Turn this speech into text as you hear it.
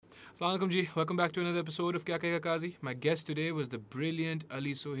Assalamualaikum ji. Welcome back to another episode of Kya Kahega Kazi. My guest today was the brilliant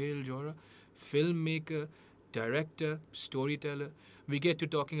Ali Sohail Johra, filmmaker, director, storyteller. We get to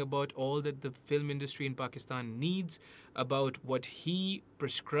talking about all that the film industry in Pakistan needs, about what he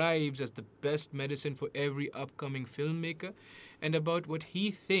prescribes as the best medicine for every upcoming filmmaker, and about what he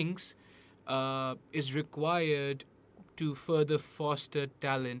thinks is required to further foster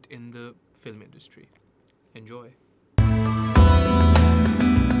talent in the film industry. Enjoy.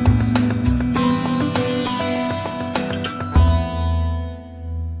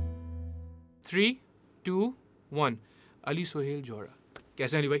 3, 2, 1. Ali Sohail Johra.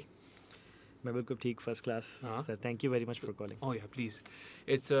 कैसे हैं अली भाई? मैं बिल्कुल ठीक, first class sir. Thank you very much for calling. Oh yeah please,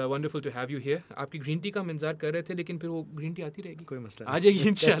 it's wonderful to have you here. आपकी green tea का हम इंतजार कर रहे थे, लेकिन फिर वो ग्रीन टी आती रहेगी. कोई मसला आ जाएगी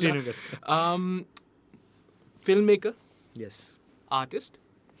इंशाल्लाह. फिल्म मेकर, यस, आर्टिस्ट,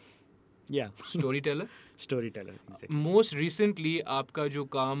 या story teller. Story teller. Most recently आपका जो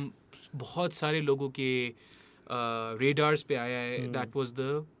काम बहुत सारे लोगों के रेडार्स पे आया है, that was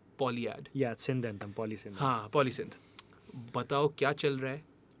the Polly ad. या सिंध एंथम, पॉली सिंध. हाँ, पॉली सिंध. बताओ क्या चल रहा है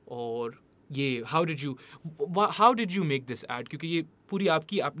और ये how did you make this ad, क्योंकि ये पूरी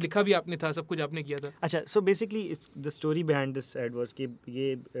आपकी, आप लिखा भी आपने था, सब कुछ आपने किया था. अच्छा, so basically the story behind this ad was कि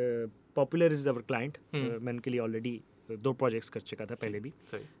ये पॉपुलर इज अवर क्लाइंट. मैं उनके लिए ऑलरेडी 2 प्रोजेक्ट्स कर चुका था पहले भी.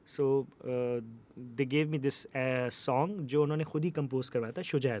 So they gave me this song जो उन्होंने खुद ही कंपोज करवाया था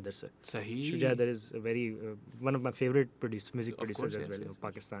शुजा हैदर से. सही. Shuja Haider is very one of my favourite music producers as well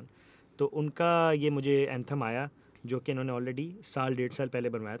Pakistan. तो उनका ये मुझे एंथम आया जो कि इन्होंने ऑलरेडी 1.5 साल पहले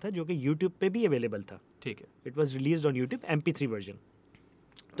बनवाया था, जो कि यूट्यूब पे भी अवेलेबल था. ठीक है. It was released on YouTube MP3 version.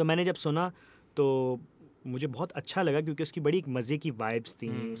 तो मैंने जब सुना तो मुझे बहुत अच्छा लगा, क्योंकि उसकी बड़ी एक मज़े की वाइब्स थी.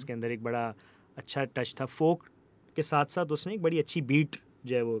 उसके अंदर एक बड़ा अच्छा टच था. फोक के साथ साथ उसने एक बड़ी अच्छी बीट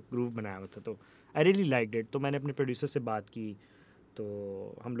जो है वो ग्रूव बनाया हुआ था. तो आई रियली लाइक्ड इट. तो मैंने अपने प्रोड्यूसर से बात की, तो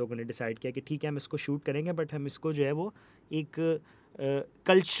हम लोगों ने डिसाइड किया कि ठीक है, हम इसको शूट करेंगे, बट हम इसको जो है वो एक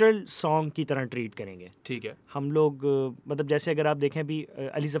कल्चरल सॉन्ग की तरह ट्रीट करेंगे. ठीक है. हम लोग मतलब जैसे अगर आप देखें अभी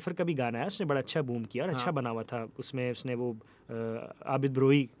अली ज़फ़र का भी गाना है, उसने बड़ा अच्छा बूम किया और अच्छा बना हुआ था. उसमें उसने वो आबिद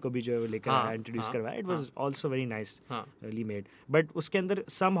ब्रोही को भी जो लेकर आया, इंट्रोड्यूस करवाया. It was also very nicely made. But उसके अंदर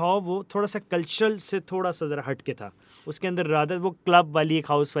समहाउ वो थोड़ा सा कल्चरल से थोड़ा सा ज़रा हट के था. उसके अंदर रादर वो क्लब वाली, एक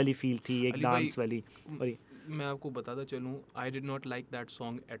हाउस वाली फील थी, एक डांस वाली. और मैं आपको बताता चलूँ, I did not like that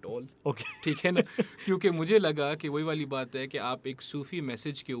song at all. Okay, ठीक है ना. क्योंकि मुझे लगा कि वही वाली बात है कि आप एक सूफी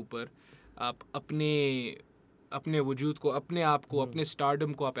मैसेज के ऊपर आप अपने वजूद को, अपने आप को, अपने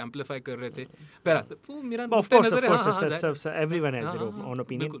स्टारडम को आप एम्पलीफाई कर रहे थे. वो मेरा नुक्ता नज़र है. Everyone has their own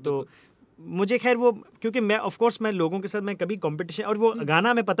opinion. तो मुझे खैर वो, क्योंकि मैं ऑफ कोर्स मैं लोगों के साथ मैं कभी कंपटीशन, और वो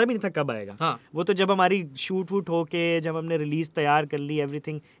गाना हमें पता भी नहीं था कब आएगा. वो तो जब हमारी शूट वूट होके जब हमने रिलीज तैयार कर ली,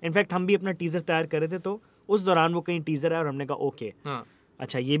 एवरीथिंग, इनफैक्ट हम भी अपना टीजर तैयार कर रहे थे, तो उस दौरान वो कहीं टीजर आया और हमने कहा ओके,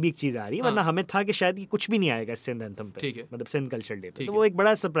 अच्छा ये भी एक चीज़ आ रही है. वरना हमें था कि शायद ये कुछ भी नहीं आएगा सिंध एंथम पे. ठीक है. मतलब सिंध कल्चर डे पे. तो वो एक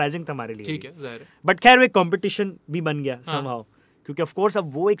बड़ा सरप्राइजिंग था हमारे लिए. ठीक है, ज़ाहिर है. बट खैर वो एक कंपटीशन भी बन गया समहाउ, क्योंकि ऑफ कोर्स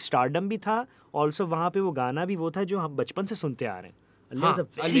अब वो एक स्टारडम भी था. ऑल्सो वहाँ पे वो गाना भी वो था जो हम बचपन से सुनते आ रहे हैं.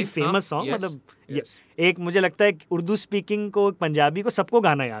 Very famous song. मतलब एक मुझे लगता है उर्दू स्पीकिंग को, पंजाबी को, सबको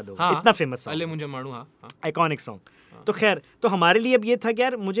गाना याद होगा. इतना फेमस सॉन्ग, मुझे मालूम. Iconic song. तो खैर, तो हमारे लिए अब ये था कि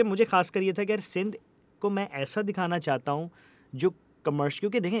यार मुझे खासकर ये था कि यार सिंध को मैं ऐसा दिखाना चाहता हूँ जो कमर्शियल,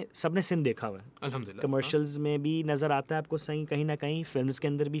 क्योंकि देखें सबने सिंध देखा हुआ है अल्हम्दुलिल्लाह. कमर्शियल्स में भी नज़र आता है आपको सही, कहीं ना कहीं फिल्म्स के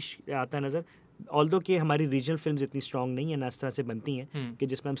अंदर भी आता है नज़र. ऑल्दो कि हमारी रीजनल फिल्म्स इतनी स्ट्रॉन्ग नहीं है ना, इस तरह से बनती हैं कि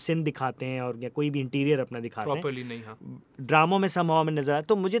जिसमें हम सिंध दिखाते हैं और या कोई भी इंटीरियर अपना दिखाते हैं प्रॉपर्ली नहीं. ड्रामों में समहाउ में नज़र आया.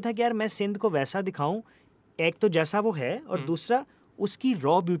 तो मुझे था कि यार मैं सिंध को वैसा दिखाऊं, एक तो जैसा वो है, और दूसरा उसकी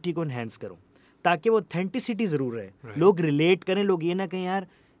रॉ ब्यूटी को इन्हेंस करूं, ताकि वो ऑथेंटिसिटी ज़रूर रहे. लोग रिलेट करें, लोग ये ना कहें यार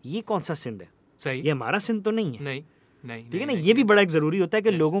ये कौन सा सिंध है, सही, ये हमारा सिंध तो नहीं है. नहीं, ठीक है ना. ये भी बड़ा एक ज़रूरी होता है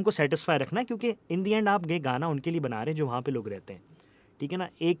कि लोगों को सेटिस्फाई रखना, क्योंकि इन दी एंड आप ये गाना उनके लिए बना रहे हैं जो वहाँ पे लोग रहते हैं. ठीक है ना.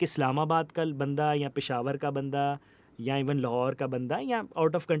 एक इस्लामाबाद का बंदा या पेशावर का बंदा या इवन लाहौर का बंदा या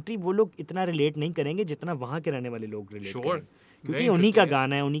आउट ऑफ कंट्री, वो लोग इतना रिलेट नहीं करेंगे जितना वहाँ के रहने वाले लोग रिलेट करेंगे, क्योंकि उन्हीं का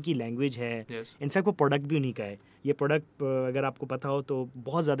गाना है, उन्हीं की लैंग्वेज है. इनफैक्ट वो प्रोडक्ट भी उन्हीं का है. ये प्रोडक्ट अगर आपको पता हो तो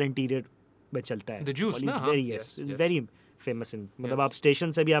बहुत ज़्यादा इंटीरियर में चलता है. Is very famous. मतलब आप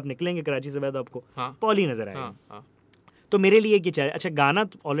स्टेशन से भी आप निकलेंगे कराची से बाद आपको पॉली नज़र आएगा. तो मेरे लिए ये चाहिए. अच्छा, गाना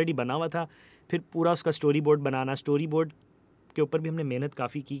तो ऑलरेडी बना हुआ था, फिर पूरा उसका स्टोरी बोर्ड बनाना. स्टोरी बोर्ड के ऊपर भी हमने मेहनत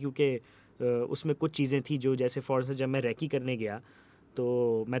काफ़ी की, क्योंकि उसमें कुछ चीज़ें थी जो, जैसे फॉर इंस्टेंस जब मैं रैकी करने गया तो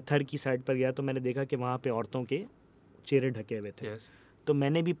मैं थर की साइड पर गया, तो मैंने देखा कि वहाँ पे औरतों के चेहरे ढके हुए थे. तो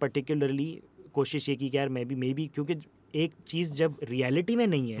मैंने भी पर्टिकुलरली कोशिश ये की कि यार मैं भी, क्योंकि एक चीज़ जब रियलिटी में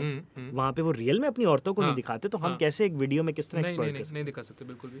नहीं है, वहाँ पे वो रियल में अपनी औरतों को नहीं दिखाते, तो हम कैसे एक वीडियो में किस तरह एक्सप्लोर कर सकते? नहीं दिखा सकते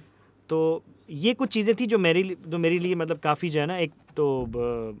बिल्कुल भी. तो ये कुछ चीज़ें थी जो मेरे लिए मतलब काफ़ी जो है ना, एक तो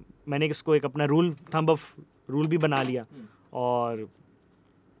मैंने इसको एक अपना थंब ऑफ रूल भी बना लिया, और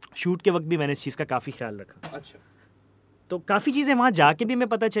शूट के वक्त भी मैंने इस चीज़ का काफ़ी ख्याल रखा। अच्छा, तो काफ़ी चीज़ें वहाँ जाके भी हमें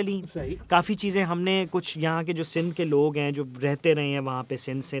पता चली, सही। काफ़ी चीज़ें हमने कुछ यहाँ के जो सिंध के लोग हैं जो रहते रहे हैं वहाँ पे,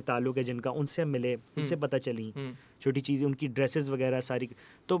 सिंध से ताल्लुक़ है जिनका, उनसे हम मिले, उनसे पता चली छोटी चीज़ें, उनकी ड्रेसेस वगैरह सारी।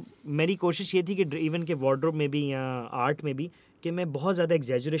 तो मेरी कोशिश ये थी कि इवन के वार्डरोब में भी या आर्ट में भी कि मैं बहुत ज़्यादा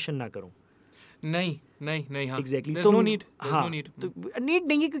एग्जैजुरेशन ना करूँ। नहीं, हाँ, exactly, there's no need, there's हाँ, no need. तो नीड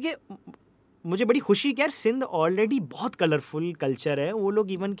नहीं है, क्योंकि मुझे बड़ी खुशी कि यार सिंध ऑलरेडी बहुत कलरफुल कल्चर है। वो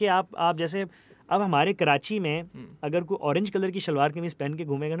लोग इवन के आप जैसे अब हमारे कराची में अगर कोई ऑरेंज कलर की शलवार कमीज पहन के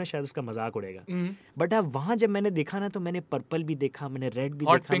घूमेगा ना, शायद उसका मजाक उड़ेगा। बट अब वहाँ जब मैंने देखा ना, तो मैंने पर्पल भी देखा, मैंने रेड भी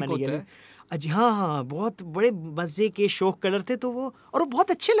देखा, मैंने येलो। हाँ, बहुत बड़े मजे के शौक कलर थे, तो वो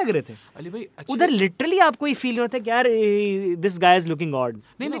बहुत अच्छे लग रहे थे। अली भाई उधर लिटरली आपको ये फील होता है कि यार this guy is looking odd.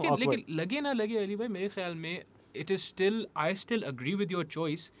 नहीं, लेकिन लगे ना लगे अली भाई, मेरे ख्याल में it is still, I still agree with your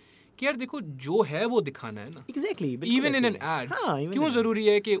choice कि यार देखो जो है वो दिखाना है ना। Exactly, even in an add क्यों जरूरी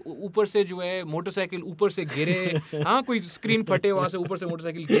है कि ऊपर से जो है मोटरसाइकिल ऊपर से गिरे, हाँ, कोई स्क्रीन फटे वहां से ऊपर से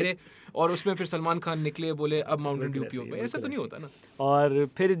मोटरसाइकिल गिरे और उसमें फिर सलमान खान निकले बोले अब माउंटेन ड्यू पियो। ऐसा तो नहीं होता ना। और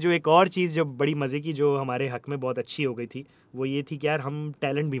फिर जो एक और चीज़ जो बड़ी मज़े की जो हमारे हक में बहुत अच्छी हो गई थी, वो ये थी कि यार हम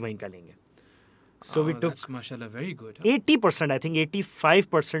टैलेंट भी वहीं का लेंगे। So we took माशाल्लाह very good. 80%, I think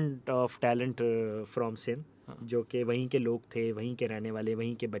 85% of talent from Sindh, जो कि वहीं के लोग थे, वहीं के रहने वाले,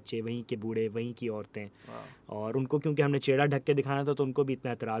 वहीं के बच्चे, वहीं के बूढ़े, वहीं की औरतें। और उनको क्योंकि हमने चेहरा ढक के दिखाना था, तो उनको भी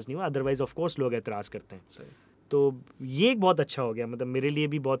इतना एतराज़ नहीं हुआ। अदरवाइज ऑफ कोर्स लोग एतराज़ करते हैं। तो ये एक बहुत अच्छा हो गया, मतलब मेरे लिए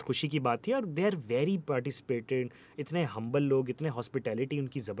भी बहुत खुशी की बात थी। और दे आर वेरी पार्टिसिपेटेड, इतने हम्बल लोग, इतने हॉस्पिटैलिटी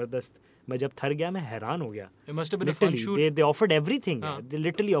उनकी ज़बरदस्त। मैं जब थर गया, मैं हैरान हो गया। They offered everything. They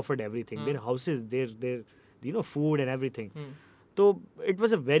literally offered everything. Their houses, their food and everything. तो it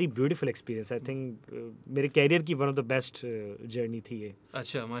was a very beautiful experience. I think मेरे कैरियर की one of the best journey थी ये।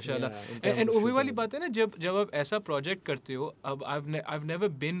 अच्छा, माशाल्लाह। एंड वही वाली बात है ना, जब आप ऐसा प्रोजेक्ट करते हो, अब I've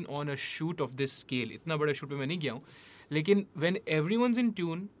never been on a shoot of this scale, इतना बड़ा शूट पे मैं नहीं गया हूँ, लेकिन when everyone's in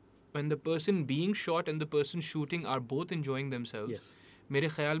tune, when the person being shot and the person shooting are both enjoying themselves, मेरे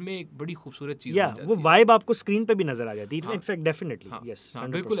ख्याल में एक बड़ी खूबसूरत चीज़ बन जाती है। वो वाइब आपको स्क्रीन पे भी नज़र आ जाती है। इनफैक्ट डेफिनेटली, यस,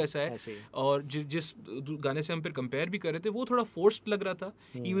 बिल्कुल ऐसा है। और जिस गाने से हम फिर कंपेयर भी कर रहे थे, वो थोड़ा फोर्स्ड लग रहा था,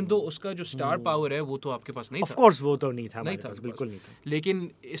 इवन दो उसका जो स्टार पावर है वो तो आपके पास नहीं था। ऑफ कोर्स वो तो नहीं था, बिल्कुल नहीं था। लेकिन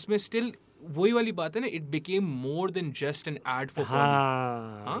इसमें स्टिल वही वाली बात है ना, it became more than just an add for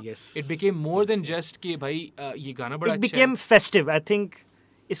poly. It became more than just कि भाई ये गाना बड़ा अच्छा है। It became festive. I think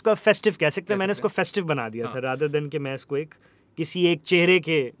इसको फेस्टिव कह सकते हैं। मैंने इसको फेस्टिव बना दिया था, रादर देन कि मैं इसको एक किसी एक चेहरे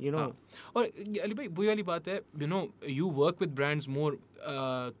के और अली भाई वही वाली बात है, यू वर्क विद ब्रांड्स मोर,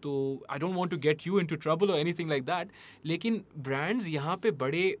 तो I don't want to get you into trouble और एनीथिंग लाइक दैट, लेकिन ब्रांड्स यहाँ पे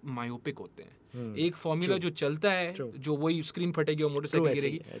बड़े मायोपिक होते हैं। एक फॉर्मूला जो चलता है, जो वही स्क्रीन फटेगी और मोटरसाइकिल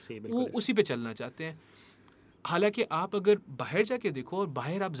गिरेगी, वो उसी पे चलना चाहते हैं। हालांकि आप अगर बाहर जाके देखो, और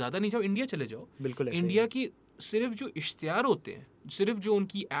बाहर आप ज़्यादा नहीं जाओ, इंडिया चले जाओ, बिल्कुल इंडिया की सिर्फ जो इश्तिहार होते हैं, सिर्फ जो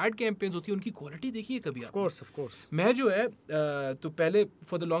उनकी एड कैंपेन्स होती है, उनकी क्वालिटी देखिए कभी आप। ऑफ कोर्स मैं जो है तो पहले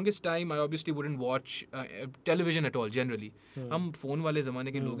for the longest time I obviously wouldn't watch television at all. Generally हम फ़ोन वाले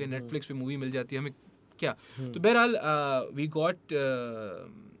ज़माने के लोग हैं, नेटफ्लिक्स पे मूवी मिल जाती है हमें क्या। तो बहरहाल वी गॉट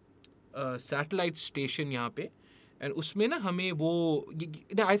सैटेलाइट स्टेशन यहाँ पे, एंड उसमें ना हमें वो,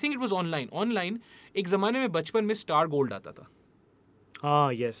 I think it was online एक ज़माने में बचपन में स्टार गोल्ड आता था।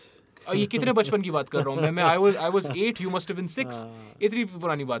 हाँ, यस। ये कितने बचपन की बात कर रहा हूँ मैं I was 8, you must have been 6। इतनी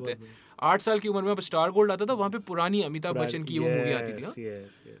पुरानी बात है। 8 साल की उम्र में स्टार गोल्ड आता था, वहाँ पे पुरानी अमिताभ बच्चन की वो मूवी आती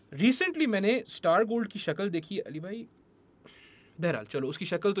थी। रिसेंटली मैंने स्टार गोल्ड की शक्ल देखी अली भाई। बहरहाल चलो, उसकी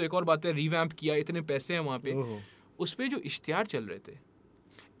शक्ल तो एक और बात है, रिवैम्प किया, इतने पैसे हैं वहाँ पे। उस पे जो इश्तिहार चल रहे थे,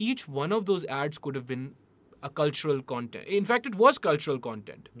 each one of those ads could have been a cultural content. In fact, it was cultural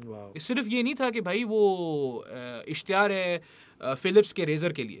content. Wow. सिर्फ ये नहीं था कि भाई वो इश्तिहार है फिलिप्स के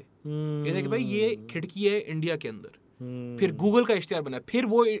रेजर के लिए, ये था कि भाई ये खिड़की है इंडिया के अंदर। फिर गूगल का इश्तिहार बना, फिर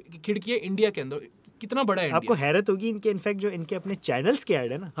वो खिड़की है इंडिया के अंदर। कितना बड़ा है इंडिया। आपको हैरत होगी इनके, इनफैक्ट जो इनके अपने चैनल्स के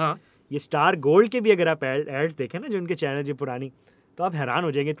ऐड है ना, हाँ, ये स्टार गोल्ड के भी अगर आप एड्स देखें ना, जो इनके चैनल जो पुरानी, तो आप हैरान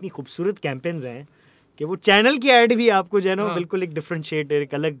हो जाएंगे। इतनी खूबसूरत कैंपेन्स हैं कि वो चैनल की ऐड भी आपको जो है ना बिल्कुल एक डिफरेंशिएट,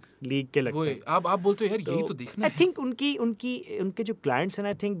 एक अलग लीग के लगते हैं। आप बोलते हो यार यही तो देखना है। आई थिंक उनके जो क्लाइंट्स हैं,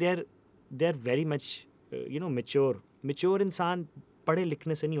 I think they are very much mature इंसान पढ़े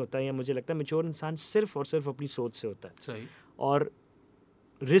लिखने से नहीं होता है, या मुझे लगता है मैच्योर इंसान सिर्फ और सिर्फ अपनी सोच से होता है। सही। और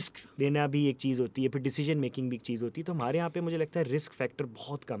रिस्क लेना भी एक चीज़ होती है, फिर डिसीजन मेकिंग भी एक चीज़ होती है। तो हमारे यहाँ पे मुझे लगता है रिस्क फैक्टर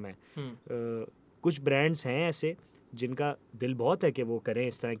बहुत कम है। कुछ ब्रांड्स हैं ऐसे जिनका दिल बहुत है कि वो करें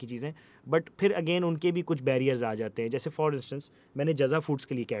इस तरह की चीज़ें, बट फिर अगेन उनके भी कुछ बैरियर्स आ जाते हैं। जैसे फॉर इंस्टेंस मैंने जज़ा फूड्स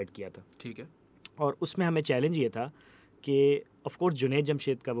के लिए एक ऐड किया था, ठीक है, और उसमें हमें चैलेंज ये था कि ऑफ कोर्स जुनैद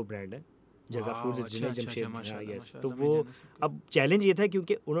जमशेद का वो ब्रांड है, जज़ा फूड्स अच्छा, जुनैद अच्छा, जमशेद, माशाल्लाह, यस। तो माशाल्लाह, वो मैं जाना सकता हूँ। अब चैलेंज ये था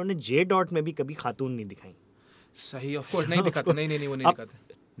क्योंकि उन्होंने जे डॉट में भी कभी खातून नहीं दिखाई। सही, ऑफ कोर्स नहीं दिखाते, नहीं वो नहीं अब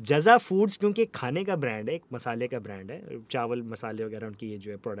दिखाते। जज़ा फूड्स क्योंकि एक खाने का ब्रांड है, एक मसाले का ब्रांड है, चावल मसाले वगैरह उनकी ये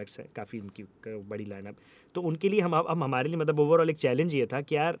जो है प्रोडक्ट्स है, काफ़ी उनकी बड़ी लाइनअप। तो उनके लिए हम अब हमारे लिए मतलब ओवरऑल एक चैलेंज ये था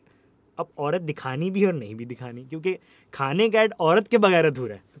कि यार अब औरत दिखानी भी और नहीं भी दिखानी, क्योंकि खाने का ऐड औरत के बगैर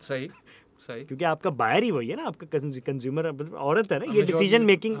अधूरा है, सही सही। क्योंकि आपका बायर ही वही है ना, आपका कंज्यूमर औरत है ना, ये majority- डिसीजन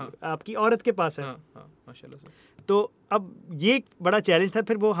मेकिंग हाँ। आपकी औरत के पास है। हाँ माशाल्लाह से। तो अब ये एक बड़ा चैलेंज था।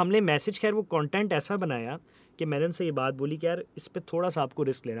 फिर वो हमने मैसेज, खैर वो कंटेंट ऐसा बनाया कि मैंने उनसे ये बात बोली कि यार इस पे थोड़ा सा आपको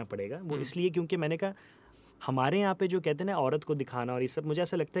रिस्क लेना पड़ेगा। वो इसलिए क्योंकि मैंने कहा हमारे यहाँ पे जो कहते हैं ना औरत को दिखाना और ये सब, मुझे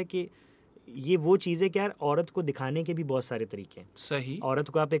ऐसा लगता है कि ये वो चीज़ है कि यार औरत को दिखाने के भी बहुत सारे तरीके हैं। सही। औरत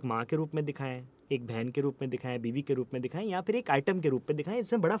को आप एक माँ के रूप में दिखाएं, एक बहन के रूप में दिखाएं, बीवी के रूप में दिखाएं, या फिर एक आइटम के रूप में दिखाएं,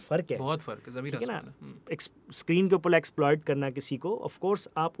 इसमें बड़ा फ़र्क है। बहुत फ़र्क है, ज़मीन ठीक है ना, आसमान है। स्क्रीन के ऊपर एक्सप्लॉइट करना किसी को, ऑफ कोर्स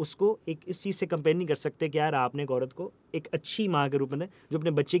आप उसको एक इस चीज़ से कंपेयर नहीं कर सकते कि यार आपने एक औरत को एक अच्छी माँ के रूप में जो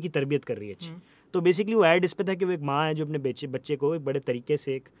अपने बच्चे की तरबियत कर रही है अच्छी। तो बेसिकली वो ऐड इस पे था कि वो एक माँ है जो अपने बच्चे को एक बड़े तरीके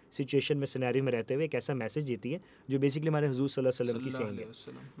से एक सिचुएशन में, सिनेरियो में रहते हुए एक ऐसा मैसेज देती है जो बेसिकली हमारे हुजूर सल्लल्लाहु अलैहि वसल्लम की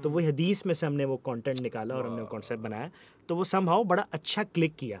सेइंग है। तो वही हदीस में से हमने वो कंटेंट निकाला और हमने वो कॉन्सेप्ट बनाया, तो वो समहाउ बड़ा अच्छा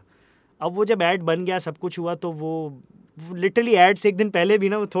क्लिक किया। अब वो जब ऐड बन गया, सब कुछ हुआ, तो वो लिटरली ऐड से एक दिन पहले भी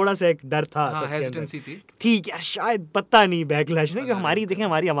ना वो थोड़ा सा एक डर था, हाँ, हेजिटेंसी थी यार शायद पता नहीं बैकलैश ना, कि हमारी देखें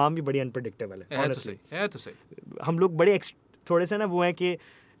हमारी आवाम भी बड़ी अनप्रेडिक्टेबल है ऑनेस्टली। है तो सही। हम लोग बड़े थोड़े से ना वो है कि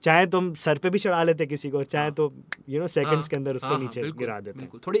चाहे तो हम सर पे भी चढ़ा लेते किसी को, चाहे तो सेकंड्स के अंदर उसको नीचे गिरा देते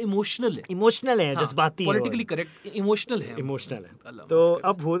हैं। थोड़े इमोशनल है, जज्बाती है, पॉलिटिकली करेक्ट, इमोशनल है। तो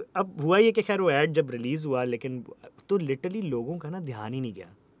अब हुआ ये कि खैर वो ऐड जब रिलीज हुआ, लेकिन तो लिटरली लोगों का ना ध्यान ही नहीं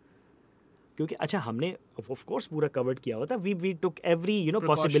गया, क्योंकि अच्छा हमने ऑफ कोर्स पूरा कवर्ड किया हुआ था, वी टुक एवरी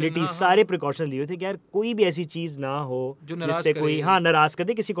पॉसिबिलिटी, सारे प्रिकॉशन लिए थे कि यार कोई भी ऐसी चीज़ ना हो जिससे कोई नाराज़ कर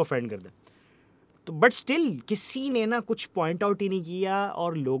दे, किसी को ऑफेंड कर दे। तो बट स्टिल किसी ने ना कुछ पॉइंट आउट ही नहीं किया,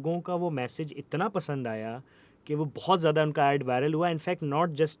 और लोगों का वो मैसेज इतना पसंद आया कि वो बहुत ज़्यादा उनका ऐड वायरल हुआ। In fact not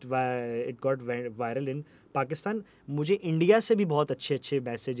just it got viral in Pakistan, मुझे इंडिया से भी बहुत अच्छे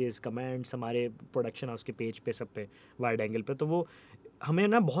मैसेजेस, कमेंट्स हमारे प्रोडक्शन हाउस के पेज पे, सब पे, वाइड एंगल पे, तो वो हमें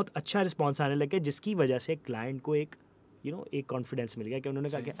ना बहुत अच्छा रिस्पॉन्स आने लगे, जिसकी वजह से क्लाइंट को एक एक कॉन्फिडेंस मिल गया कि उन्होंने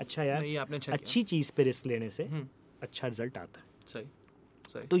कहा कि अच्छा यार अच्छी चीज़ पे रिस्क लेने से अच्छा रिजल्ट आता है। सही।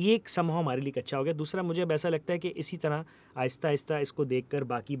 तो ये एक समहाउ हमारे लिए अच्छा हो गया। दूसरा मुझे अब ऐसा लगता है कि इसी तरह आहिस्ता आहिस्ता इसको देखकर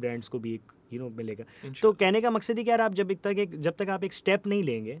बाकी ब्रांड्स को भी एक मिलेगा। तो कहने का मकसद है कि यार आप जब तक आप एक स्टेप नहीं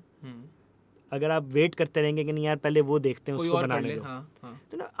लेंगे, अगर आप वेट करते रहेंगे कि नहीं यार पहले वो देखते हैं उसको बनाने दो,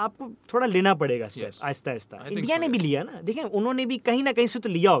 तो ना आपको थोड़ा लेना पड़ेगा स्टेप आहिस्ता आहिस्ता। इंडिया ने भी लिया ना, देखें उन्होंने भी कहीं ना कहीं से तो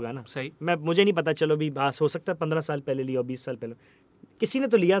लिया होगा ना। सही। मुझे नहीं पता, चलो भी हो सकता है 15 साल पहले लिया, 20 साल पहले किसी ने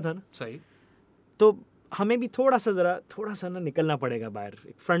तो लिया था ना। सही। तो हमें भी थोड़ा सा ना निकलना पड़ेगा बाहर,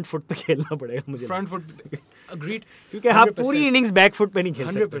 फ्रंट फुट पे खेलना पड़ेगा मुझे। फ्रंट फुट एग्रीड, क्योंकि आप पूरी इनिंग्स बैक फुट पे नहीं खेल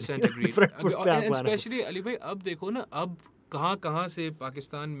सकते। 100% एग्रीड। फ्रंट फुट पे आप स्पेशली अली भाई अब देखो ना, अब कहाँ से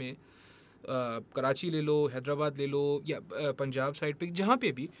पाकिस्तान में कराची ले लो, हैदराबाद ले लो, या पंजाब साइड पे, जहाँ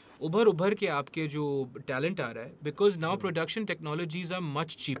पे भी उभर के आपके जो टैलेंट आ रहा है, because now production technologies are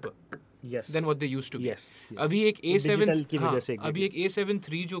much cheaper than what they used to be. अभी एक A7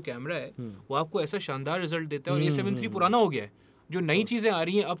 III जो कैमरा है वो आपको ऐसा शानदार रिजल्ट देता है, और A7 III पुराना हो गया है, जो नई चीजें आ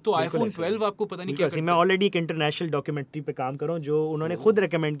रही हैं अब तो आईफोन 12 आपको पता नहीं क्या करता है। मैं ऑलरेडी एक इंटरनेशनल डॉक्यूमेंट्री पे काम कर रहा हूं, जो उन्होंने खुद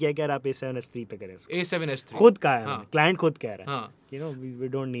रेकमेंड किया कि यार आप A7S3 पे करें। A7S3 खुद का है, क्लाइंट खुद कह रहा है, we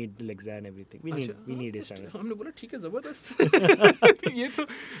don't need Alexa and everything, we need A7S3। हमने बोला ठीक है, जबरदस्त। ये तो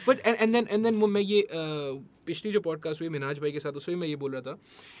बट एंड देन मैं ये पिछली जो पॉडकास्ट हुई मिनाज भाई के साथ, उसमें मैं ये बोल रहा था,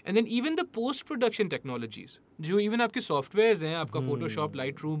 and then even the post production technologies, जो इवन आपके सॉफ्टवेयर्स हैं, आपका Photoshop,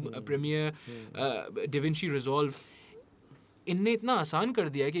 Lightroom, premiere, da Vinci, resolve, इनने इतना आसान कर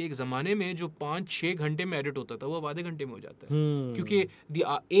दिया है कि एक ज़माने में जो 5-6 घंटे में एडिट होता था वो अब आधे घंटे में हो जाता है, क्योंकि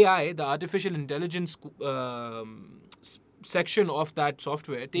the artificial intelligence section of that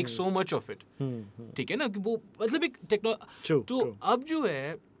software takes so much of it. ठीक है ना, कि वो मतलब एक तो अब जो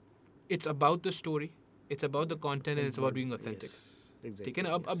है it's about the story, it's about the content and it's about being authentic. ठीक है ना,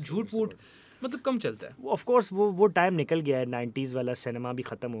 अब झूठ मूठ मतलब कम चलता है। ऑफ कोर्स वो टाइम निकल गया है, 90s वाला सिनेमा भी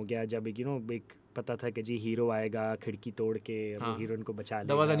ख़त्म हो गया, जब एक पता था कि जी हीरो आएगा खिड़की तोड़ के वो हीरोइन को बचा लेगा,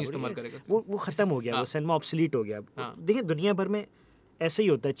 दरवाज़ा नहीं इस्तेमाल करेगा, वो ख़त्म हो गया। वो सिनेमा ऑब्सोलीट हो गया। देखिए दुनिया भर में ऐसे ही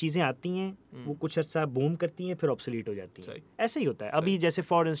होता है, चीज़ें आती हैं, वो कुछ अर्सा बूम करती हैं, फिर ऑब्सोलीट हो जाती हैं, ऐसे ही होता है। अभी जैसे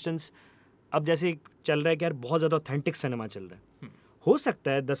फॉर इंस्टेंस अब जैसे चल रहा है कि यार बहुत ज़्यादा ऑथेंटिक सिनेमा चल रहा है, हो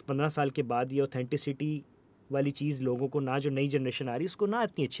सकता है 10-15 साल के बाद ये ऑथेंटिसिटी वाली चीज़ लोगों को ना, जो नई जनरेशन आ रही है उसको ना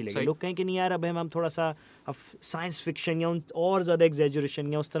इतनी अच्छी लगे। लोग कहें कि नहीं यार अब हम थोड़ा सा अब साइंस फिक्शन या और ज़्यादा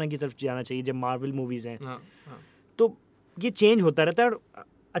एग्जैजरेशन या उस तरह की तरफ जाना चाहिए, जब मार्वल मूवीज़ हैं। तो ये चेंज होता रहता है और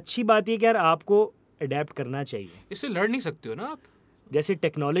अच्छी बात ये कि यार आपको अडेप्ट करना चाहिए. इससे लड़ नहीं सकते हो ना आप. जैसे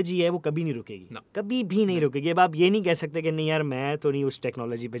टेक्नोलॉजी है वो कभी नहीं रुकेगी, ना. कभी भी नहीं रुकेगी. अब आप ये नहीं कह सकते कि नहीं यार मैं तो नहीं उस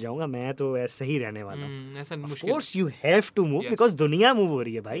टेक्नोलॉजी पे जाऊंगा, मैं तो ऐसे ही रहने वाला हूँ. ऐसा ऑफ मुश्किल. Course you have to move because दुनिया मूव हो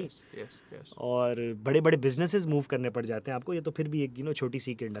रही है भाई. yes. और बड़े बड़े बिजनेसेस मूव करने पड़ जाते हैं आपको. ये तो फिर भी एक छोटी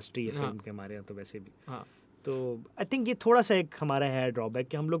सी एक इंडस्ट्री है फिल्म के हमारे यहाँ तो वैसे भी. हाँ. तो आई थिंक ये थोड़ा सा एक हमारा है ड्रॉबैक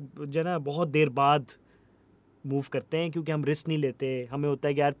कि हम लोग जो है ना बहुत देर बाद मूव करते हैं क्योंकि हम रिस्क नहीं लेते. हमें होता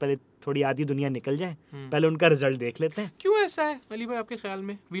है कि यार पहले थोड़ी आधी दुनिया निकल जाए, पहले उनका रिजल्ट देख लेते हैं. क्यों ऐसा है अली भाई आपके ख्याल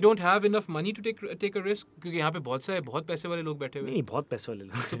में? We don't have enough money to take a risk, क्योंकि यहाँ पे बहुत पैसे वाले लोग बैठे हुए हैं. नहीं, बहुत पैसे वाले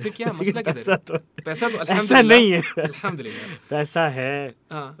लोग. तो फिर क्या मसला किधर है? पैसा तो ऐसा नहीं है. अल्हम्दुलिल्लाह पैसा है.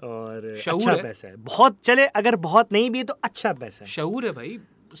 हाँ. और शऊर अच्छा है. पैसा है बहुत. चले अगर बहुत नहीं भी है तो अच्छा पैसा है. शऊर है भाई,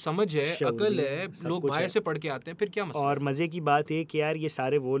 समझ है, अकल है, लोग बाहर से पढ़ के आते हैं. फिर क्या मसला? और मजे की बात है कि यार ये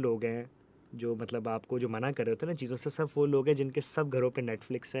सारे वो लोग हैं जो मतलब आपको जो मना कर रहे होते हैं ना चीज़ों से, सब वो लोग हैं जिनके सब घरों पे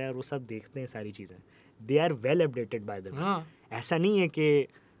नेटफ्लिक्स है और वो सब देखते हैं सारी चीज़ें. They are well updated bye the वे. ऐसा नहीं है कि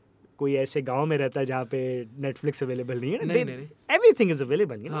कोई ऐसे गांव में रहता है जहाँ पे नेटफ्लिक्स अवेलेबल नहीं है. नहीं. Everything is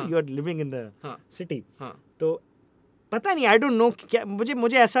available, you are living in the city. तो पता नहीं, आई डोंट नो क्या.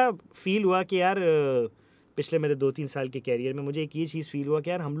 मुझे ऐसा फील हुआ कि यार पिछले मेरे 2-3 साल के कैरियर में मुझे एक ये चीज़ फील हुआ कि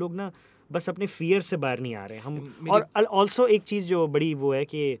यार हम लोग ना बस अपने फियर से बाहर नहीं आ रहे हम. और ऑल्सो एक चीज़ जो बड़ी वो है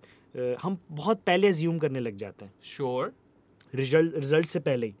कि हम बहुत पहले अज्यूम करने लग जाते हैं. श्योर. रिजल्ट से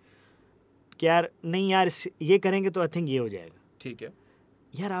पहले ही कि यार नहीं यार ये करेंगे तो आई थिंक ये हो जाएगा. ठीक है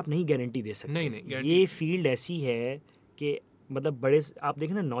यार आप नहीं गारंटी दे सकते. नहीं ये फील्ड ऐसी है कि मतलब बड़े आप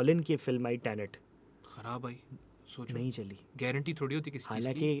देखें ना, नॉलन की फिल्म आई टेनेट, खराब आई, सोचो नहीं चली. गारंटी थोड़ी होती किसी चीज़ की.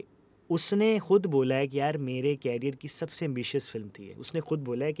 हालांकि उसने खुद बोला है कि यार मेरे कैरियर की सबसे एम्बिशियस फिल्म थी. उसने खुद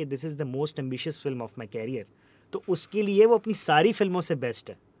बोला है कि this is the most ambitious film of my career. तो उसके लिए वो अपनी सारी फिल्मों से बेस्ट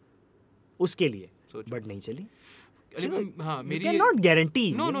है उसके लिए, बट नहीं चली. हाँ, मेरी not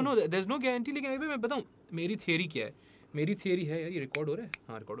guarantee. No there is no guarantee. लेकिन अभी मैं बताऊं मेरी थियरी क्या है. मेरी थियरी है यार, ये रिकॉर्ड हो रहा है.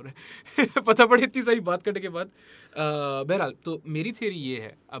 हाँ रिकॉर्ड हो रहा है. पता पड़े इतनी सारी बात करने के बाद. बहरहाल तो मेरी थियरी ये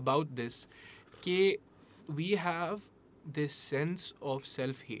है अबाउट दिस कि we have this sense of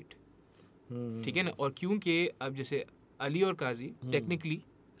self hate. ठीक है ना. और क्योंकि अब जैसे अली और काजी टेक्निकली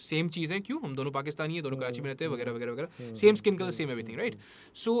सेम चीज़ है. क्यों? हम दोनों पाकिस्तानी हैं, दोनों कराची में रहते हैं, वगैरह वगैरह वगैरह. Same skin colour, same everything, right.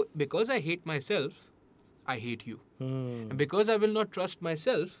 So because I hate my self, I hate you. Because I will not trust my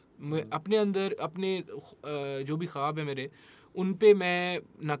self. अपने अंदर अपने जो भी ख्वाब है मेरे, उन पे मैं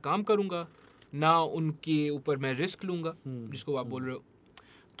ना काम करूँगा, ना उनके ऊपर मैं रिस्क लूँगा जिसको आप बोल रहे हो.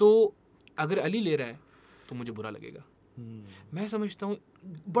 तो अगर अली ले रहा है तो मुझे बुरा लगेगा. मैं समझता हूँ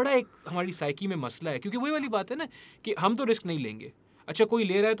बड़ा एक हमारी साइकी में मसला है, क्योंकि वही वाली बात है ना कि हम तो रिस्क नहीं लेंगे. अच्छा कोई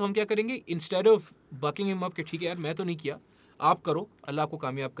ले रहा है तो हम क्या करेंगे, instead of baking him up कि ठीक है यार मैं तो नहीं किया, आप करो, अल्लाह आपको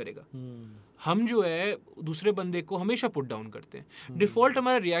कामयाब करेगा. हम जो है दूसरे बंदे को हमेशा पुट डाउन करते हैं. डिफ़ॉल्ट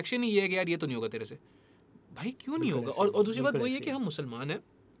हमारा रिएक्शन ही ये है कि यार ये तो नहीं होगा तेरे से. भाई क्यों नहीं होगा? और दूसरी बात वही है कि हम मुसलमान हैं.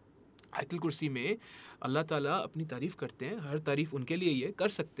 आयतुल कुर्सी में अल्लाह ताला अपनी तारीफ़ करते हैं. हर तारीफ़ उनके लिए ये कर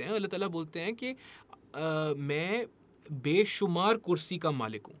सकते हैं. अल्लाह ताला बोलते हैं कि मैं बेशुमार कुर्सी का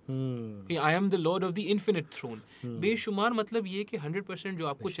मालिक हूँ. I am the lord of the infinite throne. बेशुमार मतलब ये कि 100% जो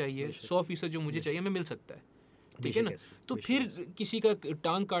आपको चाहिए, 100% जो मुझे चाहिए हमें मिल सकता है. ठीक है ना. तो फिर किसी का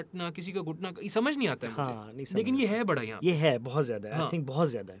टांग काटना, किसी का घुटना, समझ नहीं आता है मुझे. लेकिन ये है बड़ा यहाँ, ये है बहुत ज़्यादा. आई थिंक बहुत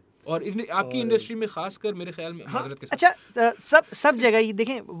ज़्यादा है. और आपकी इंडस्ट्री में खासकर मेरे ख्याल में माजरत के साथ. अच्छा सब जगह ये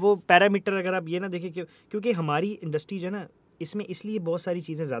देखें वो पैरामीटर अगर आप ये ना देखें क्योंकि हमारी इंडस्ट्री जो है ना इसमें इसलिए बहुत सारी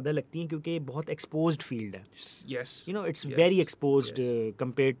चीज़ें ज़्यादा लगती हैं क्योंकि बहुत एक्सपोज्ड फील्ड है. Yes, you know it's very exposed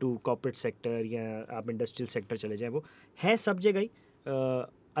compare to corporate sector या आप इंडस्ट्रियल सेक्टर चले जाएं. वो है सब जगह ही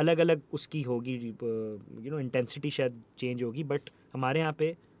अलग अलग उसकी होगी, यू नो इंटेंसिटी शायद चेंज होगी, बट हमारे यहाँ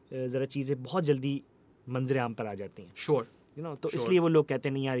पे ज़रा चीज़ें बहुत जल्दी मंजर आम पर आ जाती हैं. श्योर. यू नो तो इसलिए वो लोग कहते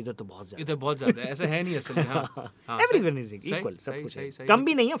हैं नहीं यार इधर तो बहुत ज़्यादा, इधर बहुत ज़्यादा है. ऐसा है नहीं असल में. हाँ एवरीवन इज इक्वल, सब कुछ है. कम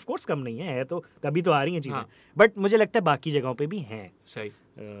भी नहीं है, ऑफ कोर्स कम नहीं है तो तभी तो आ रही हैं चीज़ें. बट मुझे लगता है बाकी जगहों पे भी हैं.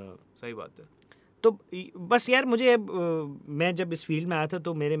 सही बात है. तो बस यार मुझे मैं जब इस फील्ड में आया था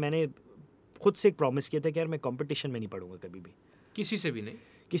तो मैंने खुद से एक प्रॉमिस किया था कि यार मैं कंपटीशन में नहीं पढ़ूंगा कभी भी, किसी से भी नहीं.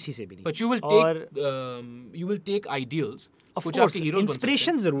 But you will take ideals, कुछ आपके हीरोज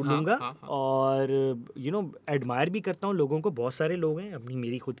इंस्पिरेशन ज़रूर लूँगा. और यू नो एडमायर भी करता हूँ लोगों को. बहुत सारे लोग हैं अपनी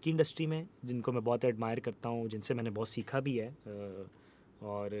मेरी खुद की इंडस्ट्री में जिनको मैं बहुत एडमायर करता हूँ, जिनसे मैंने बहुत सीखा भी है.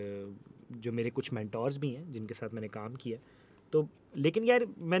 और जो मेरे कुछ मेंटोर्स भी हैं जिनके साथ मैंने काम किया. तो लेकिन यार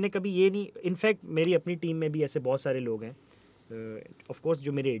मैंने कभी ये नहीं, इनफैक्ट मेरी अपनी टीम में भी ऐसे बहुत सारे लोग हैं. ऑफ कोर्स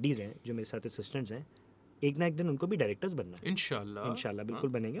जो मेरे एडीज़ हैं, जो मेरे साथ असिस्टेंट्स हैं, एक ना एक दिन उनको भी डायरेक्टर्स बनना है. इंशाल्लाह बिल्कुल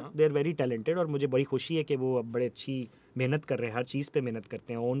बनेंगे. दे आर वेरी टैलेंटेड और मुझे बड़ी खुशी है कि वो अब बड़े अच्छी मेहनत कर रहे हैं, हर चीज़ पे मेहनत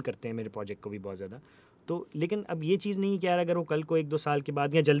करते हैं, ओन करते हैं मेरे प्रोजेक्ट को भी बहुत ज़्यादा. तो लेकिन अब ये चीज़ नहीं कि यार अगर वो कल को 1-2 साल के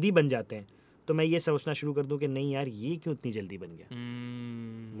बाद या जल्दी बन जाते हैं तो मैं ये सोचना शुरू कर दूं कि नहीं यार ये क्यों इतनी जल्दी बन गया,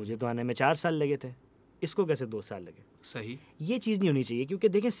 मुझे तो आने में 4 साल लगे थे, इसको कैसे 2 साल लगे। सही, ये चीज़ नहीं होनी चाहिए क्योंकि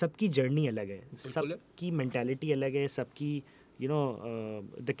देखें सबकी जर्नी अलग है, बिल्कुल है। सबकी मेंटालिटी अलग है, सबकी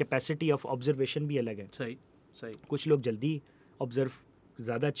द कैपेसिटी ऑफ ऑब्जर्वेशन भी अलग है। सही सही। कुछ लोग जल्दी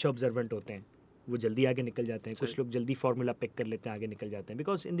ज़्यादा अच्छे ऑब्जर्वेंट होते हैं, वो जल्दी आगे निकल जाते हैं। कुछ लोग जल्दी फार्मूला पिक कर लेते हैं, आगे निकल जाते हैं,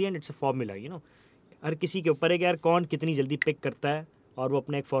 because in the end it's a formula. हर किसी के ऊपर है कि यार कौन कितनी जल्दी पिक करता है और वो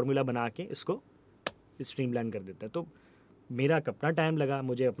अपना एक फार्मूला बना के इसको स्ट्रीमलाइन कर देता है। तो मेरा अपना टाइम लगा,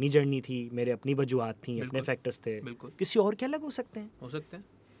 मुझे अपनी जर्नी थी, मेरे अपनी वजूहत थी, अपने फैक्टर्स थे, किसी और के अलग हो सकते हैं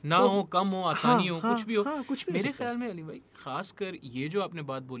ना तो, हो, कम हो, आसानी हो, कुछ भी हो। कुछ भी मेरे ख्याल में अली भाई खासकर ये जो आपने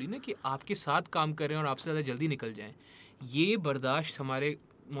बात बोली ना कि आपके साथ काम कर रहे हैं और आपसे ज़्यादा जल्दी निकल जाएं, ये बर्दाश्त हमारे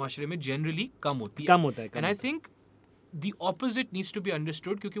मुआशरे में जनरली कम होती है। कम होता है। And I think the opposite needs to be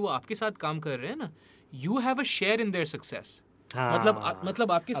understood, क्योंकि वो आपके साथ काम कर रहे हैं ना, you have a share in their success.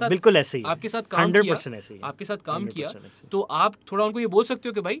 मतलब आपके साथ बिल्कुल ऐसे ही, आपके साथ काम किया, आपके साथ काम किया, तो आप थोड़ा उनको ये बोल सकते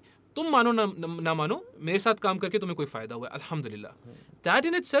हो कि भाई तुम मानो ना मानो, मेरे साथ काम करके तुम्हें कोई फायदा हुआ है, अल्हम्दुलिल्लाह, that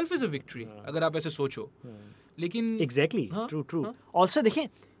in itself is a victory, अगर आप ऐसे सोचो। लेकिन एग्जैक्टली, ट्रू ऑल्सो देखें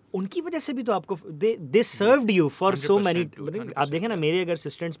उनकी वजह से भी तो आपको they served you for so many. आप देखें ना, मेरे अगर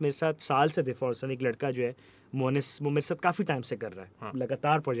असिस्टेंट्स मेरे साथ साल से थे, फॉर एक लड़का जो है मोनिस, वो मेरे साथ काफ़ी टाइम से कर रहा है,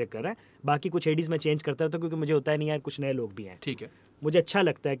 लगातार प्रोजेक्ट कर रहा है। बाकी कुछ एडीज में चेंज करता रहता हूँ क्योंकि मुझे होता है नहीं यार कुछ नए लोग भी हैं, ठीक है, मुझे अच्छा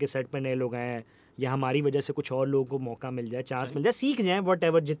लगता है कि सेट पर नए लोग आए या हमारी वजह से कुछ और लोगों को मौका मिल जाए, चांस मिल जाए, सीख जाएं, वट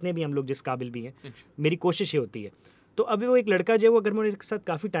एवर, जितने भी हम लोग जिस काबिल भी हैं, मेरी कोशिश ये होती है। तो अभी वो एक लड़का जो है वो अगर मेरे साथ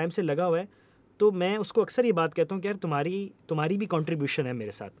काफ़ी टाइम से लगा हुआ है तो मैं उसको अक्सर ये बात कहता हूँ कि यार तुम्हारी भी कंट्रीब्यूशन है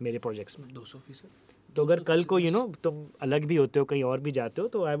मेरे साथ, मेरे प्रोजेक्ट्स में 200%। तो अगर कल को तुम अलग भी होते हो, कहीं और भी जाते हो,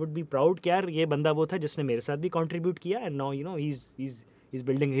 तो आई वुड बी प्राउड कि यार ये बंदा वो था जिसने मेरे साथ भी कंट्रीब्यूट किया, and now he is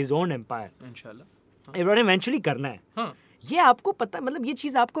building his own empire इंशाल्लाह। इवेंचुअली करना है। हाँ, ये आपको पता, मतलब ये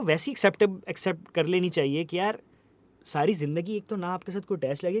चीज़ आपको वैसी एक्सेप्ट कर लेनी चाहिए कि यार सारी ज़िंदगी एक तो ना आपके साथ कोई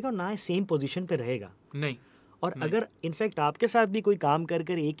टेस्ट लगेगा और ना सेम पोजीशन पे रहेगा नहीं। और अगर इनफैक्ट आपके साथ भी कोई काम कर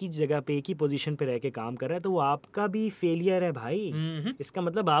एक ही जगह पे एक ही पोजीशन पे रह के काम कर रहा है तो वो आपका भी फेलियर है भाई। इसका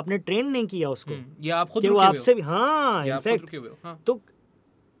मतलब आपने ट्रेन नहीं किया उसको, या आप खुद वो आपसे भी, हाँ इनफैक्ट हाँ। तो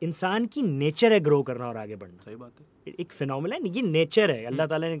इंसान की नेचर है ग्रो करना और आगे बढ़ना। सही बात है, एक फिनोमेनन, ये नेचर है, अल्लाह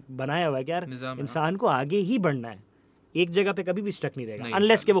ताला ने बनाया हुआ है कि यार इंसान को आगे ही बढ़ना है, एक जगह पे कभी भी स्टक नहीं रहेगा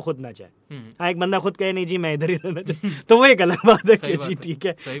अनलेस के वो खुद ना चाहे। हाँ, एक बंदा खुद कहे नहीं जी मैं इधर ही रहना चाहता तो वो एक अलग बात है कि जी ठीक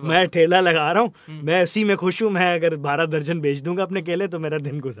है मैं ठेला लगा रहा हूँ, मैं उसी में खुश हूँ, मैं अगर 12 दर्जन बेच दूंगा अपने केले तो मेरा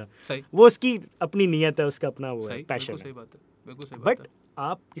दिन गुजरा। वो उसकी अपनी नीयत है, उसका अपना वो है, पैशन है। बट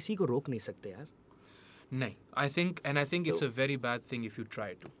आप किसी को रोक नहीं सकते यार। नहीं, I think it's a very bad thing if you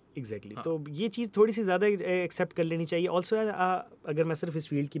try to. Exactly, तो ये चीज़ थोड़ी सी ज़्यादा एक्सेप्ट कर लेनी चाहिए। ऑल्सो यार अगर मैं सिर्फ इस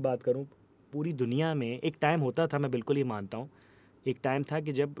फील्ड की बात करूँ, पूरी दुनिया में एक टाइम होता था, मैं बिल्कुल ही मानता हूँ, एक टाइम था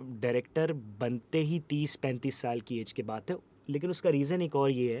कि जब डायरेक्टर बनते ही 30-35 साल की एज के बाद थे। लेकिन उसका रीज़न एक और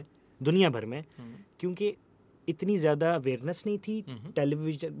ये है दुनिया भर में, क्योंकि इतनी ज़्यादा अवेयरनेस नहीं थी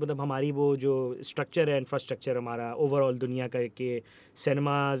टेलीविज़न, मतलब हमारी वो जो स्ट्रक्चर है, इंफ्रास्ट्रक्चर हमारा ओवरऑल दुनिया का, के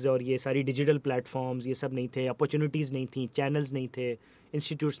सिनेमाज और ये सारी डिजिटल प्लेटफॉर्म्स ये सब नहीं थे, अपॉर्चुनिटीज़ नहीं थी, चैनल्स नहीं थे,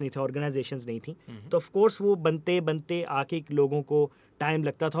 इंस्टीट्यूट्स नहीं थे, ऑर्गेनाइजेशंस नहीं थी। तो ऑफ कोर्स वो बनते बनते आके लोगों को टाइम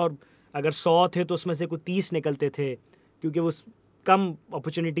लगता था, और अगर 100 थे तो उसमें से कुछ 30 निकलते थे, क्योंकि वो कम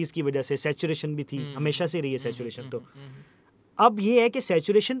अपॉर्चुनिटीज़ की वजह से। सैचुरेशन भी थी, हमेशा से रही है सैचुरेशन। तो अब ये है कि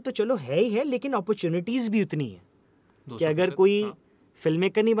सैचुरेशन तो चलो है ही है, लेकिन अपॉर्चुनिटीज़ भी उतनी है कि अगर कोई फिल्म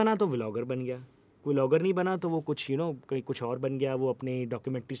मेकर नहीं बना तो व्लॉगर बन गया, कोई व्लॉगर नहीं बना तो वो कुछ कहीं कुछ और बन गया, वो अपनी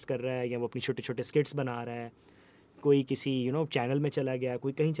डॉक्यूमेंट्रीज कर रहा है या वो अपनी छोटे छोटे स्किट्स बना रहा है, कोई किसी चैनल में चला गया,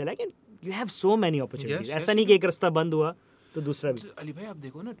 कोई कहीं चला गया। You have so many opportunities. ऐसा नहीं कि एक रास्ता बंद हुआ तो दूसरा भी। अली भाई आप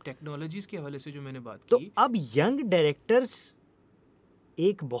देखो ना, टेक्नोलॉजीज के हवाले से जो मैंने बात की, तो अब यंग डायरेक्टर्स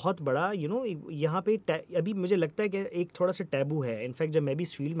एक बहुत बड़ा यहाँ पे अभी मुझे लगता है कि एक थोड़ा सा टैबू है। इनफैक्ट जब मैं भी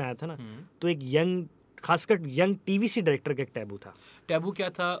इस फील्ड में आया था ना, तो एक यंग, खासकर यंग टीवीसी डायरेक्टर का एक टैबू था। टैबू क्या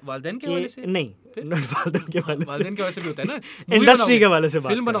था? वालिदैन के हवाले से? नहीं, वालिदैन के हवाले से भी होता है ना, इंडस्ट्री के हवाले से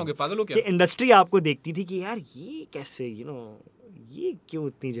बात, फिल्म बनाओगे पागल हो क्या? कि इंडस्ट्री आपको देखती थी कि यार ये कैसे ये क्यों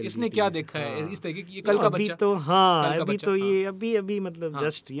इतनी जल्दी, इसने क्या देखा है इस तरह की, ये कल का बच्चा तो, हाँ अभी तो ये अभी मतलब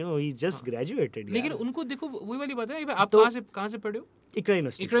जस्ट ही जस्ट ग्रेजुएटेड। लेकिन उनको देखो वही वाली बात है, आप कहाँ से पढ़े हो? इकरा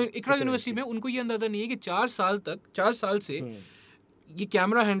यूनिवर्सिटी में। उनको ये अंदाजा नहीं है कि 4 साल से ये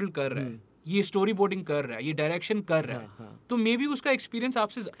कैमरा हैंडल कर रहा है, ये स्टोरी बोर्डिंग कर रहा है, ये डायरेक्शन कर रहा है, तो मे बी उसका एक्सपीरियंस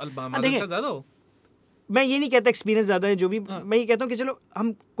आपसे ज्यादा हो। मैं ये नहीं कहता एक्सपीरियंस ज्यादा है, जो भी मैं ये कहता हूँ कि चलो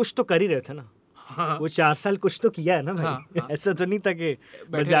हम कुछ तो कर ही रहे थे ना। वो 4 साल कुछ तो किया है ना भाई। ऐसा तो नहीं था कि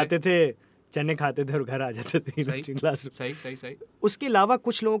बस जाते थे चने खाते थे और घर आ जाते थे यूनिवर्सिटी क्लास। सही सही सही। उसके अलावा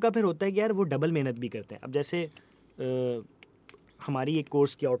कुछ लोगों का फिर होता है कि यार वो डबल मेहनत भी करते हैं। अब जैसे हमारी एक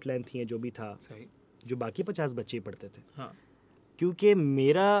कोर्स की आउटलाइन थी जो भी था, सही। जो बाकी 50 बच्चे ही पढ़ते थे। हाँ। क्योंकि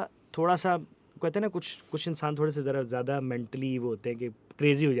मेरा थोड़ा सा कहते हैं ना, कुछ इंसान थोड़े से ज़रा ज़्यादा मेंटली वो होते हैं कि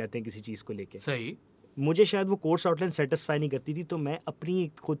क्रेजी हो जाते हैं किसी चीज़ को लेके। सही। मुझे शायद वो कोर्स आउटलाइन सेटिस्फाई नहीं करती थी, तो मैं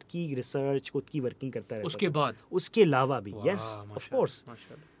अपनी खुद की रिसर्च, खुद की वर्किंग करता रहता उसके था। बाद उसके अलावा भी, यस ऑफ कोर्स।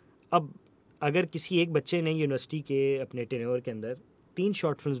 अब अगर किसी एक बच्चे ने यूनिवर्सिटी के अपने टेन्योर के अंदर 3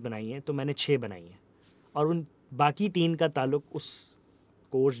 शॉर्ट फिल्म्स बनाई हैं, तो मैंने 6 बनाई हैं, और उन बाकी 3 का ताल्लुक उस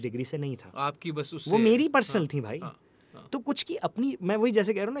कोर्स डिग्री से नहीं था, आपकी बस उससे, वो मेरी पर्सनल थी भाई। हाँ, हाँ। तो कुछ की अपनी, मैं वही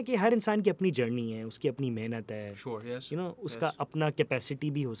जैसे कह रहा हूँ ना कि हर इंसान की अपनी जर्नी है, उसकी अपनी मेहनत है, Sure, yes, यू नो, उसका yes. अपना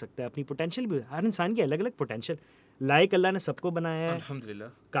कैपेसिटी भी हो सकता है, अपनी पोटेंशियल भी। हर इंसान की अलग अलग पोटेंशियल, लाइक अल्लाह ने सबको बनाया है, अल्हम्दुलिल्लाह,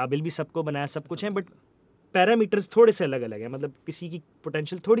 काबिल भी सबको बनाया, सब कुछ है, बट पैरामीटर्स थोड़े से अलग अलग है। मतलब किसी की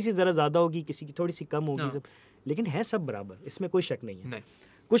पोटेंशियल थोड़ी सी ज़रा ज़्यादा होगी, किसी की थोड़ी सी कम होगी, सब, लेकिन है सब बराबर, इसमें कोई शक नहीं है। नहीं।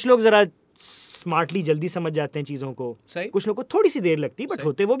 कुछ लोग ज़रा स्मार्टली जल्दी समझ जाते हैं चीज़ों को, सही। कुछ लोग को थोड़ी सी देर लगती है, बट सही।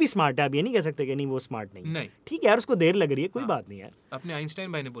 होते वो भी स्मार्ट है। आप ये नहीं कह सकते कि नहीं वो स्मार्ट नहीं है। नहीं। ठीक है यार, उसको देर लग रही है, कोई हाँ। बात नहीं यार। अपने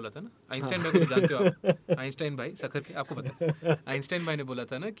आइंस्टाइन भाई ने बोला था ना, आइंस्टाइन भाई को तो जानते हो आप, आइंस्टाइन भाई सखर के, आपको पता है, आइंस्टाइन भाई ने बोला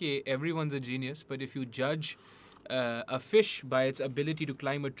था ना कि everyone's a genius, but if you जज a fish bye its ability to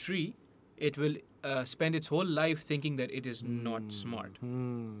climb a tree, it will spend its whole life thinking that it is not smart.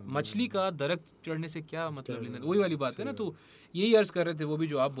 मछली का दरख्त चढ़ने से क्या मतलब लेना, वही वाली बात है ना। तो यही अर्ज कर रहे थे वो भी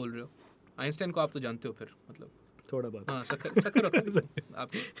जो आप बोल रहे हो। आइंस्टाइन को आप तो जानते हो फिर, मतलब थोड़ा बहुत। हाँ, सखर आप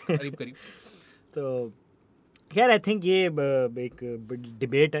करीब करीब। तो खैर आई थिंक ये एक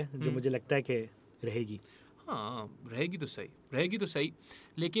डिबेट है जो मुझे लगता है कि रहेगी। हाँ, रहेगी तो सही,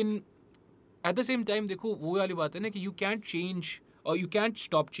 लेकिन एट द सेम टाइम देखो वो वाली बात है ना कि यू कैंट चेंज और यू कैंट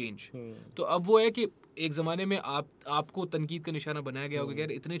स्टॉप चेंज। तो अब वो है कि एक ज़माने में आपको तनकीद का निशाना बनाया गया होगा कि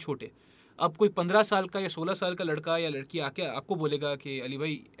यार इतने छोटे, अब कोई 15 साल का या 16 साल का लड़का या लड़की आके आपको बोलेगा कि अली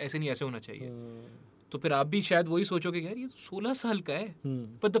भाई ऐसे नहीं ऐसे होना चाहिए, तो फिर आप भी शायद वही सोचोगे कि यार ये तो 16 साल का है।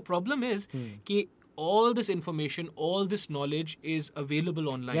 बट द प्रॉब्लम इज कि all this information, all this knowledge is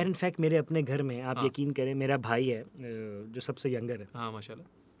available online. यार इनफैक्ट मेरे अपने घर में आप यकीन करें, मेरा भाई है जो सबसे यंगर है। हाँ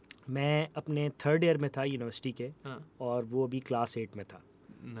माशाल्लाह। मैं अपने 3rd ईयर में था यूनिवर्सिटी के, और वो अभी क्लास 8 में था।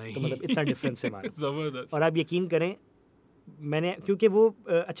 नहीं। तो मतलब इतना डिफरेंस है हमारा। ज़बरदस्त। और आप यकीन करें, मैंने क्योंकि वो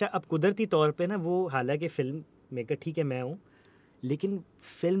अच्छा, अब कुदरती तौर पे ना वो, हालांकि फिल्म मेकर ठीक है मैं हूँ, लेकिन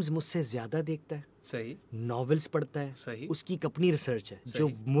फिल्म्स मुझसे ज़्यादा देखता है। सही। नॉवेल्स पढ़ता है। सही। उसकी अपनी रिसर्च है जो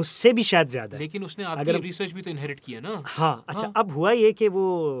मुझसे भी शायद ज़्यादा है। लेकिन उसने आपकी रिसर्च भी तो इनहेरिट किया ना। हाँ अच्छा। अब हुआ ये कि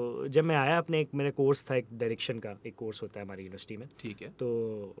वो जब मैं आया अपने, मेरा कोर्स था एक डायरेक्शन का, एक कोर्स होता है हमारी यूनिवर्सिटी में। ठीक है।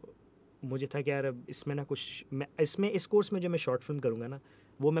 तो मुझे था कि यार अब इसमें ना कुछ, मैं इस कोर्स में जो मैं शॉर्ट फिल्म करूँगा ना,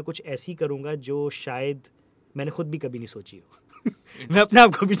 वो मैं कुछ ऐसी करूँगा जो शायद मैंने खुद भी कभी नहीं सोची हो। मैं अपने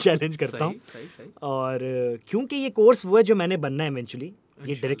आप को भी चैलेंज करता हूँ। और क्योंकि ये कोर्स वो है जो मैंने बनना है इवेंचुअली,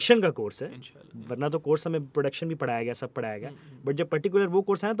 ये डायरेक्शन का कोर्स है, वरना तो कोर्स हमें प्रोडक्शन भी पढ़ाया गया, सब पढ़ाया गया, बट जब पर्टिकुलर वो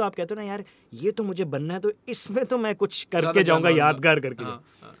कोर्स है ना, तो आप कहते हो ना यार ये तो मुझे बनना है, तो इसमें तो मैं कुछ करके जाऊँगा, यादगार करके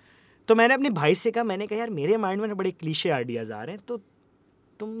जाऊँ। तो मैंने अपने भाई से कहा, मैंने कहा यार मेरे माइंड में बड़े क्लीशे आइडियाज़ आ रहे हैं, तो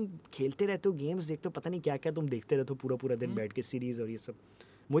तुम खेलते रहते हो, गेम्स देखते हो, पता नहीं क्या क्या तुम देखते रहते हो पूरा दिन बैठ के, सीरीज़ और ये सब,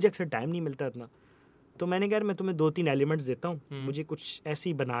 मुझे अक्सर टाइम नहीं मिलता इतना। तो मैंने कहा मैं तुम्हें 2-3 एलिमेंट्स देता हूँ, मुझे कुछ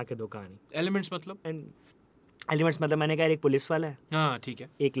ऐसी बना के दो कहानी। एलिमेंट्स मतलब? एलिमेंट्स मतलब मैंने कहा एक पुलिस वाला है, हाँ ठीक है,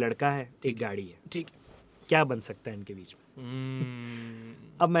 एक लड़का है, एक गाड़ी है, ठीक है, क्या बन सकता है इनके बीच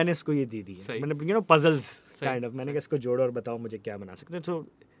में। अब मैंने इसको ये दे दी है, मैंने you know puzzles kind of, मैंने कहा इसको जोड़ो और बताओ मुझे क्या बना सकते हैं। तो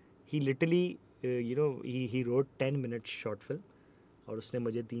ही literally you know he wrote 10 minute short film, और उसने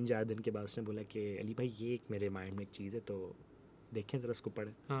मुझे 3-4 दिन के बाद उसने बोला कि अली भाई ये एक मेरे माइंड में एक चीज़ है, तो देखें ज़रा उसको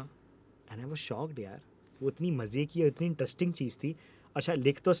पढ़ें। एंड आई वाज शॉक्ड यार, वो इतनी मज़े की और इतनी इंटरेस्टिंग चीज़ थी। अच्छा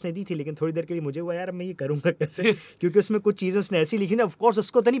लिख तो उसने दी थी, लेकिन थोड़ी देर के लिए मुझे हुआ यार मैं ये करूँगा कैसे, क्योंकि उसमें कुछ चीज़ें उसने ऐसी लिखी ना, ऑफ कोर्स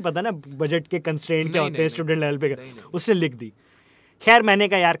उसको तो नहीं पता ना बजट के कंस्ट्रेंट क्या होते हैं स्टूडेंट लेवल पे, उसने लिख दी। खैर मैंने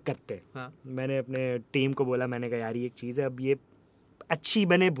कहा यार करते, मैंने अपने टीम को बोला, मैंने कहा यार ये एक चीज़ है, अब ये अच्छी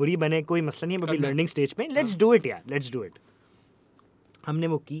बने बुरी बने कोई मसला नहीं है, अभी लर्निंग स्टेज पे, लेट्स डू इट यार, लेट्स डू इट। हमने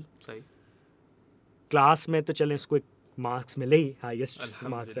वो की। क्लास में तो चले इसको मार्क्स मिले ही, highest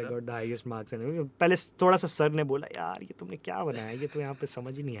marks, I got the highest marks. पहले थोड़ा सा सर ने बोला यार ये तुमने क्या बनाया, ये तो यहाँ पे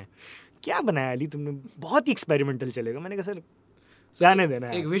समझ ही नहीं आया, क्या बनाया अली तुमने, बहुत ही एक्सपेरिमेंटल चलेगा। मैंने कहा सर जाने देना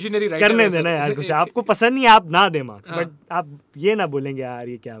है, एक विजनरी राइटर करने देना यार, कुछ आपको पसंद नहीं आप ना दे मार्क्स, बट आप ये ना बोलेंगे यार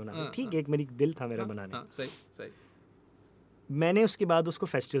ये क्या बना। ठीक है, एक मेरी दिल था मेरा बनाने। सही। मैंने उसके बाद उसको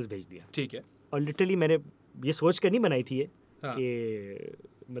फेस्टिवल्स भेज दिया। ठीक है। और लिटरली मैंने ये सोच कर नहीं बनाई थी कि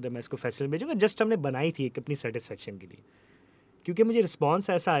मतलब मैं इसको फेस्टिवल भेजूँगा, जस्ट हमने बनाई थी एक अपनी सेटिस्फेक्शन के लिए, क्योंकि मुझे रिस्पांस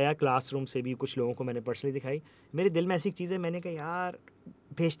ऐसा आया क्लासरूम से भी, कुछ लोगों को मैंने पर्सनली दिखाई, मेरे दिल में ऐसी चीज़ है, मैंने कहा यार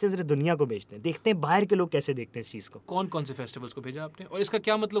भेजते हैं, जरा दुनिया को भेजते हैं, देखते हैं बाहर के लोग कैसे देखते हैं इस चीज़ को। कौन कौन से फेस्टिवल्स को भेजा आपने, और इसका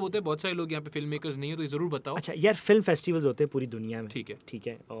क्या मतलब होता है? बहुत सारे लोग यहाँ पे फिल्म मेकर्स नहीं है, तो ये ज़रूर बताओ। अच्छा यार, फिल्म फेस्टिवल्स होते हैं पूरी दुनिया में, ठीक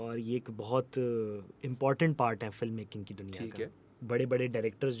है, और ये एक बहुत इम्पॉर्टेंट पार्ट है फिल्म मेकिंग की दुनिया का। बड़े बड़े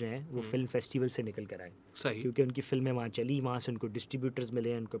डायरेक्टर्स जो हैं वो फिल्म फेस्टिवल से निकल कर आए, सही, क्योंकि उनकी फिल्में वहाँ चली, वहाँ से उनको डिस्ट्रीब्यूटर्स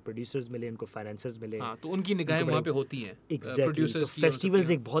मिले, उनको प्रोड्यूसर्स मिले, उनको फाइनेंसर्स मिले। हाँ, तो उनकी निगाहें वहाँ पे होती हैं। एग्जैक्टली, तो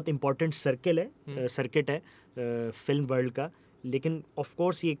फेस्टिवल्स एक बहुत इंपॉर्टेंट सर्किट है फिल्म वर्ल्ड का। लेकिन ऑफ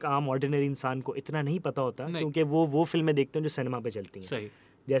कोर्स ये एक आम ऑर्डिनरी इंसान को इतना नहीं पता होता, क्योंकि वो फिल्में देखते हैं जो सिनेमा पे चलती हैं। सही,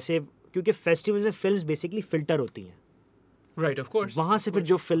 जैसे क्योंकि फेस्टिवल्स में फिल्म्स बेसिकली फिल्टर होती हैं, राइट, ऑफ कोर्स। वहाँ से फिर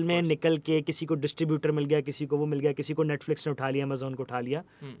जो फिल्में निकल के किसी को डिस्ट्रीब्यूटर मिल गया, किसी को वो मिल गया, किसी को नेटफ्लिक्स ने उठा लिया, अमेजोन को उठा लिया,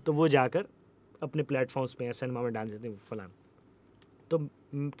 तो वो जाकर अपने प्लेटफॉर्म्स पे या सिनेमा में डाल देते हैं फलान। तो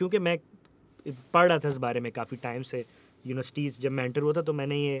क्योंकि मैं पढ़ रहा था इस बारे में काफ़ी टाइम से, यूनिवर्सिटीज़ जब मैं एंटर हुआ था तो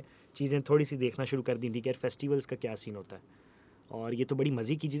मैंने ये चीज़ें थोड़ी सी देखना शुरू कर दी थी कि यार फेस्टिवल्स का क्या सीन होता है। और ये तो बड़ी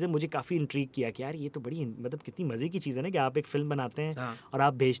मज़े की चीज़ है, मुझे काफ़ी इंट्रीग किया कि यार ये तो बड़ी मतलब कितनी मज़े की चीज़ है ना कि आप एक फ़िल्म बनाते हैं और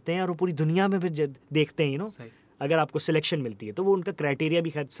आप भेजते हैं और वो पूरी दुनिया में भी देखते हैं, अगर आपको सिलेक्शन मिलती है तो वो उनका क्राइटेरिया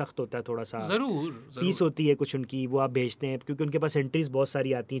भी खैर सख्त होता है थोड़ा सा, ज़रूर फीस होती है कुछ उनकी, वो आप भेजते हैं क्योंकि उनके पास एंट्रीज बहुत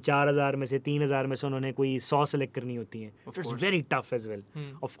सारी आती हैं, 4000 में से 3000 में से उन्होंने कोई 100 सेलेक्ट करनी होती हैं, it's very tough as well.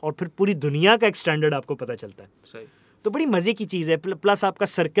 और फिर पूरी दुनिया का एक स्टैंडर्ड आपको पता चलता है, तो बड़ी मज़े की चीज़ है। प्लस आपका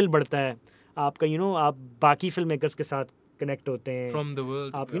सर्कल बढ़ता है, आपका आप बाकी फिल्म मेकर्स के साथ कनेक्ट होते हैं, फ्रॉम द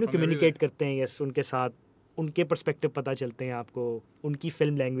वर्ल्ड, आप कम्युनिकेट करते हैं, यस, उनके साथ, उनके पर्सपेक्टिव पता चलते हैं आपको, उनकी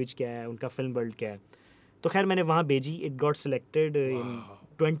फिल्म लैंग्वेज क्या है, उनका फिल्म वर्ल्ड क्या है। तो खैर मैंने वहाँ भेजी, it got selected in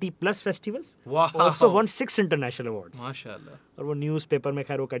 20+ festivals, also one 6 international awards, माशाल्लाह। और वो न्यूज़पेपर में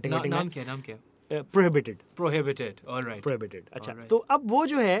खैर वो कटिंग नाम क्या प्रोहिबिटेड, ऑलराइट, प्रोहिबिटेड। अच्छा, तो अब वो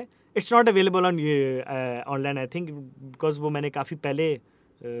जो है it's not available on online I think, because वो मैंने काफ़ी पहले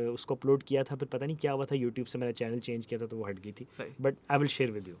उसको अपलोड किया था, फिर पता नहीं क्या हुआ था, यूट्यूब से मैंने चैनल चेंज किया था तो वो हट गई थी, but I will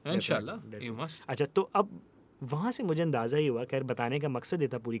share with you इंशाल्लाह, यू मस्ट। अच्छा, तो अब वहाँ से मुझे अंदाज़ा ही हुआ, खैर बताने का मकसद ये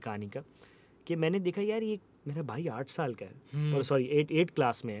था पूरी कहानी का, कि मैंने देखा यार ये मेरा भाई 8 साल का है, और सॉरी 8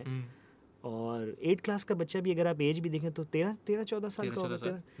 क्लास में है, और 8 क्लास का बच्चा भी अगर आप एज भी देखें तो 13-14 साल का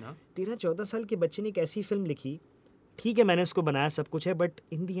होगा, 13-14 साल के बच्चे ने एक ऐसी फिल्म लिखी, ठीक है मैंने उसको बनाया, सब कुछ है, बट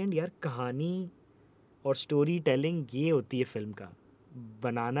इन दी एंड यार कहानी और स्टोरी टेलिंग ये होती है फिल्म का,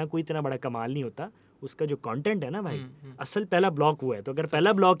 बनाना कोई इतना बड़ा कमाल नहीं होता, उसका जो कंटेंट है ना भाई, असल पहला ब्लॉक हुआ है, तो अगर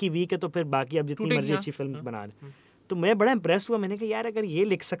पहला ब्लॉक ही वीक है तो फिर बाकी आप जितनी मर्जी अच्छी फिल्म बना रहे। तो मैं बड़ा इंप्रेस हुआ, मैंने कहा यार अगर ये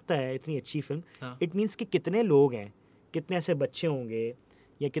लिख सकता है इतनी अच्छी फिल्म, इट मीन्स कि कितने लोग हैं, कितने ऐसे बच्चे होंगे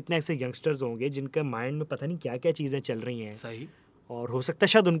या कितने ऐसे यंगस्टर्स होंगे जिनके माइंड में पता नहीं क्या क्या चीज़ें चल रही हैं, सही, और हो सकता है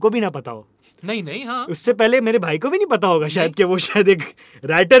शायद उनको भी ना पता हो, नहीं, हाँ, उससे पहले मेरे भाई को भी नहीं पता होगा शायद कि वो शायद एक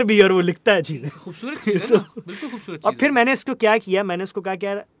राइटर भी और वो लिखता है चीज़ें, खूबसूरत चीज़ है ना, बिल्कुल खूबसूरत। और फिर मैंने इसको क्या किया, मैंने इसको कहा कि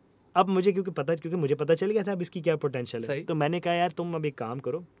यार अब मुझे क्योंकि मुझे पता चल गया था अब इसकी क्या पोटेंशियल है, तो मैंने कहा यार तुम अब एक काम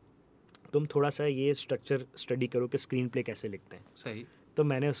करो, तुम थोड़ा सा ये स्ट्रक्चर स्टडी करो कि स्क्रीन प्ले कैसे लिखते हैं, सही। तो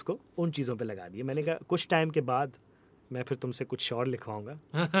मैंने उसको उन चीज़ों पे लगा दिया, मैंने कहा कुछ टाइम के बाद मैं फिर तुमसे कुछ और लिखवाऊंगा,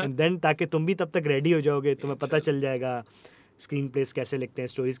 एंड देन ताकि तुम भी तब तक रेडी हो जाओगे, तुम्हें पता चल जाएगा स्क्रीन प्लेस कैसे लिखते हैं,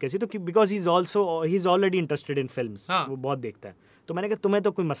 स्टोरीज कैसी, तो because he is already interested in films, वो बहुत देखता है, तो मैंने कहा तुम्हें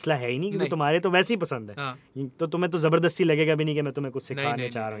तो कोई मसला है ही नहीं, क्योंकि तुम्हारे तो वैसे ही पसंद है, तो तुम्हें तो ज़बरदस्ती लगेगा भी नहीं कि मैं तुम्हें कुछ सिखाने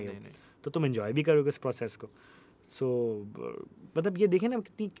चाह रही हूँ, तो तुम एंजॉय भी करोगे इस प्रोसेस को। सो मतलब ये देखें ना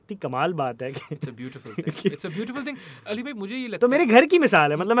कितनी कमाल बात है कि it's a beautiful thing. Ali भाई मुझे ये लगता तो मेरे घर की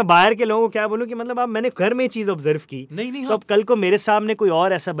मिसाल है, मतलब मैं बाहर के लोगों को क्या बोलूँ कि मतलब अब मैंने घर में ये चीज़ ऑब्जर्व की, नहीं, तो अब कल को मेरे सामने कोई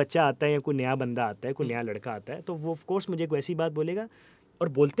और ऐसा बच्चा आता है या कोई नया बंदा आता है, कोई नया लड़का आता है, तो वो ऑफ कोर्स मुझे कोई ऐसी बात बोलेगा, और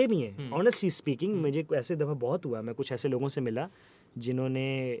बोलते भी हैं, ऑनेस्टली स्पीकिंग मुझे ऐसे दफ़ा बहुत हुआ, मैं कुछ ऐसे लोगों से मिला जिन्होंने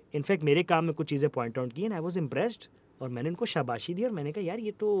इनफैक्ट मेरे काम में कुछ चीज़ें पॉइंट आउट की एंड आई वाज इम्प्रेस्ड, और मैंने उनको शाबाशी दी, और मैंने कहा यार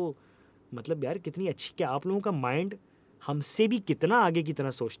ये तो मतलब यार कितनी अच्छी, क्या आप लोगों का माइंड हमसे भी कितना आगे की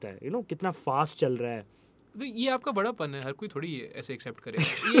तरह सोचता है, कितना फास्ट चल रहा है। तो ये आपका बड़ापन है, हर कोई थोड़ी ऐसे एक्सेप्ट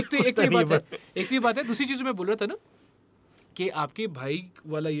करेगा। एक तो ये बात है। दूसरी चीज़ मैं बोल रहा था ना कि आपके भाई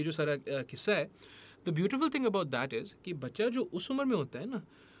वाला ये जो सारा किस्सा है, the beautiful thing about that is कि बच्चा जो उस उम्र में होता है ना,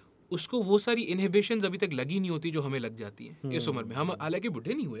 उसको वो सारी इनहिबिशंस अभी तक लगी नहीं होती जो हमें लग जाती हैं इस उम्र में। हम हालांकि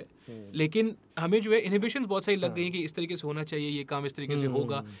बुढ़े नहीं हुए, लेकिन हमें जो है इनहिबिशंस बहुत सारी लग गई हैं कि इस तरीके से होना चाहिए, ये काम इस तरीके से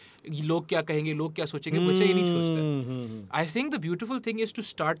होगा, लोग क्या कहेंगे, लोग क्या सोचेंगे, बच्चा ये नहीं सोचता। आई think the beautiful thing is to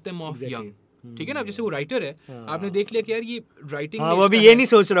start them of young, ठीक है ना। जैसे वो राइटर है, आपने देख लिया कि यार ये राइटिंग वो भी ये नहीं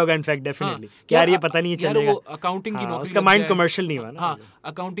सोच रहा होगा इनफैक्ट डेफिनेटली कि यार ये पता नहीं चलेगा, वो अकाउंटिंग की नौकरी, उसका माइंड कमर्शियल नहीं हुआ ना, हाँ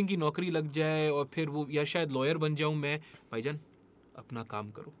अकाउंटिंग की नौकरी लग जाए और फिर वो या शायद लॉयर बन जाऊं मैं। भाईजान अपना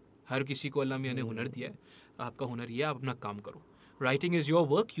काम करो, हर किसी को अल्लाह मियां ने हुनर दिया है, आपका हुनर ये है, आप अपना काम करो। Writing is your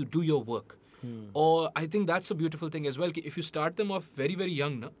work, you do your work. और आई think that's a beautiful thing as well कि if you start them of very very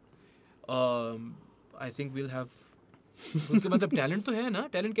young ना, आई थिंक वील हैव उनके मतलब टैलेंट तो है ना,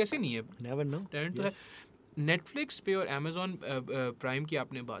 टैलेंट कैसे नहीं है, नेवर नो, टैलेंट तो है। नेटफ्लिक्स पे और अमेजोन प्राइम की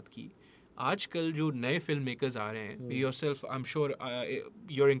आपने बात की, आजकल जो नए फिल्म मेकर्स आ रहे हैं, yourself I am sure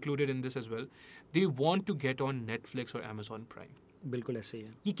you are included in this as well, they want to get on Netflix और अमेजोन प्राइम। बिल्कुल ऐसे ही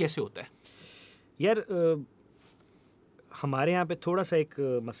है ये कैसे होता है यार। हमारे यहाँ पे थोड़ा सा एक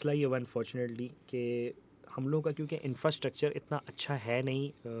मसला ये हुआ अनफॉर्चुनेटली कि हम लोगों का क्योंकि इंफ्रास्ट्रक्चर इतना अच्छा है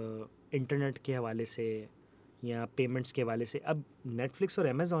नहीं इंटरनेट के हवाले से या पेमेंट्स के हवाले से। अब नेटफ्लिक्स और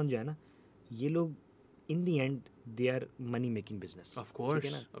अमेज़ॉन जो है ना, ये लोग in the end they are money making business. Of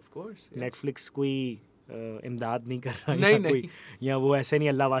course Netflix कोई इमदाद नहीं कर रहा, नहीं, या नहीं। कोई या वो ऐसे नहीं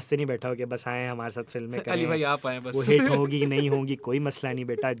अल्लाह वास्ते नहीं बैठा हो कि बस आए हमारे साथ फिल्में करें, अली भाई आप आए बस, वो हिट होगी कि नहीं होगी कोई मसला नहीं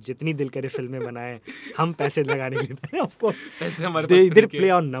बेटा, जितनी दिल करे फिल्में बनाएं, हम पैसे लगाने के लिए ऑफ कोर्स ऐसे हमारे दे पास प्ले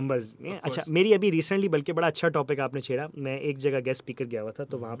ऑन नंबर्स। अच्छा, course. मेरी अभी रिसेंटली बल्कि बड़ा अच्छा टॉपिक आपने छेड़ा, मैं एक जगह गेस्ट स्पीकर गया हुआ था,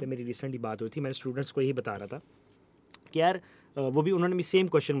 तो वहाँ पे मेरी रिसेंटली बात हुई थी, मैंने स्टूडेंट्स को यही बता रहा था कि यार वो भी उन्होंने भी सेम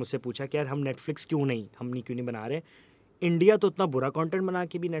क्वेश्चन मुझसे पूछा कि यार हम नेटफ्लिक्स क्यों नहीं बना रहे। इंडिया तो उतना बुरा कंटेंट बना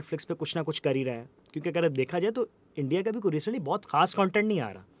के भी नेटफ्लिक्स पे कुछ ना कुछ कर ही रहा है, क्योंकि अगर देखा जाए तो इंडिया का भी कोई रिसेंटली बहुत खास कंटेंट नहीं आ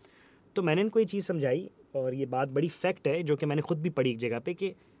रहा। तो मैंने इनको ये चीज़ समझाई, और ये बात बड़ी फैक्ट है जो कि मैंने खुद भी पढ़ी एक जगह पे,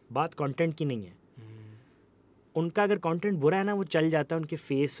 कि बात कंटेंट की नहीं है। उनका अगर कंटेंट बुरा है ना, वो चल जाता है उनके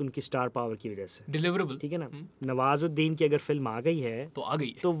फेस, उनकी स्टार पावर की वजह से, डिलीवरेबल, ठीक है ना। नवाजुद्दीन की अगर फिल्म आ गई है तो आ गई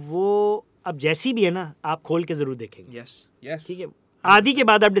है, तो वो अब जैसी भी है ना, आप खोल के ज़रूर देखेंगे। यस ठीक है, आधी के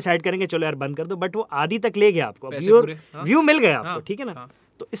बाद आप डिसाइड करेंगे चलो यार बंद कर दो, बट वो आधी तक ले गया आपको, पैसे पूरे, हाँ। व्यू मिल गया आपको, हाँ, ठीक है ना। हाँ।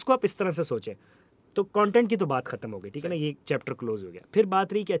 तो इसको आप इस तरह से सोचें। तो कंटेंट की तो बात खत्म हो गई, ठीक है ना, ये चैप्टर क्लोज हो गया। फिर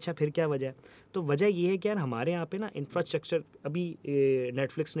बात रही कि अच्छा फिर क्या वजह है, तो वजह ये है कि यार हमारे यहाँ पे ना इंफ्रास्ट्रक्चर, अभी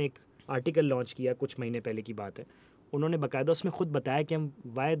नेटफ्लिक्स ने एक आर्टिकल लॉन्च किया कुछ महीने पहले की बात है, उन्होंने बाकायदा उसमें खुद बताया कि हम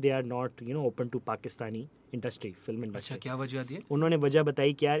why they are not open to Pakistani industry, film industry. अच्छा, क्या वजह दी है? उन्होंने वजह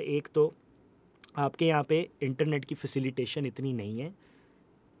बताई कि यार एक तो आपके यहाँ पे इंटरनेट की फैसिलिटेशन इतनी नहीं है।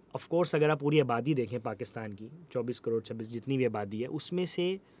 ऑफ कोर्स अगर आप पूरी आबादी देखें पाकिस्तान की 24 करोड़ 26 जितनी भी आबादी है, उसमें से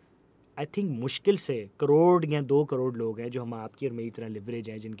आई थिंक मुश्किल से करोड़ या 2 करोड़ लोग हैं जो हम आपकी और मेरी तरह लिवरेज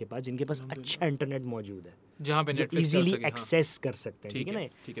हैं, जिनके पास अच्छा इंटरनेट मौजूद है, जहाँ पे नेटफ्लिक्स इजीली एक्सेस कर सकते हैं, ठीक है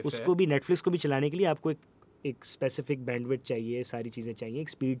ना। उसको भी नेटफ्लिक्स को भी चलाने के लिए आपको एक स्पेसिफिक बैंडविड्थ चाहिए, सारी चीज़ें चाहिए, एक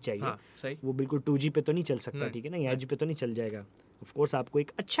स्पीड चाहिए। हाँ, सही। वो बिल्कुल 2G पे तो नहीं चल सकता, ठीक है ना, या 8G पे तो नहीं चल जाएगा। ऑफ कोर्स आपको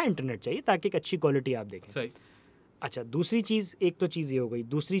एक अच्छा इंटरनेट चाहिए ताकि एक अच्छी क्वालिटी आप देखें। सही। अच्छा, दूसरी चीज़, एक तो चीज़ ये हो गई,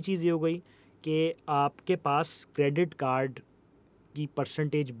 दूसरी चीज़ ये हो गई कि आपके पास क्रेडिट कार्ड की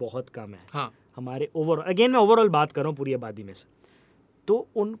परसेंटेज बहुत कम है। हाँ। हमारे मैं ओवरऑल बात कर रहा हूँ पूरी आबादी में से, तो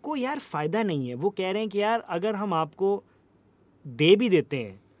उनको यार फ़ायदा नहीं है। वो कह रहे हैं कि यार अगर हम आपको दे भी देते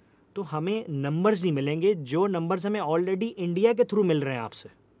हैं तो हमें नंबर्स नहीं मिलेंगे जो नंबर्स हमें ऑलरेडी इंडिया के थ्रू मिल रहे हैं आपसे।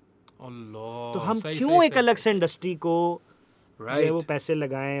 तो हम क्यों एक अलग से इंडस्ट्री को वो पैसे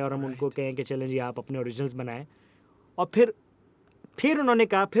लगाएं और हम उनको कहें कि चलें जी आप अपने ओरिजिनल्स बनाएं। और फिर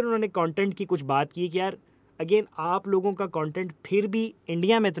उन्होंने कंटेंट की कुछ बात की कि यार अगेन आप लोगों का कंटेंट फिर भी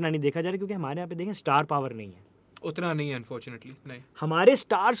इंडिया में इतना नहीं देखा जा रहा, क्योंकि हमारे यहाँ पे देखें स्टार पावर नहीं है, उतना नहीं है अनफॉर्चुनेटली। नहीं, हमारे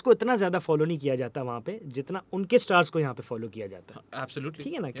स्टार्स को इतना ज़्यादा फॉलो नहीं किया जाता वहाँ पे जितना उनके स्टार्स को यहाँ पे फॉलो किया जाता है। एब्सोल्युटली,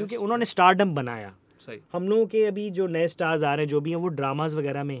 ठीक है ना, क्योंकि उन्होंने स्टारडम बनाया। सही। हम लोगों के अभी जो नए स्टार्स आ रहे हैं जो भी हैं वो ड्रामाज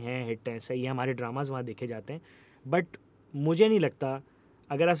वगैरह में हैं, हिट हैं, सही है, हमारे ड्रामाज वहाँ देखे जाते हैं। बट मुझे नहीं लगता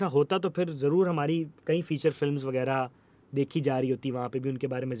अगर ऐसा होता तो फिर ज़रूर हमारी कई फीचर फिल्म्स वगैरह देखी जा रही होती, वहाँ पे भी उनके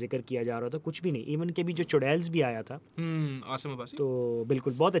बारे में जिक्र किया जा रहा था। कुछ भी नहीं, इवन के भी जो चुड़ैल्स भी आया था, आसिम अब्बासी, तो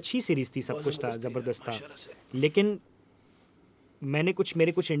बिल्कुल बहुत अच्छी सीरीज़ थी, सब कुछ था, ज़बरदस्त था। लेकिन मेरे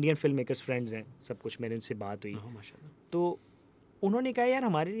कुछ इंडियन फिल्म मेकर्स फ्रेंड्स हैं, सब कुछ मेरे उनसे बात हुई, तो उन्होंने कहा यार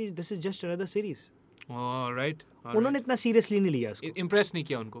हमारे लिए this is just another series. Right, उन्होंने इतना सीरियसली नहीं लिया उसको, इम्प्रेस नहीं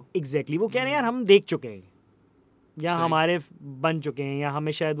किया उनको। एग्जैक्टली, वो कह रहे हैं यार हम देख चुके हैं या हमारे बन चुके हैं, या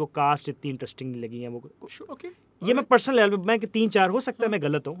हमें शायद वो कास्ट इतनी इंटरेस्टिंग नहीं लगी है वो। ओके, ये मैं पर्सनल लेवल पे, मैं 3-4 हो सकता है मैं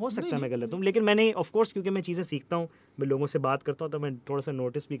गलत हूँ, हो सकता है मैं गलत हूँ, लेकिन मैंने ऑफ कोर्स क्योंकि मैं चीज़ें सीखता हूँ, मैं लोगों से बात करता हूँ, तो मैं थोड़ा सा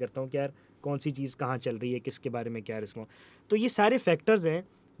नोटिस भी करता हूँ कि यार कौन सी चीज़ कहाँ चल रही है, किसके बारे में क्या रिस्पॉन्स। तो ये सारे फैक्टर्स हैं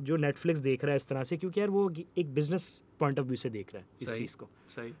जो नेटफ्लिक्स देख रहा है इस तरह से, क्योंकि यार वो एक बिजनेस पॉइंट ऑफ व्यू से देख रहा है इस चीज़ को।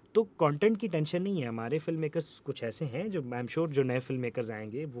 सही। तो कंटेंट की टेंशन नहीं है। हमारे फिल्म मेकर्स कुछ ऐसे हैं जो आई एम श्योर जो नए फिल्म मेकर्स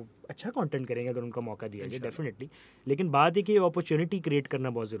आएंगे वो अच्छा कंटेंट करेंगे अगर उनका मौका दिया जाए, डेफिनेटली। लेकिन बात है कि अपॉर्चुनिटी क्रिएट करना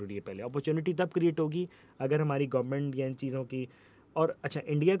बहुत ज़रूरी है। पहले अपॉर्चुनिटी तब क्रिएट होगी अगर हमारी गवर्नमेंट या इन चीज़ों की। और अच्छा,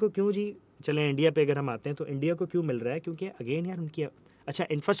 इंडिया को क्यों जी, चलें इंडिया पे अगर हम आते हैं तो इंडिया को क्यों मिल रहा है, क्योंकि अगेन यार उनकी अच्छा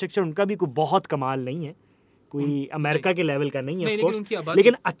इंफ्रास्ट्रक्चर उनका भी कोई बहुत कमाल नहीं है, कोई अमेरिका के लेवल का नहीं है ऑफ कोर्स,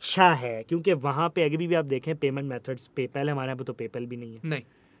 लेकिन अच्छा है, क्योंकि वहाँ पे अभी भी आप देखें पेमेंट मेथड्स, पेपैल है, हमारे यहाँ पे तो पेपैल भी नहीं है।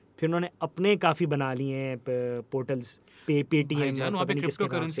 फिर उन्होंने अपने काफ़ी बना लिए हैं पोर्टल्स, पेटीएम, क्रिप्टो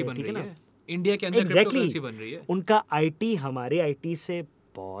करेंसी बन रही है इंडिया के अंदर, क्रिप्टो करेंसी बन रही है। उनका आईटी हमारे आईटी से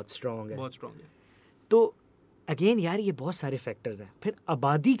बहुत स्ट्रांग है, बहुत स्ट्रांग है। तो अगेन यार ये बहुत सारे फैक्टर्स हैं. फिर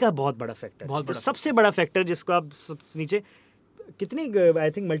आबादी का बहुत बड़ा फैक्टर, बहुत बड़ा सबसे बड़ा फैक्टर जिसको आप नीचे कितने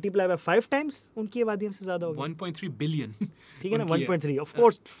I think multiply by 5 times उनकी आबादी हमसे ज्यादा होगी. 1.3 बिलियन. ठीक है ना, 1.3 ऑफ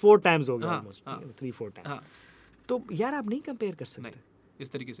कोर्स 4 टाइम्स हो गया हाँ, ऑलमोस्ट, हाँ. 3-4 टाइम्स. हाँ, तो यार आप नहीं कंपेयर कर सकते. नहीं,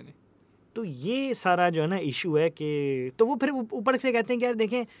 इस तरीके से नहीं. तो ये सारा जो है ना इशू है कि तो वो फिर ऊपर से कहते हैं कि यार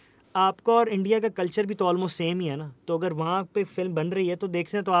देखें आपका और इंडिया का कल्चर भी तो ऑलमोस्ट सेम ही है ना, तो अगर वहाँ पे फिल्म बन रही है तो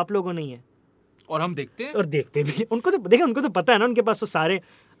देखते तो आप लोगों नहीं है, और हम देखते हैं और देखते भी. उनको तो देखें, उनको तो पता है ना, उनके पास तो सारे.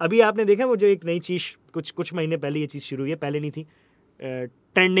 अभी आपने देखा वो जो एक नई चीज़ कुछ महीने पहले ये चीज़ शुरू हुई है, पहले नहीं थी,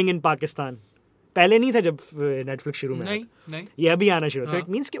 ट्रेंडिंग इन पाकिस्तान. पहले नहीं था जब नेटफ्लिक्स शुरू में नहीं आया. नहीं. ये अभी आना शुरू. तो हाँ. इट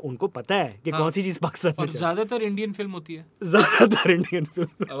मीन्स कि उनको पता है कि हाँ. कौन सी चीज़ पाकिस्तान में और ज्यादातर इंडियन फिल्म होती है. ज़्यादातर इंडियन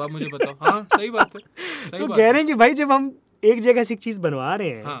फिल्म. अब आप मुझे बताओ. हाँ, सही बात है. सही तो बात कह है. रहे हैं कि भाई जब हम एक जगह से एक चीज़ बनवा रहे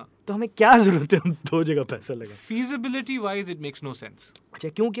हैं, हाँ. तो हमें क्या जरूरत है हम 2 जगह पैसा लगाएं. Feasibility wise it makes no sense. अच्छा,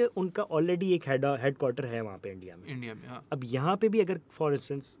 क्योंकि उनका ऑलरेडी एक हेडक्वार्टर है वहाँ पे इंडिया में. इंडिया में. हाँ. अब यहाँ पे भी अगर फॉर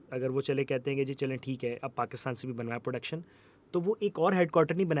इंस्टेंस अगर वो चले कहते हैं कि जी चलें ठीक है अब पाकिस्तान से भी बनवाए प्रोडक्शन, तो वो एक और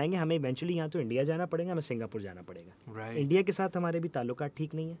हेडक्वार्टर नहीं बनाएंगे, हमें इवेंचुअली यहाँ तो इंडिया जाना पड़ेगा, हमें सिंगापुर जाना पड़ेगा. Right. इंडिया के साथ हमारे भी ताल्लुकात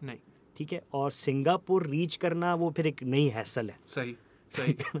ठीक नहीं है. नहीं. ठीक है, और सिंगापुर रीच करना वो फिर एक नई हैसल है. सही.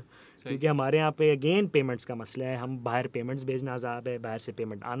 सही. क्योंकि हमारे यहाँ पे अगेन पेमेंट्स का मसला है, हम बाहर पेमेंट्स भेजना अजाब है, बाहर से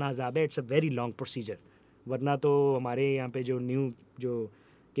पेमेंट आना अजाब है. It's a very long procedure. वरना तो हमारे यहाँ पे जो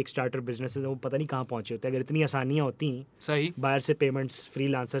किक स्टार्टर बिजनेसेस हैं वो पता नहीं कहाँ पहुँचे होते. अगर इतनी आसानियाँ होती सही. बाहर से पेमेंट्स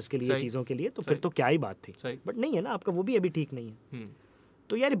फ्रीलांसर्स के लिए, सही. चीज़ों के लिए, तो फिर सही. तो क्या ही बात थी. सही. बट नहीं है ना, आपका वो भी अभी ठीक नहीं है. हम्म.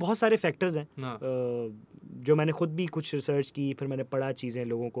 तो यार ये बहुत सारे फैक्टर्स हैं हाँ. जो मैंने खुद भी कुछ रिसर्च की, फिर मैंने पढ़ा चीज़ें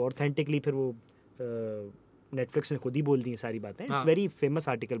लोगों को ऑथेंटिकली, फिर वो नेटफ्लिक्स ने खुद ही बोल दी सारी बातें. इट्स हाँ. Very famous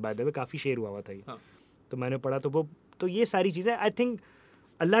article by the वे, काफ़ी शेयर हुआ था ये. हाँ. तो मैंने पढ़ा तो वो तो ये सारी चीज़ें आई थिंक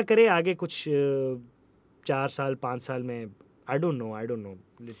अल्लाह करे आगे कुछ 4 साल 5 साल में I don't know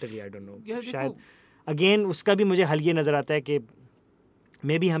literally I don't know. शायद अगेन उसका भी मुझे हल ये नज़र आता है कि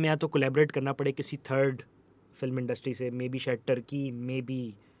मे बी हमें या तो कोलैबोरेट करना पड़े किसी थर्ड फिल्म इंडस्ट्री से, मे बी शायद टर्की, मे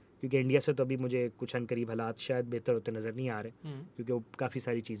बी क्योंकि इंडिया से तो अभी मुझे कुछ अनकरीब हालात शायद बेहतर होते नज़र नहीं आ रहे, क्योंकि वो काफ़ी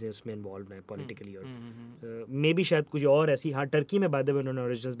सारी चीज़ें उसमें इन्वॉल्व हैं पॉलिटिकली, और मे बी शायद कुछ और ऐसी. हाँ, टर्की में बाद में उन्होंने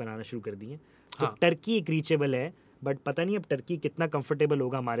ओरिजिनल्स बनाना शुरू कर दिए, तो हाँ. टर्की एक रीचेबल है, बट पता नहीं अब टर्की कितना कंफर्टेबल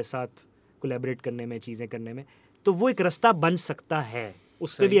होगा हमारे साथ कोलैबोरेट करने में, चीज़ें करने में. तो वो एक रास्ता बन सकता है,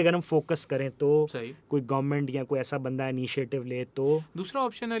 उस पर भी अगर हम फोकस करें तो. सही. कोई गवर्नमेंट या कोई ऐसा बंदा इनिशिएटिव ले तो. दूसरा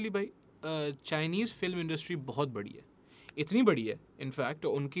ऑप्शन अली भाई, चाइनीज़ फिल्म इंडस्ट्री बहुत बड़ी है, इतनी बड़ी है इनफैक्ट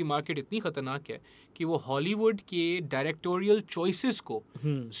उनकी मार्केट इतनी ख़तरनाक है कि वो हॉलीवुड के डायरेक्टोरियल चॉइसेस को,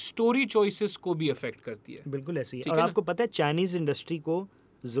 स्टोरी चॉइसेस को भी अफेक्ट करती है. बिल्कुल ऐसी है. ठीक और है ना? आपको पता है चाइनीज़ इंडस्ट्री को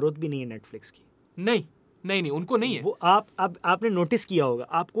ज़रूरत भी नहीं है नेटफ्लिक्स की. नहीं उनको नहीं है. वो आपने नोटिस किया होगा,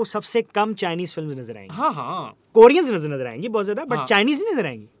 आपको सबसे कम चाइनीज़ फिल्म्स नजर आएंगी. हाँ. कोरियंस नजर आएंगी बहुत ज़्यादा, बट हाँ. चाइनीज़ नहीं नजर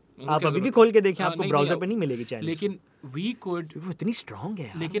आएंगी. आप अभी भी खोल के देखें, हाँ, आपको नहीं, ब्राउज़र नहीं, पे नहीं मिलेगी चाइनीज़. लेकिन वी कुड, वो इतनी स्ट्रांग है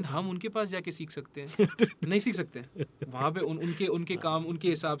यार. लेकिन हम उनके पास जाके सीख सकते हैं. नहीं सीख सकते. वहाँ पे उनके काम उनके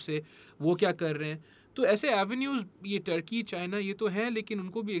हिसाब से वो क्या कर रहे हैं. तो ऐसे एवेन्यूज़ ये टर्की, चाइना, ये तो हैं, लेकिन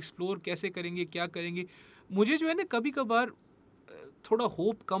उनको भी एक्सप्लोर कैसे करेंगे, क्या करेंगे. मुझे जो है ना कभी कभार थोड़ा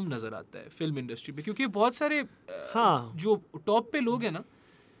होप कम नज़र आता है फिल्म इंडस्ट्री पे, क्योंकि बहुत सारे हाँ. जो टॉप पे लोग हैं ना,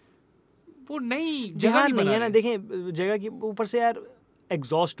 वो नई जगह नहीं है ना. बना. देखें जगह की ऊपर से यार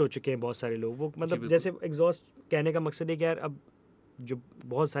एग्जॉस्ट हो चुके हैं बहुत सारे लोग. वो मतलब जैसे एग्जॉस्ट कहने का मकसद है कि यार अब जो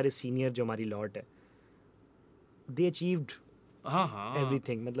बहुत सारे सीनियर जो हमारी लॉट है, दे अचीव्ड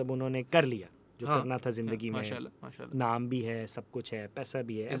एवरीथिंग. मतलब उन्होंने कर लिया जो करना था जिंदगी में. माशाल्लाह. नाम भी है, सब कुछ है, पैसा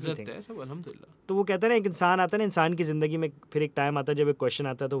भी है, इज्जत है, सब अल्हम्दुलिल्लाह. तो वो कहता है ना, एक इंसान आता है ना, इंसान की जिंदगी में फिर एक टाइम आता है जब एक क्वेश्चन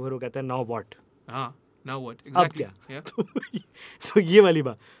आता है, तो फिर वो कहता है now what. Now what, exactly. अब क्या? तो ये वाली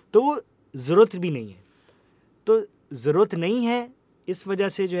बात, तो वो ज़रूरत भी नहीं है. तो ज़रूरत नहीं है, इस वजह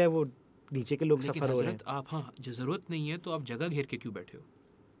से जो है वो नीचे के लोग सफ़र हो रहे हैं. आप हाँ, जो ज़रूरत नहीं है तो आप जगह घेर के क्यों बैठे हो?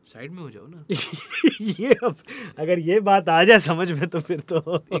 साइड में हो जाओ ना. ये अब अगर ये बात आ जाए समझ में, तो फिर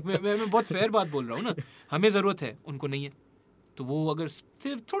तो एक मैं बहुत फेयर बात बोल रहा हूँ ना. हमें ज़रूरत है, उनको नहीं है, तो वो अगर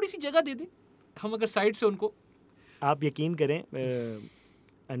सिर्फ थोड़ी सी जगह दे दे, हम अगर साइड से उनको. आप यकीन करें,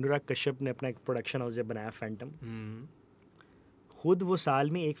 अनुराग कश्यप ने अपना एक प्रोडक्शन हाउस जब बनाया फैंटम, खुद वो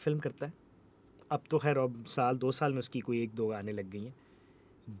साल में एक फिल्म करता है. अब तो खैर अब साल 2 साल में उसकी कोई 1-2 आने लग गई हैं.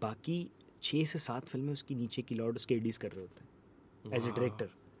 बाकी 6 से 7 फिल्में उसकी नीचे की लॉर्ड उसके एडीज कर रहे होते हैं एज ए डायरेक्टर.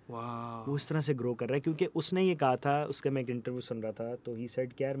 वो इस तरह से ग्रो कर रहा है, क्योंकि उसने ये कहा था, उसका मैं एक इंटरव्यू सुन रहा था, तो ही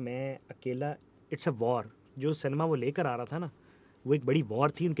सेड कि यार मैं अकेला, इट्स अ वॉर. जो सिनेमा वो लेकर आ रहा था ना, वो एक बड़ी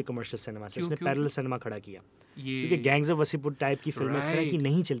वॉर थी उनके कमर्शियल सिनेमा से. उसने पैरेलल सिनेमा खड़ा किया, क्योंकि गैंग्स ऑफ वसीपुर टाइप की फिल्में इस तरह की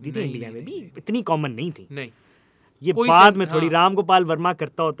नहीं चलती थी इंडिया में भी, इतनी कॉमन नहीं थी. ये बाद में थोड़ी राम गोपाल वर्मा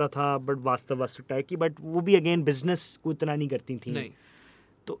करता होता था, बट वास्तव टाइप की, बट वो भी अगेन बिजनेस को इतना नहीं करती थी.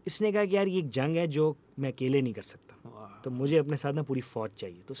 तो इसने कहा कि यार ये एक जंग है जो मैं अकेले नहीं कर सकता, तो मुझे अपने साथ ना पूरी फ़ौज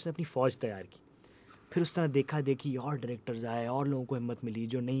चाहिए। तो उसने अपनी फ़ौज तैयार की। फिर उस तरह देखा देखी और डायरेक्टर्स आए और लोगों को हिम्मत मिली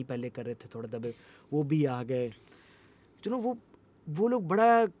जो नहीं पहले कर रहे थे थोड़ा दबे, वो भी आ गए। जो ना वो लोग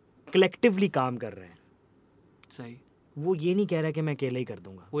बड़ा कलेक्टिवली काम कर रहे हैं। सही। वो ये नहीं कह रहा कि मैं अकेले ही कर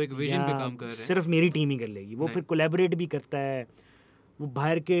दूंगा, वो एक विजन पे काम कर रहे हैं, सिर्फ मेरी टीम ही कर लेगी। वो फिर कोलैबोरेट भी करता है, वो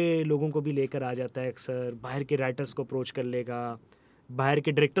बाहर के लोगों को भी लेकर आ जाता है, अक्सर बाहर के राइटर्स को अप्रोच कर लेगा, बाहर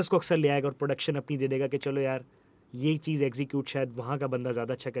के डायरेक्टर्स को अक्सर ले आएगा और प्रोडक्शन अपनी दे देगा कि चलो यार ये चीज़ एग्जीक्यूट शायद वहाँ का बंदा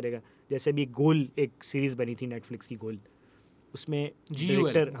ज़्यादा अच्छा करेगा। जैसे भी गोल एक सीरीज़ बनी थी नेटफ्लिक्स की, गोल, उसमें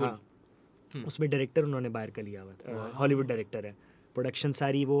डायरेक्टर, हाँ उसमें डायरेक्टर उन्होंने बाहर का लिया हुआ, हॉलीवुड डायरेक्टर है, प्रोडक्शन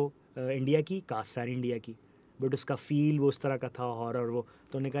सारी वो इंडिया की, कास्ट सारी इंडिया की, बट उसका फील वो उस तरह का था, हॉरर वो।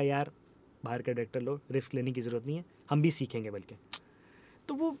 तो उन्होंने कहा यार बाहर का डायरेक्टर लो, रिस्क लेने की ज़रूरत नहीं है, हम भी सीखेंगे बल्कि।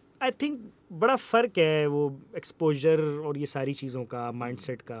 तो वो आई थिंक बड़ा फ़र्क है वो एक्सपोजर और ये सारी चीज़ों का,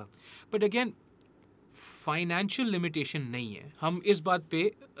 माइंडसेट का। बट अगेन फाइनेंशियल लिमिटेशन नहीं है। हम इस बात पे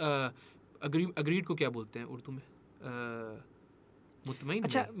अग्रीड को क्या बोलते हैं उर्दू में? मुतमईन?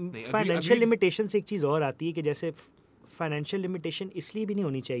 अच्छा, फाइनेंशियल लिमिटेशन से एक चीज़ और आती है कि जैसे फाइनेंशियल लिमिटेशन इसलिए भी नहीं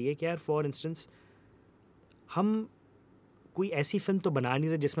होनी चाहिए कि यार फॉर इंस्टेंस हम कोई ऐसी फिल्म तो बना नहीं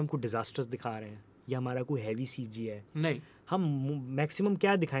रहे जिसमें हमको डिजास्टर्स दिखा रहे हैं या हमारा कोई हैवी सीजी है। नहीं, हम मैक्सिमम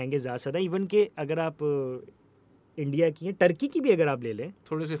क्या दिखाएंगे ज़्यादा से ज़्यादा, इवन के अगर आप इंडिया की हैं, टर्की की भी अगर आप ले लें,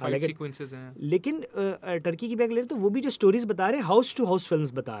 थोड़े से फाइट सीक्वेंसेस हैं, लेकिन टर्की की भी अगर ले लें तो वो भी जो स्टोरीज बता रहे हैं हाउस टू हाउस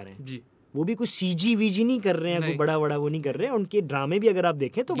फिल्म्स बता रहे हैं जी। वो भी कुछ सीजी वीजी नहीं कर रहे हैं, कोई बड़ा बड़ा वो नहीं कर रहे हैं। उनके ड्रामे भी अगर आप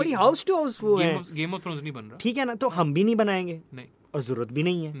देखें तो बड़ी हाउस टू हाउस वो है। गेम ऑफ थ्रोन्स नहीं बन रहा, ठीक है ना, तो हम भी नहीं बनाएंगे, नहीं, और ज़रूरत भी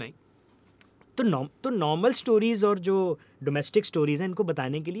नहीं है। नहीं। तो नॉर्मल स्टोरीज और जो डोमेस्टिक स्टोरीज हैं इनको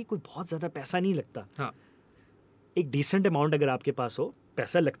बताने के लिए कोई बहुत ज़्यादा पैसा नहीं लगता। हाँ, एक डिसेंट अमाउंट अगर आपके पास हो,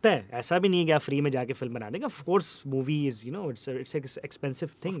 पैसा लगता है, ऐसा भी नहीं है कि आप फ्री में जाके फिल्म बना देंगे। Of course movie is you know it's expensive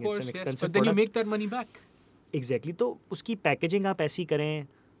thing, it's an expensive but then you make that money back. Exactly. तो उसकी पैकेजिंग आप ऐसी करें,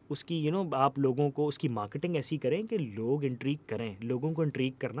 उसकी आप लोगों को उसकी मार्केटिंग ऐसी करें कि लोग इंट्रीग करें। लोगों को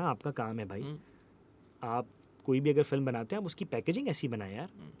इंट्रीग करना आपका काम है भाई। आप कोई भी अगर फिल्म बनाते हैं आप उसकी पैकेजिंग ऐसी बनाएं यार।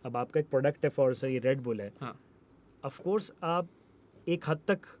 अब आपका एक प्रोडक्ट है, फॉर सर ये रेड बुल है, ऑफ कोर्स आप एक हद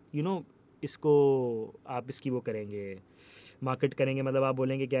तक इसको आप इसकी वो करेंगे, मार्केट करेंगे, मतलब आप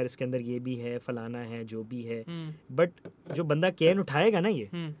बोलेंगे कि यार इसके अंदर ये भी है, फलाना है, जो भी है। बट जो बंदा कैन उठाएगा ना ये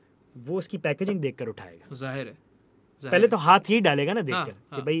वो उसकी पैकेजिंग देखकर उठाएगा। जाहिर है, पहले तो हाथ ही डालेगा ना देखकर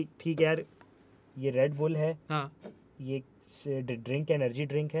कि भाई ठीक है यार ये रेड बुल है, ये ड्रिंक एनर्जी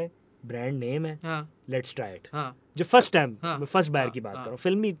ड्रिंक है, ब्रांड नेम है, लेट्स ट्राई इट। जो फर्स्ट टाइम मैं फर्स्ट बार की बात कर रहा हूँ,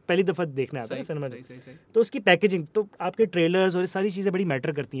 फिल्म ही पहली दफा देखने आता है सिनेमा में, तो उसकी पैकेजिंग, तो आपके ट्रेलर्स और ये सारी चीज़ें बड़ी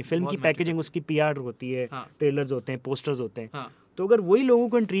मैटर करती हैं। फिल्म की पैकेजिंग, उसकी पीआर होती है, ट्रेलर्स होते हैं, पोस्टर्स होते हैं। तो अगर वही लोगों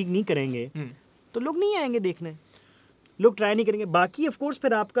को इंट्रीग नहीं करेंगे तो लोग नहीं आएंगे देखने, लोग ट्राई नहीं करेंगे। बाकी ऑफ कोर्स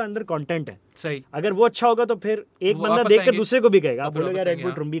फिर आपका अंदर कंटेंट है, सही, अगर वो अच्छा होगा तो फिर एक बंदा देखकर दूसरे को भी कहेगा, आप बोलोगे रेड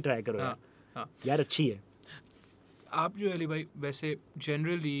बुल तुम भी ट्राई करो यार अच्छी है। आप जो अली भाई, वैसे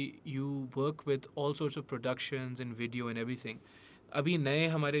generally you work with all sorts of productions and video and everything. अभी नए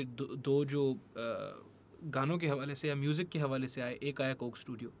हमारे दो जो गानों के हवाले से या म्यूजिक के हवाले से आए, एक आया कोक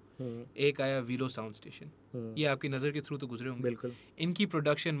स्टूडियो, एक आया वीलो साउंड स्टेशन। ये आपकी नज़र के थ्रू तो गुजरे होंगे। बिल्कुल। इनकी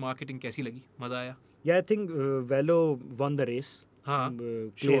प्रोडक्शन मार्केटिंग कैसी लगी? मज़ा आया? या I think we all won the race, हाँ,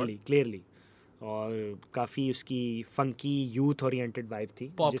 क्लियरली, और काफ़ी उसकी फंकी यूथ ओरिएंटेड वाइब थी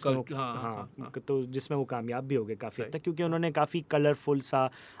तो जिसमें वो कामयाब भी हो गए काफ़ी हद तक, क्योंकि उन्होंने काफ़ी कलरफुल सा।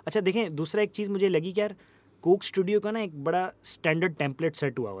 अच्छा देखें, दूसरा एक चीज़ मुझे लगी कि यार कोक स्टूडियो का ना एक बड़ा स्टैंडर्ड टेम्पलेट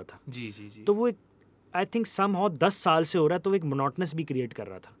सेट हुआ था। जी। तो वो आई थिंक समहाउ 10 साल से हो रहा है, तो वो एक मोनोटनस भी क्रिएट कर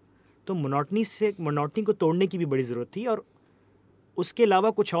रहा था। तो मोनोटनी को तोड़ने की भी बड़ी ज़रूरत थी, और उसके अलावा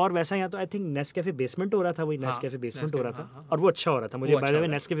कुछ और वैसा, या तो आई थिंक नेस्कैफे बेसमेंट हो रहा था, वही नेस्कैफे बेसमेंट हो रहा था, और वो अच्छा हो रहा था। मुझे by the way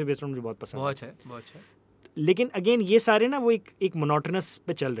Nescafe Basement मुझे बहुत पसंद है, बहुत अच्छा है। लेकिन अगेन ये सारे ना वो एक मोनोटनस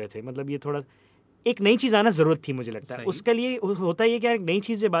पे चल रहे थे। मतलब ये थोड़ा एक नई चीज़ आना ज़रूरत थी मुझे लगता है। उसके लिए होता है कि यार नई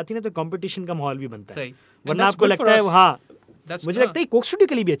चीज़ जब आती है ना तो कंपटीशन का माहौल भी बनता है, वरना आपको लगता है हाँ मुझे लगता है कोक स्टूडियो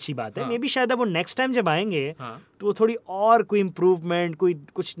के लिए भी अच्छी बात है। मे बी शायद अब वो नेक्स्ट टाइम जब आएंगे तो वो थोड़ी और कोई इम्प्रूवमेंट, कोई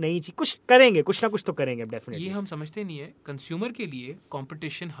कुछ नई चीज कुछ करेंगे, कुछ ना कुछ तो करेंगे डेफिनेटली। ये हम समझते नहीं है, कंज्यूमर के लिए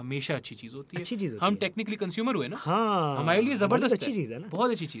कंपटीशन हमेशा अच्छी चीज होती है। अच्छी चीज हम टेक्निकली कंज्यूमर हुए ना, हाँ हमारे लिए जबरदस्त अच्छी चीज है ना,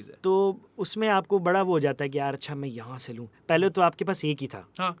 बहुत अच्छी चीज है। तो उसमें आपको बड़ा वो हो जाता है कि यार अच्छा मैं यहाँ से लूँ। पहले तो आपके पास एक ही था,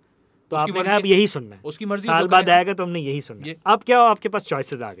 तो आपने कहा अब यही सुनना है, उसकी मर्जी, साल बाद आएगा तो हमने यही सुनना है। अब क्या हो, आपके पास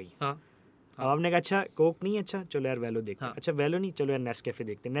चॉइसेस आ गई। अब आपने कहा अच्छा कोक नहीं, अच्छा चलो यार वेलो देखते हैं, अच्छा वेलो नहीं, चलो यार नेस्कैफे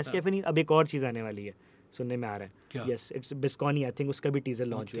देखते हैं, नेस्कैफे नहीं अब एक और चीज़ आने वाली है सुनने में आ रहा क्या? है। Yes, it's Bisconni, I think उसका भी टीजर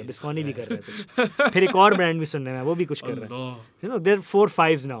लॉन्च हुआ है। तेरी बिस्कॉनी भी खैर। कर रहा है कुछ। फिर एक और ब्रांड भी सुनने में आया, वो भी कुछ कर रहा है। अल्लाह। यू नो देयर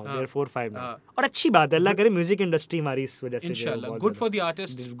 4-5 नाउ, हाँ, देयर 4-5 नाउ। हाँ। और अच्छी बात है, अल्लाह करे म्यूजिक इंडस्ट्री हमारी इस वजह से जो है इंशाल्लाह बहुत गुड ज़्यादा- for the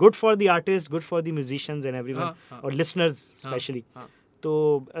artist. Good for the artist, good for the musicians and everyone, हाँ, हाँ, और लिसनर्स हाँ, स्पेशली। हाँ। तो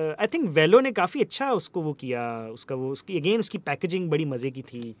आई थिंक वेलो ने काफ़ी अच्छा उसको वो किया, उसका वो उसकी अगेन उसकी पैकेजिंग बड़ी मज़े की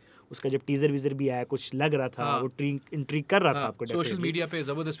थी। उसका जब टीजर वीजर भी आया कुछ लग रहा था, हाँ। वो इंट्रीग कर रहा था आपको। Social definitely। मीडिया पे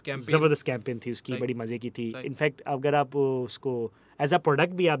जबरदस्त कैंपेन। ज़बरदस्त कैंपेन थी उसकी, Right. बड़ी मज़े की थी। Right. इनफैक्ट अगर आप उसको एज अ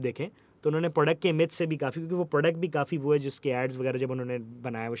प्रोडक्ट भी आप देखें तो उन्होंने प्रोडक्ट के इमेज से भी काफ़ी, क्योंकि वो प्रोडक्ट भी काफ़ी वो है जिसके एड्स वगैरह जब उन्होंने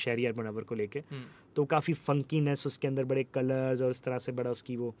बनाया वो शहरियार मुनव्वर को लेके, तो काफ़ी फंकीनेस उसके अंदर, बड़े कलर्स और इस तरह से बड़ा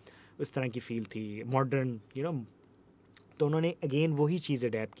उसकी वो उस तरह की फील थी, मॉडर्न यू नो। तो उन्होंने अगेन वही चीज़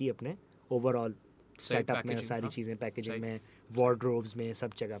अडेप्ट की अपने ओवरऑल सेटअप में, packaging, सारी हाँ। चीज़ें पैकेजिंग सही। में, वार्डरोब्स में,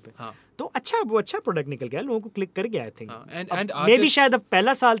 सब जगह पे। हाँ, तो अच्छा प्रोडक्ट निकल गया, लोगों को क्लिक कर गया आई थिंक। हाँ, and मे भी artists- शायद अब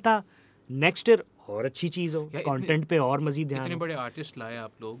पहला साल था, नेक्स्ट ईयर और अच्छी चीज़ हो, या इतने- कंटेंट पे और मजीद ध्यान इतने हो। बड़े आर्टिस्ट लाए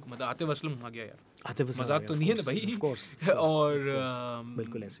आप लोग, मतलब आतिफ असलम आ गया यार, आतिफ असलम मजाक आ तो गया, नहीं है ना of course, भाई? of course, और of course,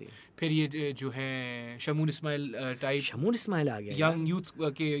 बिल्कुल ऐसे ही। फिर ये जो है शमून इस्माइल टाइप शमून इस्माइल आ गया यंग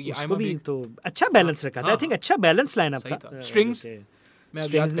यूथ के ये उसको आयमा भी बेग, तो अच्छा बैलेंस रखा था, आई हाँ, थिंक अच्छा बैलेंस लाइनअप सही था। था। Strings, मैं अब याद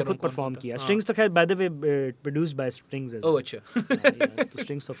स्ट्रिंग्स कर ने रहा खुद हूँ कौन परफॉर्म कौन था। किया। हाँ। स्ट्रिंग्स तो खैर by the way produced by Strings as oh अच्छा। तो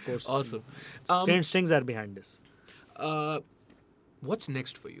Strings of course Awesome. Strings are behind this. What's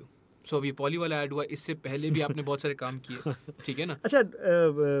next for you? So अभी पॉली वाला ऐड हुआ, इससे पहले भी आपने बहुत सारे काम किए, ठीक है ना? अच्छा,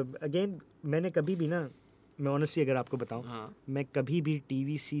 अगेन मैंने कभी भी ना, मैं ऑनेस्टली अगर आपको बताऊं, हाँ, मैं कभी भी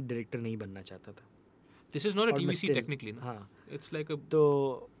टीवीसी डायरेक्टर नहीं बनना चाहता था। दिस इज नॉट अ और मैं टीवीसी still- टेक्निकली ना, हाँ, इट्स लाइक अ तो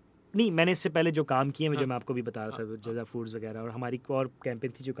नहीं, मैंने इससे पहले जो काम किए, हाँ, जो मैं आपको भी बता रहा था, हाँ, जज़ा फूड्स वगैरह, और हमारी एक और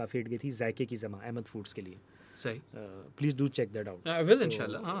कैंपेन थी जो काफ़ी हिट गई थी, जायके की ज़मा, अहमद फूड्स के लिए। सही। Please do check that out. I will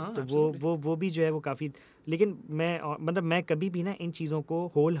इंशाल्लाह। हाँ, हाँ, तो absolutely. वो भी जो है वो काफ़ी, लेकिन मतलब मैं कभी भी ना इन चीज़ों को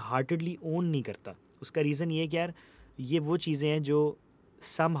होल हार्टेडली ओन नहीं करता। उसका रीज़न ये है कि यार ये वो चीज़ें हैं जो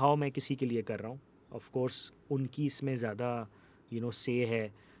सम हाउ मैं किसी के लिए कर रहा हूँ। ऑफ कोर्स उनकी इसमें ज़्यादा से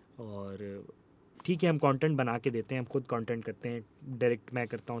है, और ठीक है हम कंटेंट बना के देते हैं, हम खुद कंटेंट करते हैं, डायरेक्ट मैं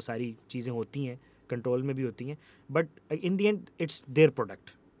करता हूँ, सारी चीज़ें होती हैं, कंट्रोल में भी होती हैं, but in the end it's their product,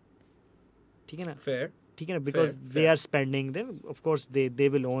 ठीक है ना? Fair. ठीक है ना, because they fair. Are spending then of course they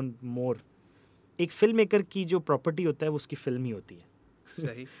will own more. एक फिल्म मेकर की जो प्रॉपर्टी होता है वो उसकी फिल्म ही होती है।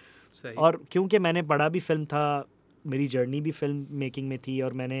 सही, सही। और क्योंकि मैंने पढ़ा भी फिल्म था, मेरी जर्नी भी फिल्म मेकिंग में थी,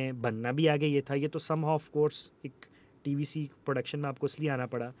 और मैंने बनना भी आगे ये था, ये तो सम ऑफ कोर्स एक टीवीसी प्रोडक्शन में आपको इसलिए आना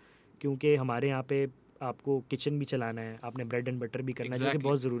पड़ा क्योंकि हमारे यहाँ पे आपको किचन भी चलाना है, आपने ब्रेड एंड बटर भी करना है, जो कि Exactly.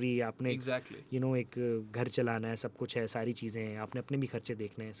 बहुत ज़रूरी है, आपने Exactly. एक घर चलाना है, सब कुछ है, सारी चीज़ें हैं, आपने अपने भी खर्चे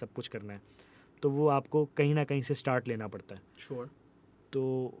देखने हैं, सब कुछ करना है, तो वो आपको कहीं ना कहीं से स्टार्ट लेना पड़ता है। Sure. तो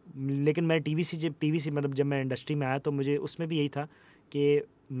लेकिन मैं टीवीसी मतलब जब मैं इंडस्ट्री में आया तो मुझे उसमें भी यही था कि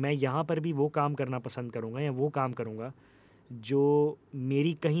मैं यहाँ पर भी वो काम करना पसंद करूँगा, या वो काम करूँगा जो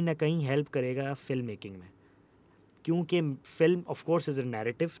मेरी कहीं ना कहीं हेल्प करेगा फिल्म मेकिंग में, क्योंकि film of course is a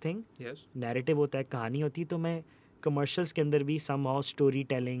narrative thing, Yes. Narrative होता है, कहानी होती है, तो मैं कमर्शियल्स के अंदर भी somehow story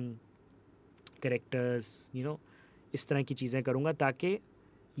telling, characters इस तरह की चीज़ें करूँगा, ताकि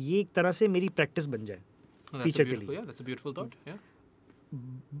ये एक तरह से मेरी प्रैक्टिस बन जाए। Oh, that's Feature a के beautiful. लिए। Yeah, that's a beautiful thought.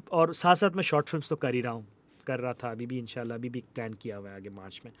 Yeah. और साथ साथ मैं शॉर्ट फिल्म्स तो कर रहा था, अभी भी इंशाल्लाह अभी भी प्लान किया हुआ है आगे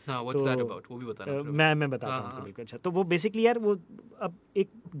मार्च में। हाँ, what's that तो, about? वो भी बताना पड़ेगा। मैं बताता हूँ हाँ, आपको हाँ। बिल्कुल। अच्छा, तो वो बेसिकली यार वो अब एक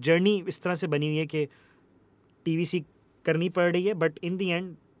जर्नी इस तरह से बनी हुई है कि टीवीसी करनी पड़ रही है, but in the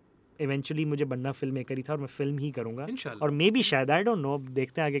end eventually मुझे बनना फिल्म मेकर ही था, और मैं फिल्म ही करूँगा, इंशाल्लाह। और मे बी शायद, आई डोंट नो,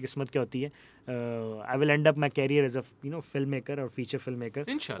 देखते हैं आगे किस्मत क्या होती है। I will and up my career as a film maker और फीचर फिल्म मेकर, और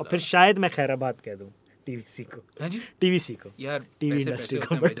इंशाल्लाह। फिर शायद मैं खैराबाद कह दूँ टीवीसी को, हाँ जी। टीवीसी को, यार टीवी पैसे इंडस्ट्री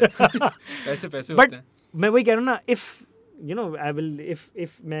पैसे को, होते हैं भाईजान। पैसे But होते हैं। मैं वही कह रहा हूँ ना, आई विल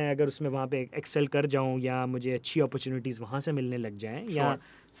इफ मैं अगर उसमें वहाँ पे एक्सेल कर जाऊँ, या मुझे अच्छी अपॉर्चुनिटीज़ वहाँ से मिलने लग जाएं, या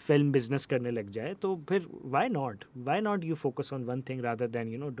फिल्म बिजनेस करने लग जाए, तो फिर why not you focus on one thing rather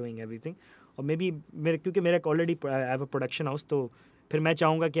than doing everything. और मे बी क्योंकि मेरा already I have a production house, तो फिर मैं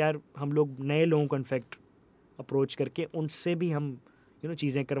चाहूँगा कि यार हम लोग नए लोगों को इनफैक्ट अप्रोच करके उनसे भी हम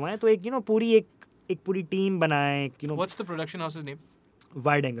चीज़ें करवाएं, तो एक पूरी एक पूरी टीम बनाएं, What's the production house's name?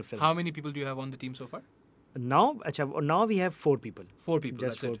 Wide angle films. How many people do you have on the team so far? Now we have 4 people. 4 people. Just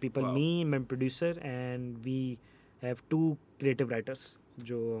that's 4 it. people. Wow. Me, my producer, and we have 2 creative writers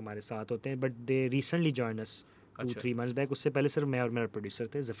जो हमारे साथ होते हैं, but they recently joined us 2-3 months back. उससे पहले सिर्फ मैं और मेरा प्रोड्यूसर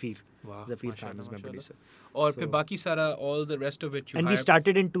थे, ज़फ़ीर Wow, खान माशाल्लाह, is my माशाल्लाह। producer. और फिर So- बाकी सारा all the rest of it you And we hired-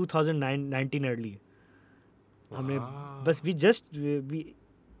 started in 2019 early. हमने Wow. बस we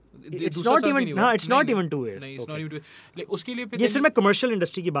दे- it's दूसरा not साल भी even नहीं हुआ? हाँ, it's नहीं, not नहीं, even 2 years. नहीं, it's Okay. not even 2 like, उसके लिए फिर ये then सिर्फ मैं कमर्शियल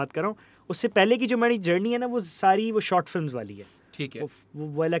इंडस्ट्री की बात कर रहा हूँ, उससे पहले की जो हमारी जर्नी है ना, वो सारी वो शॉर्ट फिल्म्स वाली है। ठीक है, वो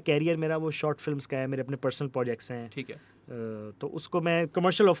वाला कैरियर मेरा वो शॉर्ट फिल्म्स का है, मेरे अपने पर्सनल प्रोजेक्ट्स हैं। ठीक है। तो उसको मैं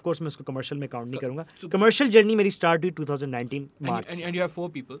कमर्शियल, ऑफ कोर्स मैं उसको कमर्शियल में काउंट नहीं करूँगा। तो कमर्शियल जर्नी मेरी स्टार्ट हुई 2019 मार्च। एंड यू हैव 4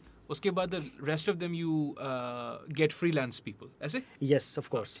 पीपल, उसके बाद the rest of them you get freelance people, ऐसे? यस ऑफ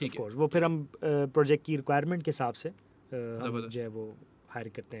कोर्स, ठीक ऑफ है, कोर्स। वो फिर हम प्रोजेक्ट की रिक्वायरमेंट के हिसाब से हम ज़बरदस्त। जो है वो हायर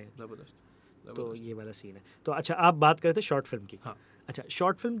करते हैं। ज़बरदस्त, तो ज़बरदस्त। ये वाला सीन है। तो अच्छा, आप बात करते थे शॉर्ट फिल्म की। हाँ। अच्छा,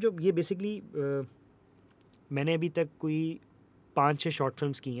 शॉर्ट फिल्म जो ये बेसिकली मैंने अभी तक कोई 5-6 शॉर्ट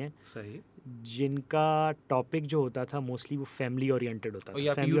फिल्म्स की हैं सही। जिनका टॉपिक जो होता था मोस्टली वो फैमिली ओरिएंटेड होता और था। ये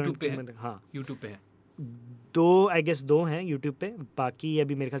आपके फैमिली YouTube पे ओरिएंटेड, हाँ। यूट्यूब पे है? 2 आई गेस 2 हैं यूट्यूब पे, बाकी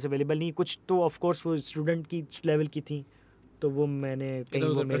अभी मेरे ख्याल से अवेलेबल नहीं। कुछ तो ऑफ कोर्स वो स्टूडेंट की लेवल की थी, तो वो मैंने कहीं, वो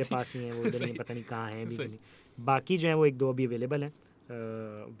इधर-उधर मेरे कर दी। पास ही हैं, वो उधर नहीं, सही। पता नहीं कहाँ हैं अभी सही। भी नहीं। बाकी जो हैं वो 1-2 अभी अवेलेबल हैं।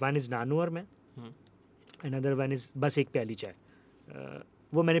 वन इज़ नानूर में, अनदर वन इज़ बस एक प्याली चाय।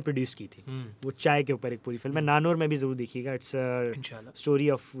 वो मैंने प्रोड्यूस की थी। वो चाय के ऊपर एक पूरी फिल्म है। नानूर में भी ज़रूर देखिएगा। इट्स इंशाल्लाह। Story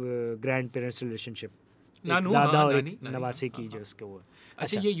of grand parents relationship, नानू, दादा हाँ, और नानी, एक नानी, नवासे हाँ, की हाँ, जो हाँ। उसके वो।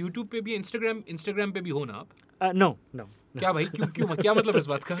 अच्छा, ये यूट्यूब पे भी, इंस्टाग्राम पे भी हो ना आप? No no. क्या भाई, क्यों क्यों क्या मतलब इस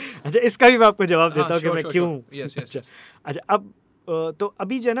बात का? अच्छा, इसका भी मैं आपको जवाब हाँ, देता हूँ कि sure, मैं sure, क्यों। sure. Yes, yes, yes. अच्छा, अब तो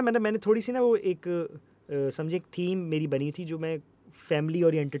अभी जो है ना, मैंने थोड़ी सी ना वो एक समझे एक थीम मेरी बनी थी जो मैं फैमिली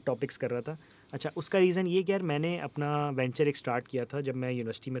ओरिएंटेड टॉपिक्स कर रहा था। अच्छा, उसका रीज़न ये कि यार मैंने अपना वेंचर एक स्टार्ट किया था जब मैं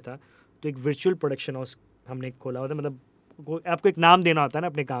यूनिवर्सिटी में था। तो एक वर्चुअल प्रोडक्शन हाउस हमने खोला हुआ था। मतलब आपको एक नाम देना होता है ना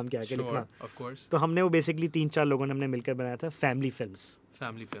अपने काम के आगे, लिखना। Sure, of course. तो हमने वो बेसिकली 3-4 लोगों ने हमने मिलकर बनाया था फैमिली फिल्म्स।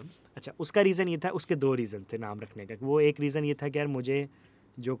 Family films. अच्छा, उसका रीज़न ये था, उसके 2 रीज़न थे नाम रखने का। वो एक रीज़न ये था कि यार मुझे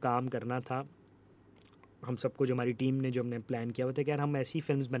जो काम करना था, हम सबको, जो हमारी टीम ने, जो हमने प्लान किया हुआ था कि यार हम ऐसी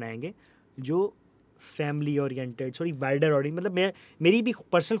फिल्म्स बनाएंगे जो फैमिली ओरिएंटेड, थोड़ी वाइडर ऑडियंस, मतलब मेरी भी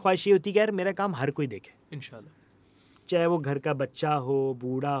पर्सनल ख्वाहिश ये होती है कि यार मेरा काम हर कोई देखे, इंशाल्लाह। चाहे वो घर का बच्चा हो,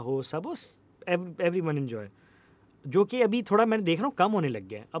 बूढ़ा हो, सब हो, एवरीवन एंजॉय। जो कि अभी थोड़ा मैंने देख रहा हूँ कम होने लग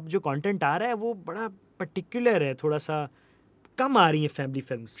गया है। अब जो कंटेंट आ रहा है वो बड़ा पर्टिकुलर है, थोड़ा सा कम आ रही है फैमिली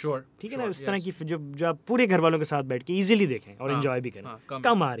फिल्म्स। Sure, ठीक है ना, sure, इस तरह yes. की जो आप पूरे घर वालों के साथ बैठ के इजीली देखें और हाँ, एंजॉय भी करें, हाँ,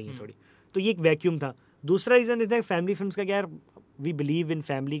 कम आ रही हैं थोड़ी। तो ये एक वैक्यूम था। दूसरा रीज़न ये था फैमिली फिल्म्स का कि यार वी बिलीव इन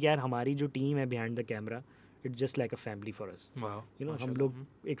फैमिली, कि यार हमारी जो टीम है behind the camera, it's just like a family for us. Wow, you know, हम माशाल्लाह।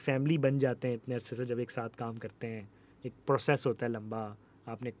 लोग एक फैमिली बन जाते हैं इतने अरसे से जब एक साथ काम करते हैं। एक प्रोसेस होता है लंबा,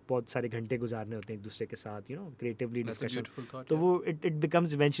 आपने बहुत सारे घंटे गुजारने होते हैं एक दूसरे के साथ, you know, creatively That's a discussion. beautiful thought, तो yeah. वो it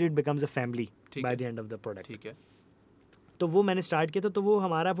becomes eventually it becomes a family ठीक बाय है। The end of the product. ठीक है। तो वो मैंने स्टार्ट किया था। तो वो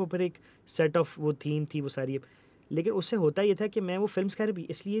हमारा वो फिर एक सेट ऑफ वो थीम थी वो सारी। लेकिन उससे होता ये था कि मैं वो फिल्म्स खैर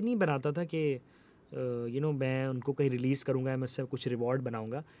इसलिए नहीं बनाता था कि यू नो मैं उनको कहीं रिलीज़ करूँगा, मैं उससे कुछ रिवॉर्ड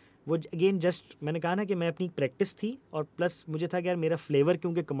बनाऊँगा। वो अगेन जस्ट मैंने कहा ना कि मैं अपनी प्रैक्टिस थी, और प्लस मुझे था कि यार मेरा फ्लेवर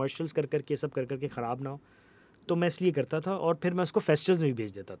क्योंकि कमर्शियल्स कर करके सब कर करके ख़राब ना हो, तो मैं इसलिए करता था। और फिर मैं उसको फेस्टिवल्स में भी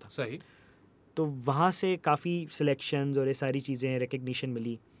भेज देता था। सही। तो वहाँ से काफ़ी सिलेक्शंस और ये सारी चीज़ें, रिकग्निशन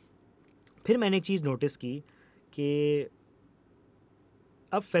मिली। फिर मैंने एक चीज़ नोटिस की कि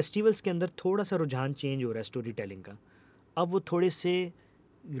अब फेस्टिवल्स के अंदर थोड़ा सा रुझान चेंज हो रहा है स्टोरी टेलिंग का। अब वो थोड़े से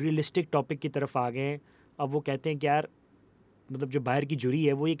रियलिस्टिक टॉपिक की तरफ आ गए हैं। अब वो कहते हैं कि यार, मतलब जो बाहर की जुरी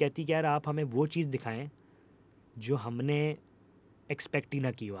है वो ये कहती है कि यार आप हमें वो चीज़ दिखाएं जो हमने एक्सपेक्ट ही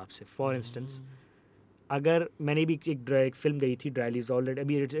ना की हो आपसे। फॉर इंस्टेंस, अगर मैंने भी एक फिल्म गई थी, ड्राइलीज, ऑलरेडी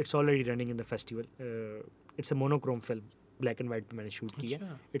अभी it's already running in the festival. It's a monochrome film, black and white पे मैंने शूट की है।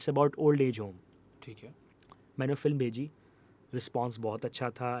 अच्छा, it's about old age home. ठीक है। मैंने फिल्म भेजी, रिस्पॉन्स बहुत अच्छा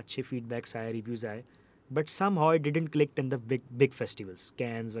था, अच्छे फीडबैक्स आए, रिव्यूज़ आए, but some how it didn't click in the big festivals,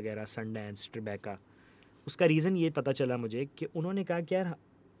 cans वगैरह, सनडांस, ट्रिबेका। उसका रीज़न ये पता चला मुझे कि उन्होंने कहा कि यार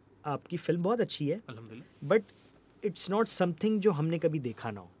आपकी फ़िल्म बहुत अच्छी है, अल्हम्दुलिल्लाह। बट इट्स नॉट समथिंग जो हमने कभी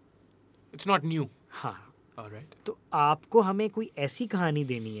देखा ना हो। It's not new. हाँ, ऑलराइट। तो आपको हमें कोई ऐसी कहानी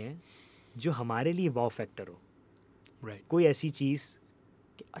देनी है जो हमारे लिए वाव फैक्टर हो। राइट। कोई ऐसी चीज़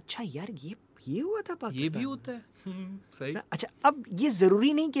कि अच्छा यार ये हुआ था पाकिस्तान ये भी में। होता है। सही। अच्छा, अब ये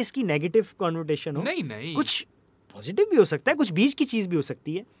ज़रूरी नहीं कि इसकी नेगेटिव कॉन्नोटेशन हो, नहीं नहीं, कुछ पॉजिटिव भी हो सकता है, कुछ बीच की चीज़ भी हो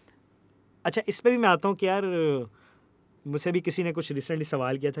सकती है। अच्छा, इस पे भी मैं आता हूँ कि यार मुझसे भी किसी ने कुछ रिसेंटली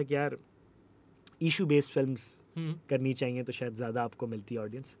सवाल किया था कि यार इशू बेस्ड फिल्म्स करनी चाहिए तो शायद ज़्यादा आपको मिलती है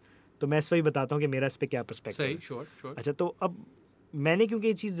ऑडियंस। तो मैं इस पर भी बताता हूँ कि मेरा इस पर क्या पर्सपेक्टिव सही। है। Sure sure. अच्छा, तो अब मैंने क्योंकि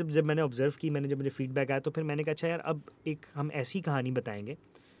ये चीज़ जब मैंने ऑब्जर्व की, जब मुझे फीडबैक आया, तो फिर मैंने कहा अच्छा यार अब एक हम ऐसी कहानी बताएंगे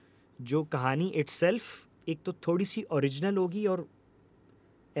जो कहानी इट्सेल्फ एक तो थोड़ी सी ओरिजिनल होगी और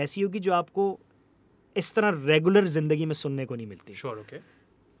ऐसी होगी जो आपको इस तरह रेगुलर ज़िंदगी में सुनने को नहीं मिलती। श्योर। ओके।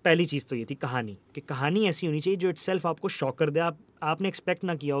 पहली चीज़ तो ये थी कहानी, कि कहानी ऐसी होनी चाहिए जो इट्सेल्फ आपको शॉक कर दे, आपने एक्सपेक्ट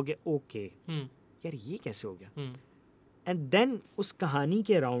ना किया हो कि ओके यार ये कैसे हो गया। एंड देन उस कहानी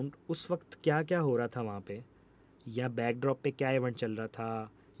के अराउंड उस वक्त क्या क्या हो रहा था वहाँ पे, या बैकड्रॉप पे क्या इवेंट चल रहा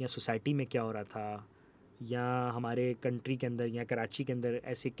था, या सोसाइटी में क्या हो रहा था, या हमारे कंट्री के अंदर या कराची के अंदर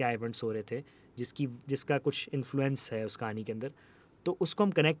ऐसे क्या इवेंट्स हो रहे थे जिसका कुछ इन्फ्लुएंस है उस कहानी के अंदर, तो उसको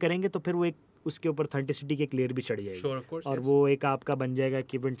हम कनेक्ट करेंगे तो फिर वो एक उसके ऊपर ऑथेंटिसिटी की एक लेयर भी चढ़ जाएगी। Sure, of course, और yes. वो एक आपका बन जाएगा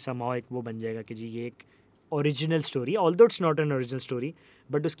कि इवेंट समाओ एक वो बन जाएगा कि जी ये एक original story, although it's not an original story,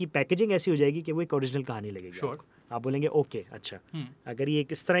 but उसकी पैकेजिंग ऐसी हो जाएगी कि वो एक ओरिजिनल कहानी लगेगी। Sure. आप बोलेंगे ओके अच्छा, Hmm. अगर ये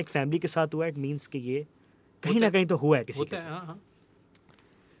इस तरह एक फैमिली के साथ हुआ है, इट मीन्स कि ये कहीं होता ना है। कहीं तो हुआ है किसी के होता है, साथ। हाँ हाँ।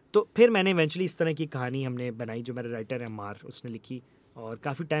 तो फिर मैंने इवेंचुअली इस तरह की कहानी हमने बनाई, जो मेरा राइटर है मार, उसने लिखी। और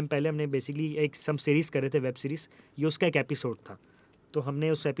काफ़ी टाइम पहले हमने बेसिकली एक सम सीरीज़ कर रहे थे, वेब सीरीज़, ये उसका एक एपिसोड था। तो हमने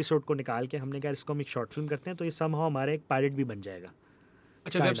उस एपिसोड को निकाल के हमने कहा इसको हम एक शॉर्ट फिल्म करते हैं, तो ये समहाउ हमारा एक पायलट भी बन जाएगा।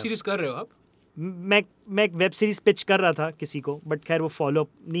 अच्छा, वेब Kind of. सीरीज कर रहे हो आप? मैं एक वेब सीरीज़ पिच कर रहा था किसी को, बट खैर वो फॉलो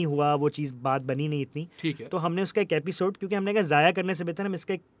नहीं हुआ, वो चीज़ बात बनी नहीं इतनी। ठीक है। तो हमने उसका एक एपिसोड, क्योंकि हमने कहा ज़ाया करने से बेहतर हम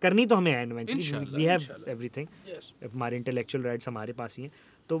इसका करनी तो हमें है इवेंचुअली, इंशाल्लाह, वी हैव इंशाल्लाह। Everything, Yes. हमारे इंटेलेक्चुअल राइट्स हमारे पास ही हैं।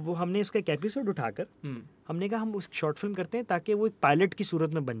 तो वो हमने उसका एक एपिसोड उठाकर हमने कहा हम उस शॉर्ट फिल्म करते हैं ताकि वो एक पायलट की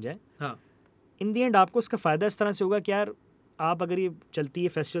सूरत में बन जाए। हाँ। इन दी एंड आपको उसका फ़ायदा इस तरह से होगा कि यार आप अगर ये चलती है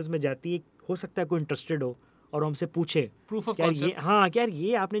फेस्टिवल्स में जाती है, हो सकता है कोई इंटरेस्टेड हो और हमसे पूछे प्रूफ ऑफ क्या ये, कॉन्सेप्ट। हाँ क्या यार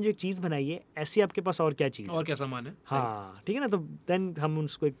ये आपने जो एक चीज़ बनाई है, ऐसी आपके पास और क्या चीज़ है? और क्या सामान है? हाँ ठीक है ना, तो देन हम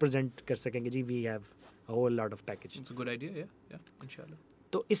उसको एक प्रेजेंट कर सकेंगे जी we have a whole lot of package. It's a good idea, या इंशाल्लाह।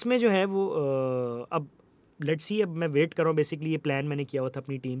 तो इसमें जो है वो अब लेट्स सी, अब मैं वेट कर रहा हूँ। बेसिकली ये प्लान मैंने किया हुआ था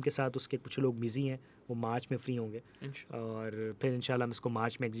अपनी टीम के साथ, उसके कुछ लोग बिजी हैं, वो मार्च में फ्री होंगे इंशाल्लाह। और फिर इंशाल्लाह हम इसको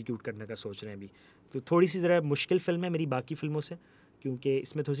मार्च में एग्जीक्यूट करने का सोच रहे हैं अभी। तो थोड़ी सी ज़रा मुश्किल फिल्म है मेरी बाकी फिल्मों से, क्योंकि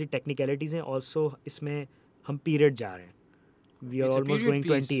इसमें थोड़ी सी टेक्निकलिटीज़ हैं। ऑल्सो इसमें हम पीरियड जा रहे हैं, we are It's a almost period going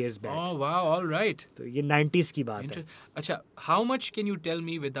piece. 20 years बैक। Oh wow, all right. तो ये 90s की बात है। अच्छा, how much can you tell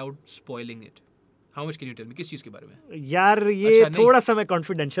me without spoiling it? How much can you tell me? किस चीज़ के बारे में? यार ये अच्छा, नहीं। थोड़ा सा मैं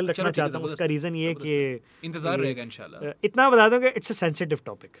कॉन्फिडेंशियल चलो रखना ठीक है, चाहता हूँ। उसका जबरदस्त, रीज़न ये है कि इंतजार ये- रहेगा इंशाल्लाह। इतना बता दूँ कि it's a sensitive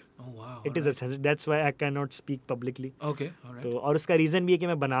topic, Oh wow. It is a that's why I can not speak publicly. Okay, all right. तो और उसका रीज़न भी है कि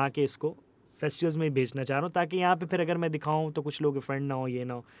मैं बना के इसको फेस्टिवल्स में भेजना चाह रहा हूँ, ताकि यहाँ पे फिर अगर मैं दिखाऊँ तो कुछ लोग ऑफेंड ना हो, ये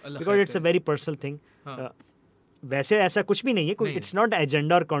ना हो, अल्लाह बिकॉज खैर इट्स अ करे। Very personal thing. हाँ। वैसे ऐसा कुछ भी नहीं है, कोई नहीं, इट्स नॉट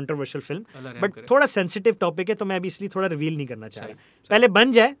एजेंडा और कंट्रोवर्शियल फिल्म, अल्लाह रहम बट करे। थोड़ा सेंसिटिव टॉपिक है, तो मैं अभी इसलिए थोड़ा रिवील नहीं करना चाह सही, रहा। पहले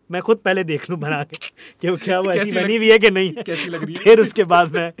बन जाए, मैं खुद पहले देख लूँ बना के कि वो क्या वो ऐसी कैसी बनी हुई है कि नहीं है, कैसी लग रही है? फिर उसके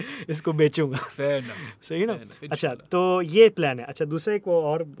बाद मैं इसको बेचूंगा। Fair enough. सही ना? Fair enough, अच्छा, इंशाल्लाह। तो ये प्लान है। अच्छा, दूसरा एक वो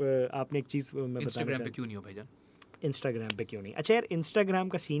और आपने एक चीज़ मैं बताना Instagram पे चाहता क्यों नहीं हो भाईजान? इंस्टाग्राम पे क्यों नहीं? अच्छा यार, इंस्टाग्राम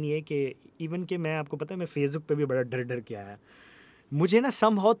का सीन ये है कि इवन कि मैं आपको पता है मैं फेसबुक पे भी बड़ा डर डर के आया। मुझे ना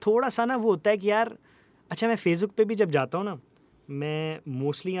समहाउ थोड़ा सा ना वो होता है कि यार, अच्छा मैं फेसबुक पे भी जब जाता हूँ ना, मैं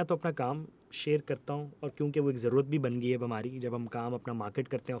मोस्टली या तो अपना काम शेयर करता हूँ, और क्योंकि वो एक ज़रूरत भी बन गई है अब हमारी, जब हम काम अपना मार्केट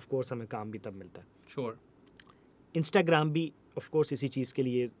करते हैं ऑफ कोर्स हमें काम भी तब मिलता है। Sure. इंस्टाग्राम भी ऑफ कोर्स इसी चीज़ के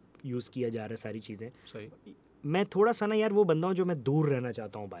लिए यूज़ किया जा रहा है सारी चीज़ें। सही। मैं थोड़ा सा ना यार वो बंदा हूँ जो मैं दूर रहना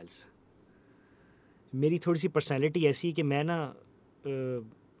चाहता हूँ मोबाइल से। मेरी थोड़ी सी पर्सनैलिटी ऐसी है कि मैं ना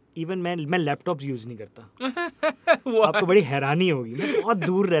इवन मैं लैपटॉप यूज़ नहीं करता। आपको बड़ी हैरानी होगी, मैं बहुत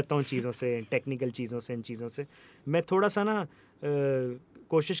दूर रहता हूँ चीज़ों से, टेक्निकल चीज़ों से, इन चीज़ों से। मैं थोड़ा सा ना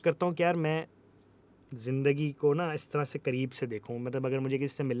कोशिश करता हूँ कि यार मैं ज़िंदगी को ना इस तरह से करीब से देखूँ। मतलब अगर मुझे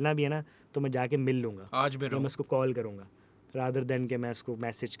किसी से मिलना भी है ना, तो मैं जाके मिल लूँगा, आज में या मैं रहूं। उसको कॉल करूँगा, रादर देन कि मैं उसको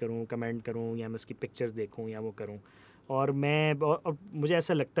मैसेज करूँ, कमेंट करूँ, या मैं उसकी पिक्चर्स देखूँ या वो करूँ। और और मुझे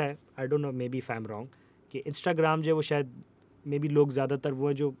ऐसा लगता है, आई don't no, may be if I am wrong, कि इंस्टाग्राम जो है वो शायद मे बी लोग ज़्यादातर वो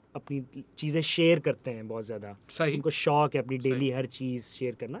है जो अपनी चीज़ें शेयर करते हैं बहुत ज़्यादा। सही। उनको शौक है अपनी सही। डेली हर चीज़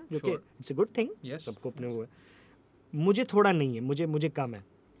शेयर करना, जो कि Sure. It's a good thing, Yes. सबको अपने वो है। मुझे थोड़ा नहीं है, मुझे कम है।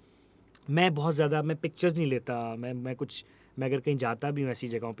 मैं बहुत ज़्यादा मैं पिक्चर्स नहीं लेता। मैं अगर कहीं जाता भी हूँ ऐसी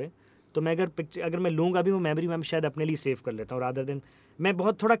जगहों पे, तो मैं अगर मैं लूँगा भी वो मेमोरी मैं शायद अपने लिए सेव कर लेता हूँ, रादर देन मैं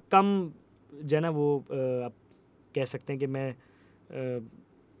बहुत थोड़ा कम जो है ना वो आप कह सकते हैं कि मैं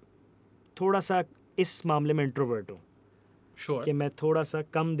थोड़ा सा इस मामले में इंट्रोवर्ट हूँ, Sure. कि मैं थोड़ा सा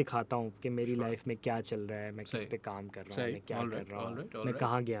कम दिखाता हूँ कि मेरी Sure. लाइफ में क्या चल रहा है, मैं किस सही। पे काम कर रहा हूँ, सही। मैं क्या All कर right, रहा all हूँ, right, all मैं right.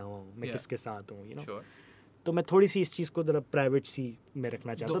 कहाँ गया हूँ, मैं Yeah. किसके साथ हूँ, Sure. तो मैं थोड़ी सी इस चीज़ को ज़रा प्राइवेट सी में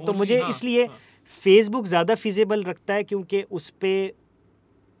रखना चाहता हूँ। तो only- मुझे हाँ, इसलिए हाँ. फेसबुक ज़्यादा फिजिबल रखता है, क्योंकि उस पर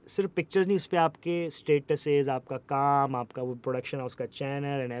सिर्फ पिक्चर्स नहीं, उस पर आपके स्टेटसेस, आपका काम, आपका वो प्रोडक्शन हाउस का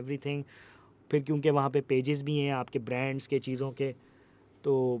चैनल एंड एवरीथिंग, फिर क्योंकि वहाँ पे पेजेस भी हैं आपके ब्रांड्स के, चीज़ों के,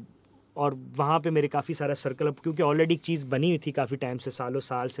 तो और वहाँ पे मेरे काफ़ी सारा सर्कल, अब क्योंकि ऑलरेडी एक चीज़ बनी हुई थी काफ़ी टाइम से, सालों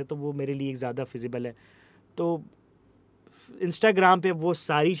साल से, तो वो मेरे लिए एक ज़्यादा फिजिबल है। तो इंस्टाग्राम पे वो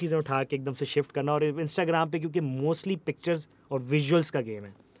सारी चीज़ें उठा के एकदम से शिफ्ट करना, और इंस्टाग्राम पे क्योंकि मोस्टली पिक्चर्स और विजुअल्स का गेम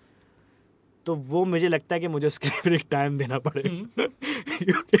है, तो वो मुझे लगता है कि मुझे उसके लिए एक टाइम देना पड़ेगा।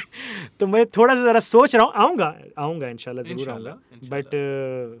 तो मैं थोड़ा सा ज़रा सोच रहा हूँ, आऊँगा इंशाल्लाह ज़रूर आऊँगा,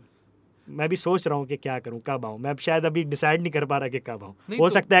 बट मैं भी सोच रहा हूँ कि क्या करूँ, कब आऊँ। मैं शायद अभी डिसाइड नहीं कर पा रहा कि कब आऊँ। नहीं हो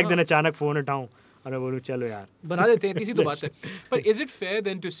तो, सकता है एक दिन हाँ. अचानक फ़ोन उठाऊँ और मैं बोलूँ चलो यार बना देते हैं, इसी तो बात है. But is it fair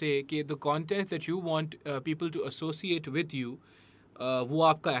then to say कि the content that you want people to associate with you वो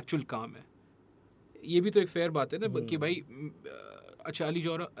आपका एक्चुअल काम है? ये भी तो एक फेयर बात है ना कि भाई अच्छा अली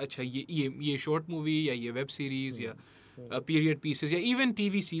जौहरा, अच्छा ये शॉर्ट मूवी या ये वेब सीरीज या पीरियड पीसेस या even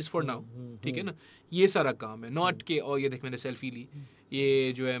TV series for now, ठीक है ना, ये सारा काम है. नॉट के और ये देख मैंने सेल्फी ली,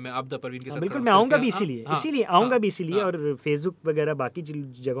 ये जो है मैं आपदा परवीन के साथ बिल्कुल मैं आऊँगा भी हाँ, इसीलिए आऊँगा भी इसीलिए. और फेसबुक वगैरह बाकी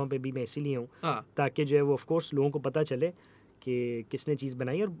जगहों पे भी मैं इसीलिए हूँ ताकि जो है वो ऑफ कोर्स लोगों को पता चले कि किसने चीज़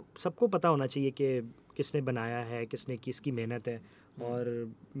बनाई, और सबको पता होना चाहिए कि किसने बनाया है, किसकी मेहनत है. और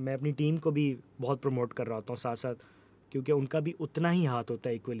मैं अपनी टीम को भी बहुत प्रमोट कर रहा होता हूँ साथ साथ, क्योंकि उनका भी उतना ही हाथ होता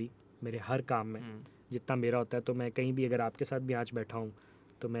है इक्वली मेरे हर काम में जितना मेरा होता है. तो मैं कहीं भी अगर आपके साथ भी आज बैठा हूँ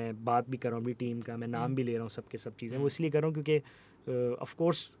तो मैं बात भी कर रहा हूँ अपनी टीम का, मैं नाम भी ले रहा हूँ सबके सब चीज़ें. वो इसलिए कर रहा हूँ क्योंकि ऑफ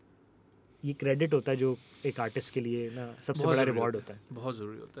कोर्स ये क्रेडिट होता है जो एक आर्टिस्ट के लिए ना सबसे बड़ा रिवॉर्ड होता है, बहुत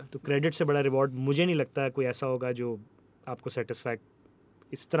ज़रूरी होता है. तो क्रेडिट से बड़ा रिवॉर्ड मुझे नहीं लगता कोई ऐसा होगा जो आपको सेटिस्फाई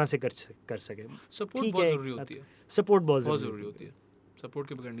इस तरह से कर सके. सपोर्ट बहुत ज़रूरी होती है. सपोर्ट बहुत ज़रूरी होती है. सपोर्ट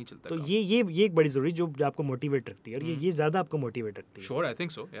के बगैर नहीं चलता. तो ये एक बड़ी ज़रूरी जो आपको मोटिवेट रखती है, और ये ज़्यादा आपको मोटिवेट रखती है. श्योर, आई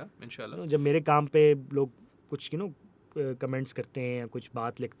थिंक सो, या इंशाल्लाह. जब मेरे काम पे लोग कुछ कमेंट्स करते हैं या कुछ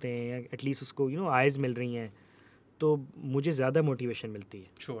बात लिखते हैं या एटलीस्ट उसको आइज़ मिल रही हैं, तो मुझे ज़्यादा मोटिवेशन मिलती है.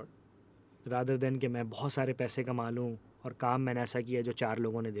 श्योर. रादर देन कि मैं बहुत सारे पैसे कमा लूँ और काम मैंने ऐसा किया जो 4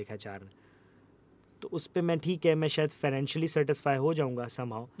 लोगों ने देखा, 4 ने, तो उस पर मैं ठीक है, मैं शायद फाइनेंशियली सेटिस्फाई हो जाऊंगा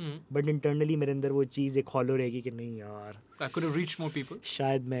समहाउ, बट इंटरनली मेरे अंदर वो चीज़ एक हॉलो रहेगी कि नहीं यार, I could have reached more people.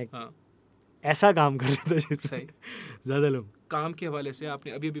 शायद मैं ऐसा काम कर रहा था जिससे ज़्यादा लोग. काम के हवाले से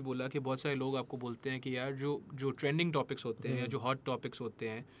आपने अभी अभी बोला कि बहुत सारे लोग आपको बोलते हैं कि यार जो ट्रेंडिंग टॉपिक्स होते हैं या जो हॉट टॉपिक्स होते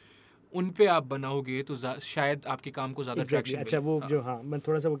हैं उन पे आप बनाओगे तो शायद आपके काम को ज़्यादा ट्रैक्शन अच्छा वो जो मैं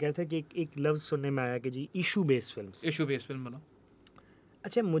थोड़ा सा वो कह रहा था कि एक लफ्ज़ सुनने में आया कि जी इशू बेस्ड फिल्म बनाओ.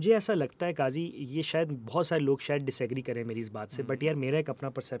 अच्छा मुझे ऐसा लगता है काजी, ये शायद बहुत सारे लोग शायद डिसएग्री करें मेरी इस बात से, बट यार मेरा एक अपना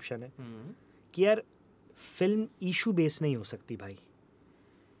परसेप्शन है कि यार फिल्म इशू बेस्ड नहीं हो सकती भाई.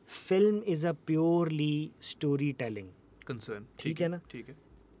 Film is a purely story telling concern, ठीक है ना. ठीक है.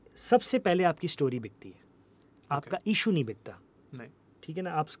 सबसे पहले आपकी स्टोरी बिकती है, आपका इशू नहीं बिकता. नहीं, ठीक है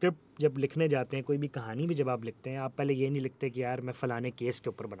ना. आप स्क्रिप्ट जब लिखने जाते हैं, कोई भी कहानी भी जब आप लिखते हैं, आप पहले ये नहीं लिखते कि यार मैं फ़लाने केस के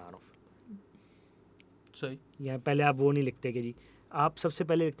ऊपर बना रहा हूँ. सही. या पहले आप वो नहीं लिखते कि जी, आप सबसे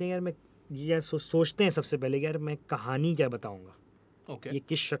पहले लिखते हैं यार मैं ये सोचते हैं सबसे पहले कि यार मैं कहानी क्या बताऊँगा. Okay. ये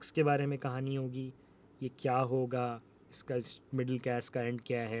किस शख्स के बारे में कहानी होगी, ये क्या होगा, इसका मिडिल क्लास का एंड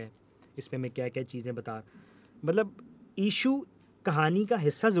क्या है, इसमें मैं क्या क्या चीज़ें बता, मतलब इशू कहानी का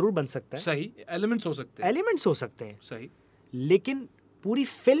हिस्सा ज़रूर बन सकता है. सही. एलिमेंट्स हो सकते हैं. सही. लेकिन पूरी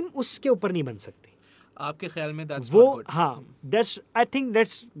फिल्म उसके ऊपर नहीं बन सकती. आपके ख्याल में वो हाँ, I think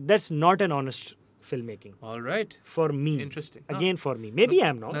that's not an honest film making. Alright. For me, interesting. Again for me, maybe I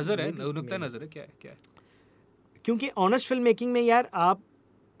am not. नजर है, नुक्ता नजर है, क्या है. क्योंकि ऑनेस्ट फिल्म मेकिंग में यार आप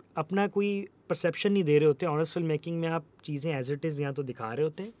अपना कोई परसेप्शन नहीं दे रहे होते. ऑनेस्ट फिल्म मेकिंग में आप चीज़ें एज इट इज़ या तो दिखा रहे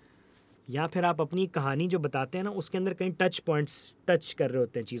होते हैं, या फिर आप अपनी कहानी जो बताते हैं ना उसके अंदर कहीं टच कर रहे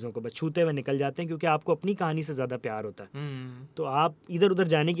होते हैं चीज़ों को, बस छूते हुए निकल जाते हैं, क्योंकि आपको अपनी कहानी से ज़्यादा प्यार होता है. तो आप इधर उधर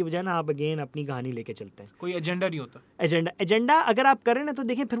जाने की बजाय ना आप अगेन अपनी कहानी लेके चलते हैं. कोई एजेंडा नहीं होता. एजेंडा अगर आप करें ना तो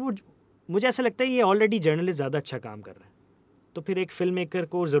देखिए फिर वो, मुझे ऐसा लगता है ये ऑलरेडी जर्नलिस्ट ज़्यादा अच्छा काम कर रहा है, तो फिर एक फिल्म मेकर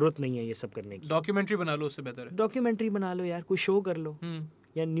को ज़रूरत नहीं है ये सब करने की. डॉक्यूमेंट्री बना लो, उससे बेहतर है. डॉक्यूमेंट्री बना लो यार, कोई शो कर लो,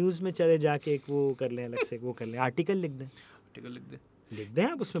 या न्यूज़ में चले जाके एक वो कर लें, अलग से वो कर लें, आर्टिकल लिख दें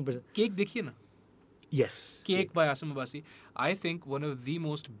आप उसमें. केक देखिए ना. Yes. Cake by Asim Abbasi. I think one of the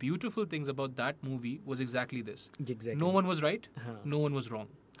most beautiful things about that movie was exactly this. Exactly. No one was right. No one was wrong.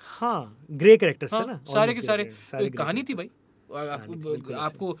 हाँ, ग्रे कैरेक्टर्स थे ना. सारे के सारे कहानी थी भाई.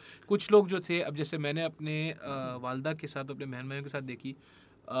 आपको कुछ लोग जो थे, अब जैसे मैंने अपने वालदा के साथ, अपने बहन भाइयों के साथ देखी,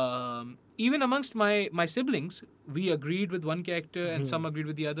 even amongst my siblings we agreed with one character and some agreed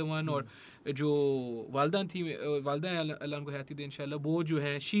with the other one. और जो वालदा थी, वालदा अल्लाह उनको हयाती दे इंशाल्लाह, वो जो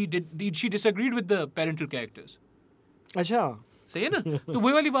है she disagreed with the parental characters. अच्छा, सही है ना. तो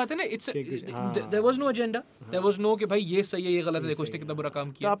वही वाली बात है ना, it's there was no agenda, there was no कि भाई ये सही है ये गलत है, देखो इसने कितना बुरा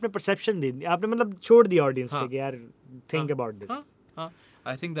काम किया. तो आपने परसेप्शन दे दी, आपने मतलब छोड़ दिया ऑडियंस पे कि यार think about this.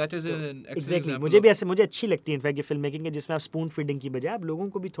 I think that is an excellent example. मुझे अच्छी लगती है इनफैक्ट ये फिल्म मेकिंग है जिसमें आप स्पून फीडिंग की बजाय आप लोगों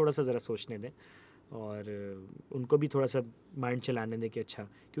को भी थोड़ा सा ज़रा सोचने दें और उनको भी थोड़ा सा माइंड चलाने दें कि अच्छा,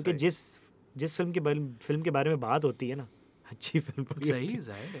 क्योंकि जिस फिल्म के बारे में बात होती है ना, अच्छी फिल्म सही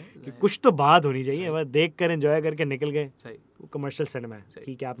कि कुछ तो बात होनी चाहिए, बस देख कर एंजॉय करके निकल गए, वो कमर्शियल सिनेमा है,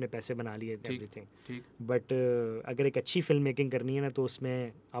 ठीक है आपने पैसे बना लिए एवरीथिंग, बट अगर एक अच्छी फिल्म मेकिंग करनी है ना तो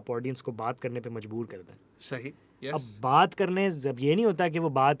उसमें आप ऑडियंस को बात करने पे मजबूर कर दें. सही. अब बात करने जब ये नहीं होता कि वो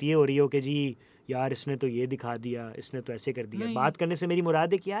बात ये हो रही हो कि जी यार इसने तो ये दिखा दिया, इसने तो ऐसे कर दिया. बात करने से मेरी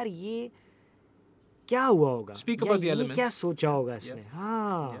मुराद है कि यार क्या हुआ होगा, Speak या about the ये elements. क्या सोचा Yeah, होगा yeah, इसने,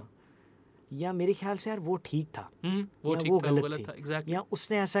 हाँ yeah. या मेरे ख्याल से यार वो ठीक था, वो या ठीक वो था, वो गलत गलत थी, था, एग्जैक्टली. या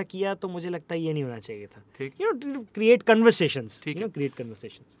उसने ऐसा किया तो मुझे लगता है ये नहीं होना चाहिए था, ठीक. यू नो, क्रिएट कन्वर्सेशंस, ठीक यू नो, है. Create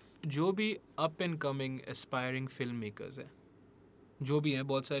conversations. जो भी up and coming aspiring film makers हैं, जो भी हैं,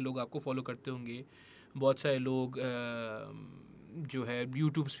 बहुत सारे लोग आपको फॉलो करते होंगे, बहुत सारे लोग जो है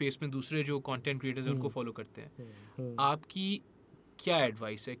यूट्यूब स्पेस में दूसरे जो कंटेंट क्रिएटर्स हैं उनको फॉलो करते हैं, आपकी क्या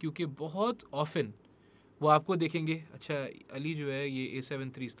एडवाइस है? क्योंकि बहुत ऑफन वो आपको देखेंगे, अच्छा अली जो है ये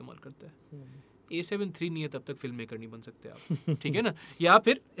A7 III इस्तेमाल करता है, A7 III नहीं है तब तक फिल्म मेकर नहीं बन सकते आप, ठीक है ना, या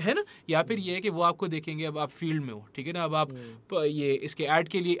फिर है ना, या फिर ये है कि वो आपको देखेंगे, अब आप फील्ड में हो, ठीक है ना, अब आप ये इसके ऐड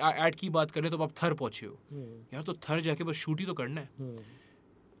के लिए ऐड की बात करें तो अब आप थर पहुंचे हो, यार तो थर जाके बस शूट ही तो करना है.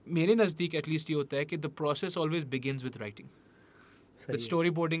 मेरे नज़दीक एटलीस्ट ये होता है कि the process always begins with writing, with story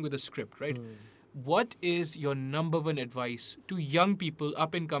boarding, with a script, right. What is your number one advice to young people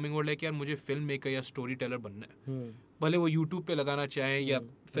up and coming और लाइक यार मुझे फिल्म मेकर या स्टोरी टेलर बनना है, भले वो यूट्यूब पे लगाना चाहें या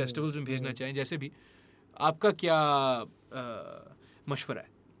फेस्टिवल्स में भेजना चाहें, जैसे भी, आपका क्या मशवरा है?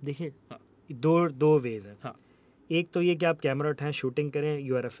 देखिए, हाँ. दो वेज हैं. हाँ. एक तो ये कि आप कैमरा उठाएं, शूटिंग करें,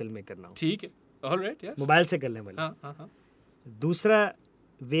 you are a film maker now, ठीक है, ऑलराइट, यस, मोबाइल से कर लें भले. हाँ हाँ हाँ. दूसरा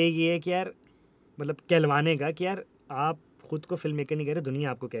वे ये है कि यार मतलब कहलवाने का कि यार आप खुद को फिल्म मेकर नहीं कह रहे,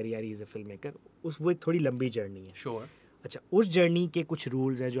 दुनिया आपको कह रही है यार इज अ फिल्म मेकर, वो एक थोड़ी लंबी जर्नी है. श्योर. अच्छा, उस जर्नी के कुछ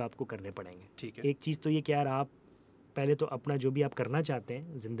रूल्स हैं जो आपको करने पड़ेंगे. ठीक है. एक चीज़ तो ये कि यार आप पहले तो अपना जो भी आप करना चाहते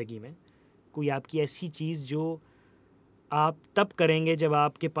हैं ज़िंदगी में, कोई आपकी ऐसी चीज़ जो आप तब करेंगे जब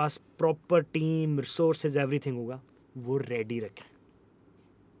आपके पास प्रॉपर टीम, रिसोर्सेज, एवरीथिंग होगा, वो रेडी रखें.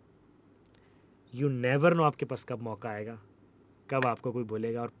 यू नेवर नो आपके पास कब मौका आएगा, कब आपको कोई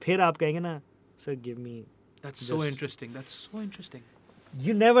बोलेगा और फिर आप कहेंगे ना sir give me. That's so interesting. That's so interesting.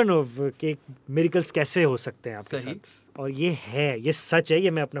 You never know कि मिरेकल्स कैसे हो सकते हैं आपके सही. साथ, और ये है, ये सच है,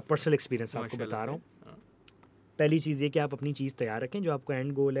 ये मैं अपना पर्सनल एक्सपीरियंस आपको बता रहा हूँ. पहली चीज़ ये कि आप अपनी चीज़ तैयार रखें जो आपको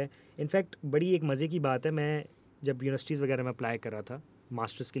एंड गोल है. इनफैक्ट बड़ी एक मज़े की बात है, मैं जब यूनिवर्सिटीज़ वगैरह में अप्लाई कर रहा था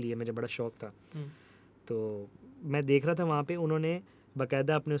मास्टर्स के लिए, मुझे बड़ा शौक था, तो मैं देख रहा था वहाँ पे उन्होंने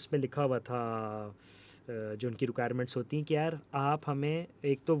बाकायदा अपने उसमें लिखा हुआ था जो उनकी रिक्वायरमेंट्स होती हैं कि यार आप हमें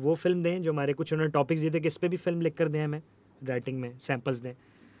एक तो वो फिल्म दें जो हमारे, कुछ उन्होंने टॉपिक्स दिए थे कि इस पर भी फिल्म लिख कर दें, हमें राइटिंग में सैम्पल्स दें,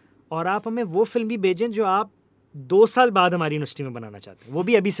 और आप हमें वो फिल्म भी भेजें जो आप 2 साल बाद हमारी यूनिवर्सिटी में बनाना चाहते हैं, वो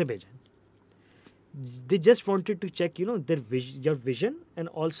भी अभी से भेजें. They just wanted to check you know your vision and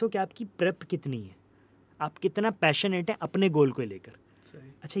also कि आपकी प्रेप कितनी है, आप कितना पैशनेट हैं अपने गोल को लेकर.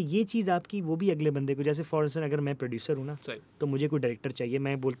 अच्छा, ये चीज़ आपकी वो भी अगले बंदे को, जैसे फॉर इंस्टेंस अगर मैं प्रोड्यूसर हूँ ना, तो मुझे कोई डायरेक्टर चाहिए,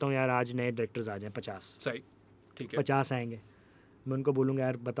 मैं बोलता हूँ यार आज नए डायरेक्टर्स आ जाएँ 50, सही, ठीक है, 50 आएंगे, मैं उनको बोलूँगा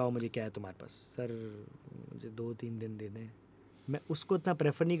यार बताओ मुझे क्या है तुम्हारे पास, सर मुझे 2-3 दिन दे दें. मैं उसको इतना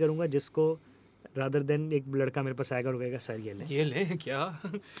प्रेफर नहीं करूँगा जिसको रादर देन एक लड़का मेरे पास आएगा और कहेगा सर ये ले क्या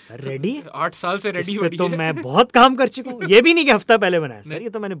सर रेडी है, 8 साल से रेडी हो, तो मैं बहुत काम कर चुका हूँ, ये भी नहीं कि हफ्ता पहले बनाया सर, ये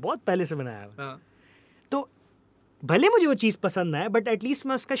तो मैंने बहुत पहले से बनाया है. हाँ. तो भले मुझे वो चीज़ पसंद ना है, बट एटलीस्ट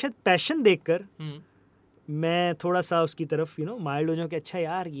मैं उसका शायद पैशन देखकर मैं थोड़ा सा उसकी तरफ यू नो माइल्ड हो जाऊँ कि अच्छा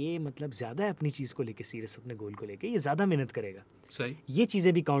यार ये मतलब ज़्यादा है अपनी चीज़ को लेके सीरियस, अपने गोल को लेके, ये ज़्यादा मेहनत करेगा. सही. ये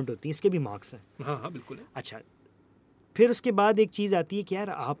चीज़ें भी काउंट होती हैं, इसके भी मार्क्स हैं. हाँ हाँ बिल्कुल है. अच्छा, फिर उसके बाद एक चीज़ आती है कि यार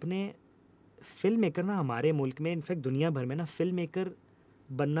आपने फिल्म मेकर ना, हमारे मुल्क में इनफैक्ट दुनिया भर में ना फिल्म मेकर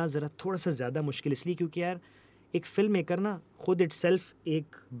बनना ज़रा थोड़ा सा ज़्यादा मुश्किल, इसलिए क्योंकि यार एक फिल्म मेकर ना खुद इटसेल्फ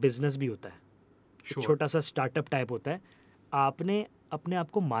एक बिजनेस भी होता है, छोटा सा स्टार्टअप टाइप होता है. आपने अपने आप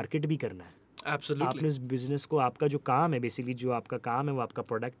को मार्केट भी करना है. Absolutely. आपने इस बिजनेस को, आपका जो काम है बेसिकली, जो आपका काम है वो आपका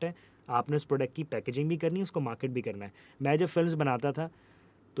प्रोडक्ट है, आपने उस प्रोडक्ट की पैकेजिंग भी करनी है, उसको मार्केट भी करना है. मैं जब फिल्म्स बनाता था,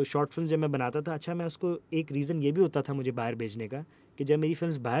 तो शॉर्ट फिल्म जब मैं बनाता था, अच्छा मैं उसको एक रीज़न ये भी होता था मुझे बाहर भेजने का कि जब मेरी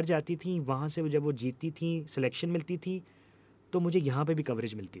फिल्म्स बाहर जाती थी, वहाँ से जब वो जीतती थी, सिलेक्शन मिलती थी, तो मुझे यहाँ पे भी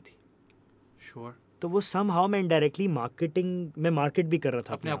कवरेज मिलती थी. Sure. तो वो समहाउ मैं इनडायरेक्टली मार्केटिंग में मार्केट भी कर रहा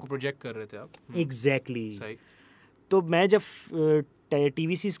था, अपने आप को प्रोजेक्ट कर रहे थे आप. एग्जैक्टली. सही. तो मैं जब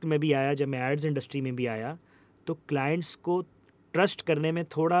टीवीसीज में भी आया, जब मैं एड्स इंडस्ट्री में भी आया, तो क्लाइंट्स को ट्रस्ट करने में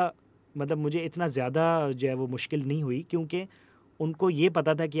थोड़ा मतलब मुझे इतना ज़्यादा जो है वो मुश्किल नहीं हुई, क्योंकि उनको ये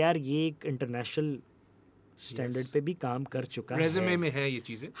पता था कि यार ये एक इंटरनेशनल स्टैंडर्ड पे भी काम कर चुका है, रेज़्यूमे में है ये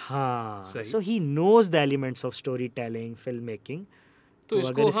चीज़ें. हाँ. So he knows the elements of story telling, film making. तो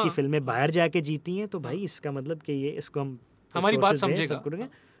अगर इसकी फिल्में बाहर जाके जीती हैं तो भाई इसका मतलब कि ये इसको हम हमारी बात समझेगा,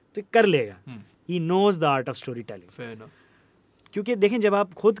 तो कर लेगा. He knows the art of story telling. Fair enough. क्योंकि देखें, जब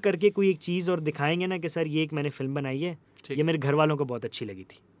आप खुद करके कोई एक चीज़ और दिखाएंगे ना कि सर ये एक मैंने फिल्म बनाई है, ये मेरे घर वालों को बहुत अच्छी लगी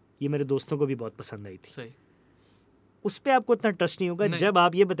थी, ये मेरे दोस्तों को भी बहुत पसंद आई थी, सही. उस पर आपको इतना ट्रस्ट नहीं होगा जब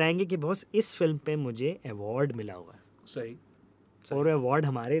आप ये बताएंगे कि बॉस इस फिल्म पे मुझे अवार्ड मिला हुआ है. सही. और अवार्ड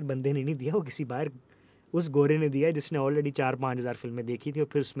हमारे बंदे ने नहीं दिया, वो किसी बाहर उस गोरे ने दिया है जिसने ऑलरेडी 4-5 हज़ार फिल्में देखी थी और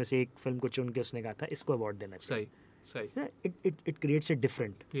फिर उसमें से एक फिल्म को चुन के उसने कहा था इसको अवार्ड देना चाहिए. सही. It creates a Yes.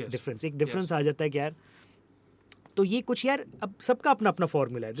 Difference. एक डिफरेंस आ जाता है कि यार तो ये कुछ यार अब सबका अपना अपना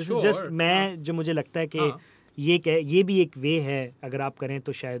फॉर्मूला है. दिस इज जस्ट मैं जो मुझे लगता है कि ये भी एक वे है, अगर आप करें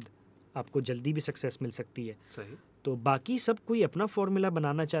तो शायद आपको जल्दी भी सक्सेस मिल सकती है. सही. तो बाकी सब कोई अपना फार्मूला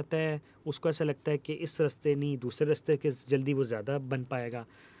बनाना चाहता है, उसको ऐसा लगता है कि इस रास्ते नहीं दूसरे रास्ते के जल्दी वो ज़्यादा बन पाएगा.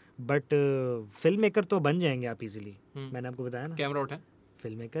 बट फिल्म मेकर तो बन जाएंगे आप इजीली. मैंने आपको बताया ना, कैमरा उठाएं,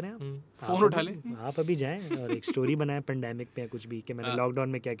 फिल्म मेकर हैं आप, फोन उठा लें, आप अभी जाएं और एक स्टोरी बनाएं पेंडेमिक पे कुछ भी कि मैंने लॉकडाउन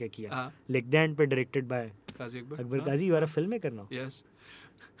में क्या क्या किया, लिख दें एंड पे directed by Qazi Akbar Qazi. You are a film maker now. Yes.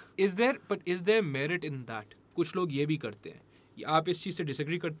 Is there merit in that? कुछ लोग ये भी करते हैं, आप इस चीज़ से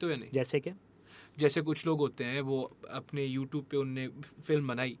डिसएग्री करते हो या नहीं? जैसे कि जैसे कुछ लोग होते हैं वो अपने यूट्यूब पे उनने फिल्म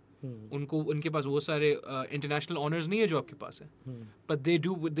बनाई, उनको उनके पास वो सारे इंटरनेशनल ऑनर्स नहीं है जो आपके पास है, but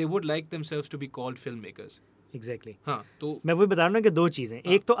they would like themselves to be called film makers. Exactly. हाँ, तो मैं वही बता रहा हूँ कि दो चीज़ें,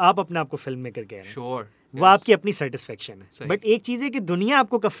 एक तो आप अपने आप को फिल्म मेकर कह रहे हैं, श्योर, वो आपकी अपनी सेटिस्फेक्शन है, बट एक चीज़ है कि दुनिया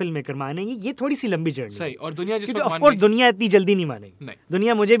आपको कब फिल्म मेकर मानेगी, ये थोड़ी सी लंबी जर्नी. सही. और दुनिया जिसमें ऑफ कोर्स दुनिया इतनी जल्दी नहीं मानेगी. नहीं.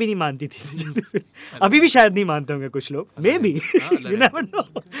 दुनिया मुझे भी नहीं मानती थी अभी भी शायद नहीं मानते होंगे कुछ लोग, may be, you never know,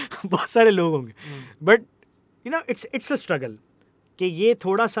 बहुत सारे लोग होंगे. But you know it's a struggle कि ये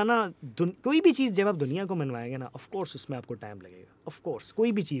थोड़ा सा ना कोई भी चीज़ जब आप दुनिया को मनवाएंगे ना, ऑफ कोर्स उसमें आपको टाइम लगेगा. ऑफ कोर्स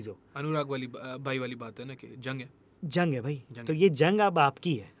कोई भी चीज़ हो. अनुराग वाली भाई वाली बात है ना कि जंग है भाई. तो ये जंग अब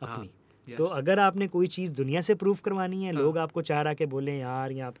आपकी है अपनी. तो अगर आपने कोई चीज़ दुनिया से प्रूव करवानी है, लोग आपको चाह रहा के बोले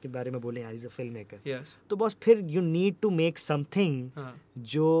यार या आपके बारे में बोले यार इज अ फिल्म मेकर, तो बस फिर you need to make something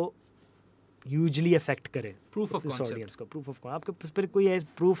जो ह्यूजली अफेक्ट करे प्रूफ ऑफ ऑडियंस को. प्रूफ ऑफ आपके पास फिर कोई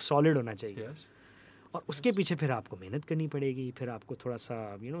प्रूफ सॉलिड होना चाहिए. और उसके पीछे फिर आपको मेहनत करनी पड़ेगी, फिर आपको थोड़ा सा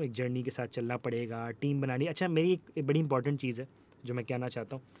एक जर्नी के साथ चलना पड़ेगा, टीम बनानी. अच्छा, मेरी एक बड़ी इंपॉर्टेंट चीज़ है जो मैं कहना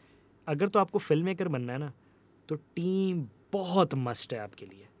चाहता हूँ, अगर तो आपको फिल्म मेकर बनना है ना, तो टीम बहुत मस्ट है आपके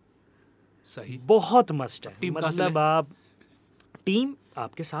लिए. सही, बहुत मस्ट है. मतलब आप टीम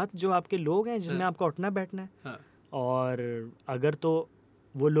आपके साथ जो आपके लोग हैं जिसमें आपका उठना बैठना है, और अगर तो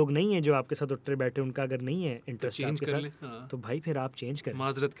वो लोग नहीं है जो आपके साथ उठते बैठे, उनका अगर नहीं है इंटरेस्ट आपके साथ, तो भाई फिर आप चेंज करें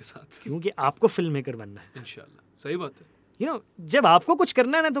माजरत के साथ, क्योंकि आपको फिल्म मेकर बनना है इंशाल्लाह. सही बात है. जब आपको कुछ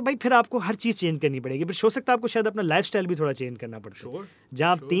करना है ना, तो भाई फिर आपको हर चीज़ चेंज करनी पड़ेगी. फिर हो सकता है आपको शायद अपना लाइफस्टाइल भी थोड़ा चेंज करना पड़ता है.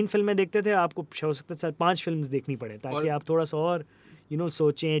 जहाँ आप 3 फिल्में देखते थे, आपको हो सकता है 5 फिल्म देखनी पड़े, ताकि आप थोड़ा सा और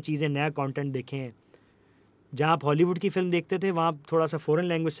सोचें चीज़ें, नया कंटेंट देखें. जहाँ आप हॉलीवुड की फिल्म देखते थे, वहाँ थोड़ा सा फॉरेन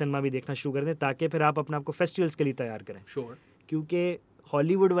लैंग्वेज सिनेमा भी देखना शुरू कर दें, ताकि फिर आप अपने आप को फेस्टिवल्स के लिए तैयार करें. क्योंकि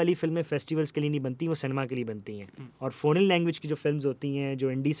हॉलीवुड वाली फिल्में फेस्टिवल्स के लिए नहीं बनती, वो सिनेमा के लिए बनती हैं. और फॉरेन लैंग्वेज की जो फिल्म्स होती हैं,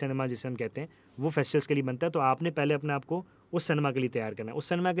 जो इंडी सिनेमा जिसे हम कहते हैं, वो फेस्टिवल्स के लिए बनता है. तो आपने पहले अपने आप को उस सिनेमा के लिए तैयार करना है. उस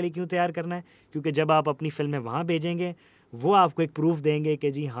सिनेमा के लिए क्यों तैयार करना है? क्योंकि जब आप अपनी फिल्में वहाँ भेजेंगे, वो आपको एक प्रूफ देंगे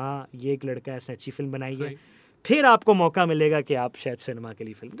कि जी हाँ, ये एक लड़का ऐसे अच्छी फिल्म बनाई है. फिर आपको मौका मिलेगा कि आप शायद सिनेमा के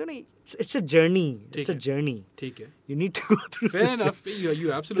लिए फिल्म. तो नहीं, it's a journey. It's a journey. ठीक है, you need to go through. Fair enough,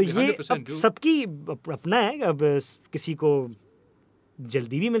 you absolutely 100% true. सबकी अपना है. अब किसी को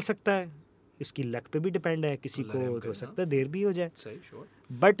जल्दी भी मिल सकता है, इसकी लक पे भी डिपेंड है. किसी को हो सकता है देर भी हो जाए. सही, श्योर.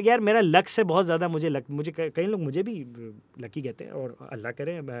 बट यार मेरा लक से बहुत ज़्यादा मुझे कई लोग मुझे भी लकी कहते हैं, और अल्लाह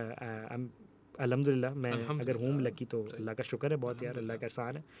करे अल्हम्दुलिल्लाह मैं अगर हूँ लकी तो अल्लाह का शुक्र है बहुत यार, अल्लाह का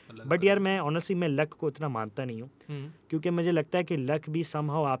एहसान है. बट यार मैं ऑनेस्टली मैं लक को इतना मानता नहीं हूँ, क्योंकि मुझे लगता है कि लक भी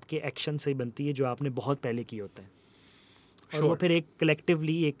समहाउ आपके एक्शन से ही बनती है जो आपने बहुत पहले किए होते हैं, और वो फिर एक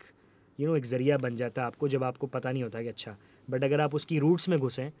कलेक्टिवली एक एक ज़रिया बन जाता है आपको, जब आपको पता नहीं होता कि अच्छा. बट अगर आप उसकी रूट्स में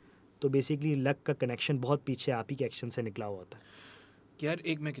घुसें तो बेसिकली लक का कनेक्शन बहुत पीछे आप ही के एक्शन से निकला हुआ होता है. यार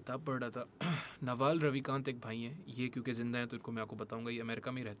एक मैं किताब पढ़ रहा था, नवाल रविकांत एक भाई हैं, ये क्योंकि ज़िंदा हैं तो इनको मैं आपको बताऊंगा, ये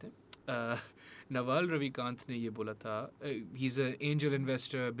अमेरिका में ही रहते हैं. नवाल रविकांत ने ये बोला था, he is a angel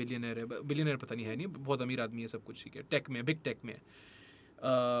investor, billionaire है. बिलियनर पता नहीं है, नहीं बहुत अमीर आदमी है, सब कुछ ठीक है, टेक में, बिग टेक में है.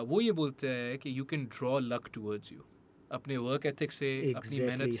 वो ये बोलते हैं कि you can draw luck towards you, अपने वर्क एथिक से, अपनी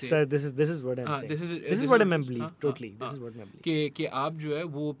मेहनत से. Sir this is what I am saying, this is what I believe totally, this is what I believe कि आप जो है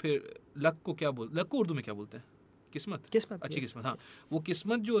वो फिर लक को लक को उर्दू में क्या बोलते हैं? किस्मत. अच्छी किस्मत. हाँ, वो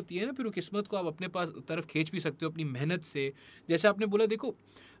किस्मत जो होती है ना, फिर वो किस्मत को आप अपने पास तरफ खींच भी सकते हो अपनी मेहनत से. जैसे आपने बोला, देखो,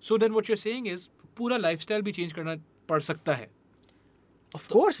 so then what you are saying is पूरा लाइफस्टाइल भी चेंज करना पड़ सकता है. Of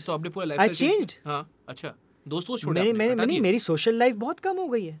course. तो आपने पूरा लाइफस्टाइल चेंज. हाँ, अच्छा. दोस्तों छोड़े मेरी सोशल लाइफ बहुत कम हो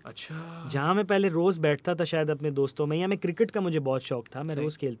गई है. अच्छा. जहाँ मैं पहले रोज बैठता था शायद अपने दोस्तों में, या मैं क्रिकेट का मुझे बहुत शौक था, मैं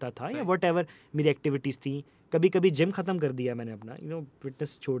रोज खेलता था, या व्हाटएवर मेरी एक्टिविटीज थी. कभी कभी जिम खत्म कर दिया मैंने अपना,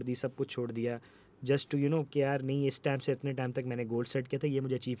 फिटनेस छोड़ दी, सब कुछ छोड़ दिया, जस्ट टू कि यार नहीं, इस टाइम से इतने टाइम तक मैंने गोल सेट किया था, ये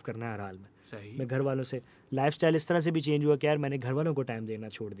मुझे अचीव करना है हर हाल में. सही. मैं घर वालों से लाइफस्टाइल इस तरह से भी चेंज हुआ कि यार मैंने घर वालों को टाइम देना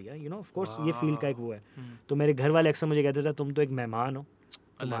छोड़ दिया. ऑफ कोर्स ये फील्ड का एक वो है. तो मेरे घर वाले अक्सर मुझे कहते थे तुम तो एक मेहमान हो,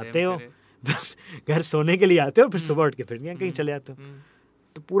 तुम आते हो, बस घर सोने के लिए आते हो, फिर सुबह उठ के फिर कहीं चले जाते हो।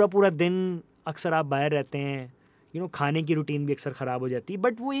 तो पूरा पूरा दिन अक्सर आप बाहर रहते हैं, खाने की रूटीन भी अक्सर ख़राब हो जाती है।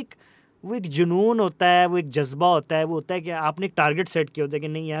 बट वो एक जुनून होता है, वो एक जज्बा होता है, वो होता है कि आपने एक टारगेट सेट किया होता है कि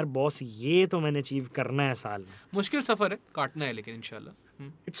नहीं यार बॉस, ये तो मैंने अचीव करना है साल में। मुश्किल सफ़र है, काटना है, लेकिन इंशाल्लाह।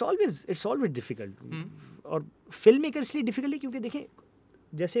 It's always difficult. और फिल्म मेकर इसलिए डिफ़िकल्ट है क्योंकि देखें,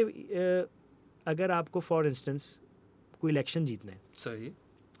 जैसे अगर आपको फॉर इंस्टेंस कोई इलेक्शन जीतना है, सही,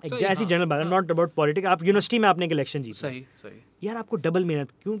 ऐसी जनरल बात, नॉट अबाउट पॉलिटिक्स, आप यूनिवर्सिटी में आपने एक इलेक्शन जीतना, सही यार आपको डबल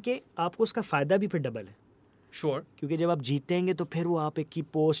मेहनत, क्योंकि आपको उसका फ़ायदा भी फिर डबल है। श्योर। क्योंकि जब आप जीतेंगे तो फिर वो आप एक की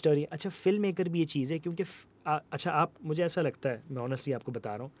पोस्ट और अच्छा, फिल्म मेकर भी ये चीज़ है क्योंकि अच्छा, आप, मुझे ऐसा लगता है, मैं ऑनेस्टली आपको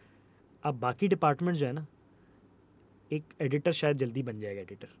बता रहा हूँ, आप बाकी डिपार्टमेंट जो है ना, एक एडिटर शायद जल्दी बन जाएगा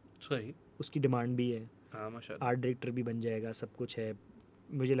एडिटर, सही, उसकी डिमांड भी है। हाँ माशाल्लाह। आर्ट डायरेक्टर भी बन जाएगा, सब कुछ है।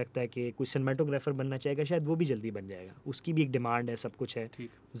 मुझे लगता है कि कोई सिनेमेटोग्राफर बनना चाहेगा, शायद वो भी जल्दी बन जाएगा, उसकी भी एक डिमांड है, सब कुछ है, ठीक,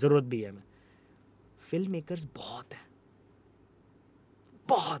 ज़रूरत भी है। फिल्म मेकर्स बहुत है।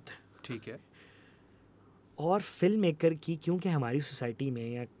 ठीक है। और फिल्म मेकर की, क्योंकि हमारी सोसाइटी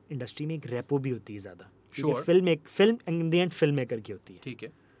में या इंडस्ट्री में एक रेपो भी होती है ज़्यादा, Sure. Film in the end film maker की होती है, ठीक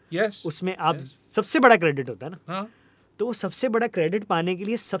है, यस, उसमें आप सबसे बड़ा क्रेडिट होता है ना, हाँ, तो वो सबसे बड़ा क्रेडिट पाने के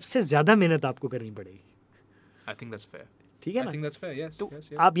लिए सबसे ज़्यादा मेहनत आपको करनी पड़ेगी। आई थिंक दैट्स फेयर, ठीक है आई ना? थिंक दैट्स फेयर, यस, तो यस,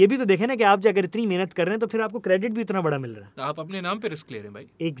 आप ये भी तो देखें ना कि आप अगर इतनी मेहनत कर रहे हैं तो फिर आपको क्रेडिट भी उतना बड़ा मिल रहा है। आप अपने नाम पे रिस्क ले रहे हैं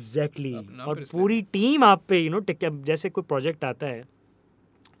भाई। एग्जैक्टली। अपने नाम और पे रिस्क पूरी टीम आप पे, जैसे कोई प्रोजेक्ट आता है,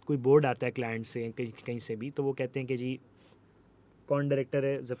 कोई बोर्ड आता है क्लाइंट से, कहीं से भी, तो वो कहते हैं कि जी कौन डायरेक्टर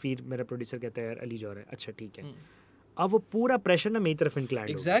है, ज़फ़ीर मेरा प्रोड्यूसर, कहता है यार अली जौहर है, अच्छा ठीक है। अब वो पूरा प्रेशर ना मेरी तरफ इंक्लाइंड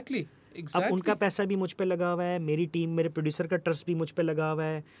होगा। एग्जैक्टली, अब उनका पैसा भी मुझ पे लगा हुआ है, मेरी टीम, मेरे प्रोड्यूसर का ट्रस्ट भी मुझ पे लगा हुआ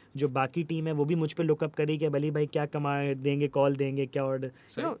है, जो बाकी टीम है वो भी मुझ पे लुकअप करेगी कि अली भाई क्या कमा देंगे, कॉल देंगे, क्या order,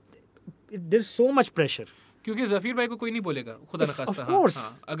 there is so much pressure. क्योंकि ज़फ़ीर भाई को कोई नहीं बोलेगा, खुदा न खास्ता, Of course.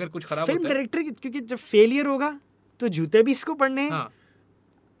 हाँ, अगर कुछ खराब फिल्म होता है, डायरेक्टर, क्योंकि जब फेलियर होगा तो जूते भी इसको पड़ने हैं, हाँ,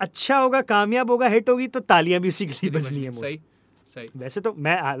 अच्छा होगा, कामयाब होगा, हिट होगी तो तालियां भी उसी के लिए बजनी है। सही, सही, वैसे तो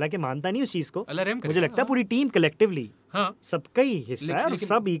मैं हालांकि मानता नहीं उस चीज़ को, अल्लाह रहम मुझे करेगा, लगता है हाँ, पूरी टीम कलेक्टिवली हाँ, सबका ही हिस्सा है और लेकिन-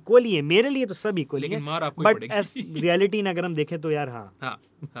 सब इक्वली है, मेरे लिए तो सब इक्वली लेकिन है, मार आपको ही बट पड़ेगी। एस रियलिटी अगर हम देखें तो यार हाँ,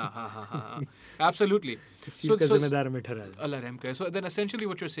 हाँ, absolutely. इस चीज़ का जिम्मेदार में ठहरा है। Allah रहम करे. So then essentially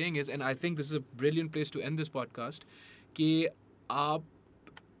what you're saying is, and I think this is a brilliant place to end this podcast, कि आप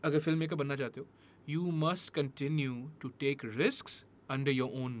अगर फिल्म मेकर बनना चाहते हो, you must continue to take risks under your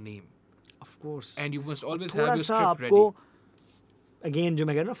own name, of course, and you must always थोड़ा have your सा script आपको ready. Again जो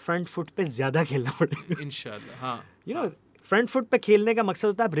मैं कह रहा हूँ, फ्रंट फुट पे ज़्यादा खेलना पड़ेगा। Inshallah, हाँ, फ्रंट फुट पे खेलने का मकसद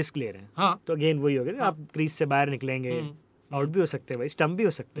होता है आप रिस्क ले रहे हैं, हाँ, तो अगेन वही हो गया, हाँ। आप क्रीज से बाहर निकलेंगे, आउट भी हो सकते हैं भाई, स्टंप भी हो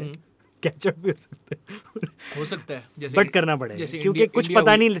सकते हैं, हम्म, कैचअप भी हो सकते हैं, हो सकता है, जैसे बट करना पड़ेगा जैसे क्योंकि इंडिया- कुछ इंडिया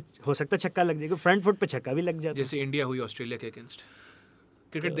पता हुई- नहीं, हो सकता है छक्का लग जाएगा, फ्रंट फुट पे छक्का भी लग जाता है। जैसे इंडिया हुई ऑस्ट्रेलिया के अगेंस्ट,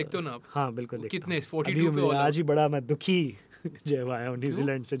 क्रिकेट देखते हो ना आप? हाँ बिल्कुल देखता कितने हूँ। 42 अभी पे मैं all आज out. ही बड़ा मैं दुखी जब आया हूँ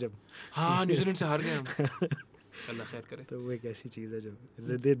न्यूजीलैंड से, जब हाँ, न्यूजीलैंड से हार गए हम। अल्लाह खैर करे. तो वो एक ऐसी चीज़ है जो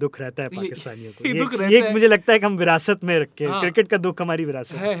हृदय दुख रहता है ये- पाकिस्तानियों को, ये दुख ये रहता एक है। मुझे लगता है कि हम विरासत में रखे, हाँ। क्रिकेट का दुख हमारी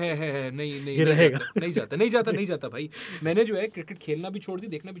विरासत है में। नहीं जाता भाई. मैंने जो है क्रिकेट खेलना भी छोड़ दी,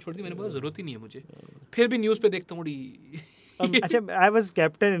 देखना भी छोड़ दी. मैंने बोला जरूरत ही नहीं है मुझे. फिर भी न्यूज़ पे देखता हूँ. अच्छा, I was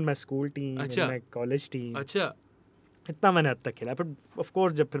captain in my school team, in अच्छा। माय कॉलेज टीम, अच्छा, इतना मैंने हद तक खेला, बट ऑफ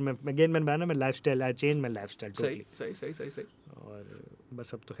कोर्स जब फिर मैं अगेन मैंने बनाया, मैं lifestyle, I change my lifestyle सही टोटली, सही. और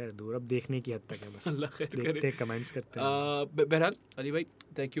बस अब तो खैर दूर, अब देखने की हद तक है बस, अल्लाह खैर देखते करे. हैं, कमेंट्स करते हैं। बहरहाल अली भाई,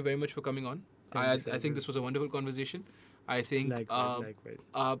 thank you very much for coming on. Thank you, sir. I think this was a wonderful conversation. I think Likewise.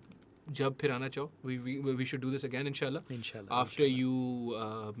 आप जब फिर आना चाहो, we should do this again inshallah. इंशाल्लाह After you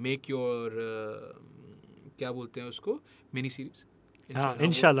make your क्या बोलते हैं उसको, मिनी सीरीज. हाँ,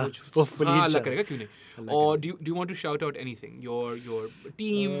 इंशाल्लाह, hopefully, हाँ, अल्लाह इंशाल्लाह। करेगा, क्यों नहीं. अल्लाह और do you want to shout out anything, your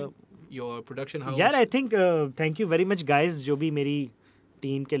team, your production house? यार I think thank you very much guys, जो भी मेरी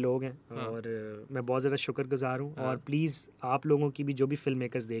टीम के लोग हैं, हाँ। और मैं बहुत ज़्यादा शुक्रगुजार हूँ, हाँ। और प्लीज़ आप लोगों की भी, जो भी फिल्म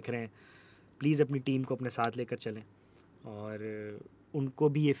मेकर्स देख रहे हैं, प्लीज़ अपनी टीम को अपने साथ लेकर चलें, और उनको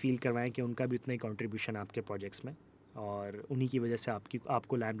भी ये फील करवाएं कि उनका भी उतना ही कंट्रीब्यूशन आपके प्रोजेक्ट्स में, और उन्हीं की वजह से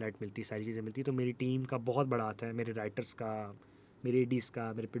आपको लाइमलाइट मिलती, सारी चीज़ें मिलती। तो मेरी टीम का बहुत बड़ा हाथ है, मेरे राइटर्स का, मेरे एडीज़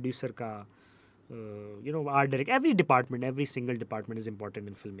का, मेरे प्रोड्यूसर का, art direct, every department, every single department is important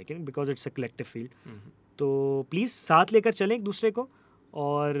in film making because it's a collective field. तो प्लीज़ साथ लेकर चलें एक दूसरे को,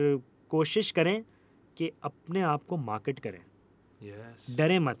 और कोशिश करें कि अपने आप को मार्केट करें, Yes.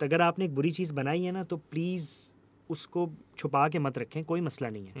 डरे मत। अगर आपने एक बुरी चीज़ बनाई है ना, तो प्लीज़ उसको छुपा के मत रखें, कोई मसला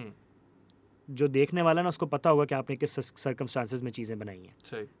नहीं है। जो देखने वाला ना, उसको पता होगा कि आपने किस सर्कमस्टांसेस में चीज़ें बनाई हैं,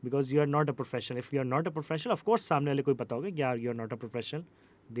 सही. Because you are not a professional. If you are not a professional, of course सामने वाले को पता होगा कि यार you are not a professional,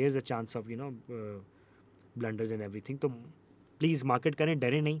 there is a chance of blunders in everything. तो प्लीज़ मार्केट करें,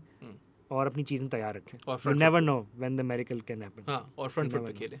 डरे नहीं, और अपनी चीज़ें तैयार रखें. और You front never foot know when the miracle can happen. हाँ, और फ्रंट You फुट पे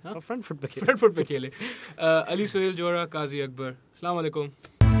never know. खेले. हाँ, और फ्रंट फुट पे खेलें. फ्रंट फुट पे खेले. अली सोहेल जोरा, काजी अकबर, अस्सलाम वालेकुम.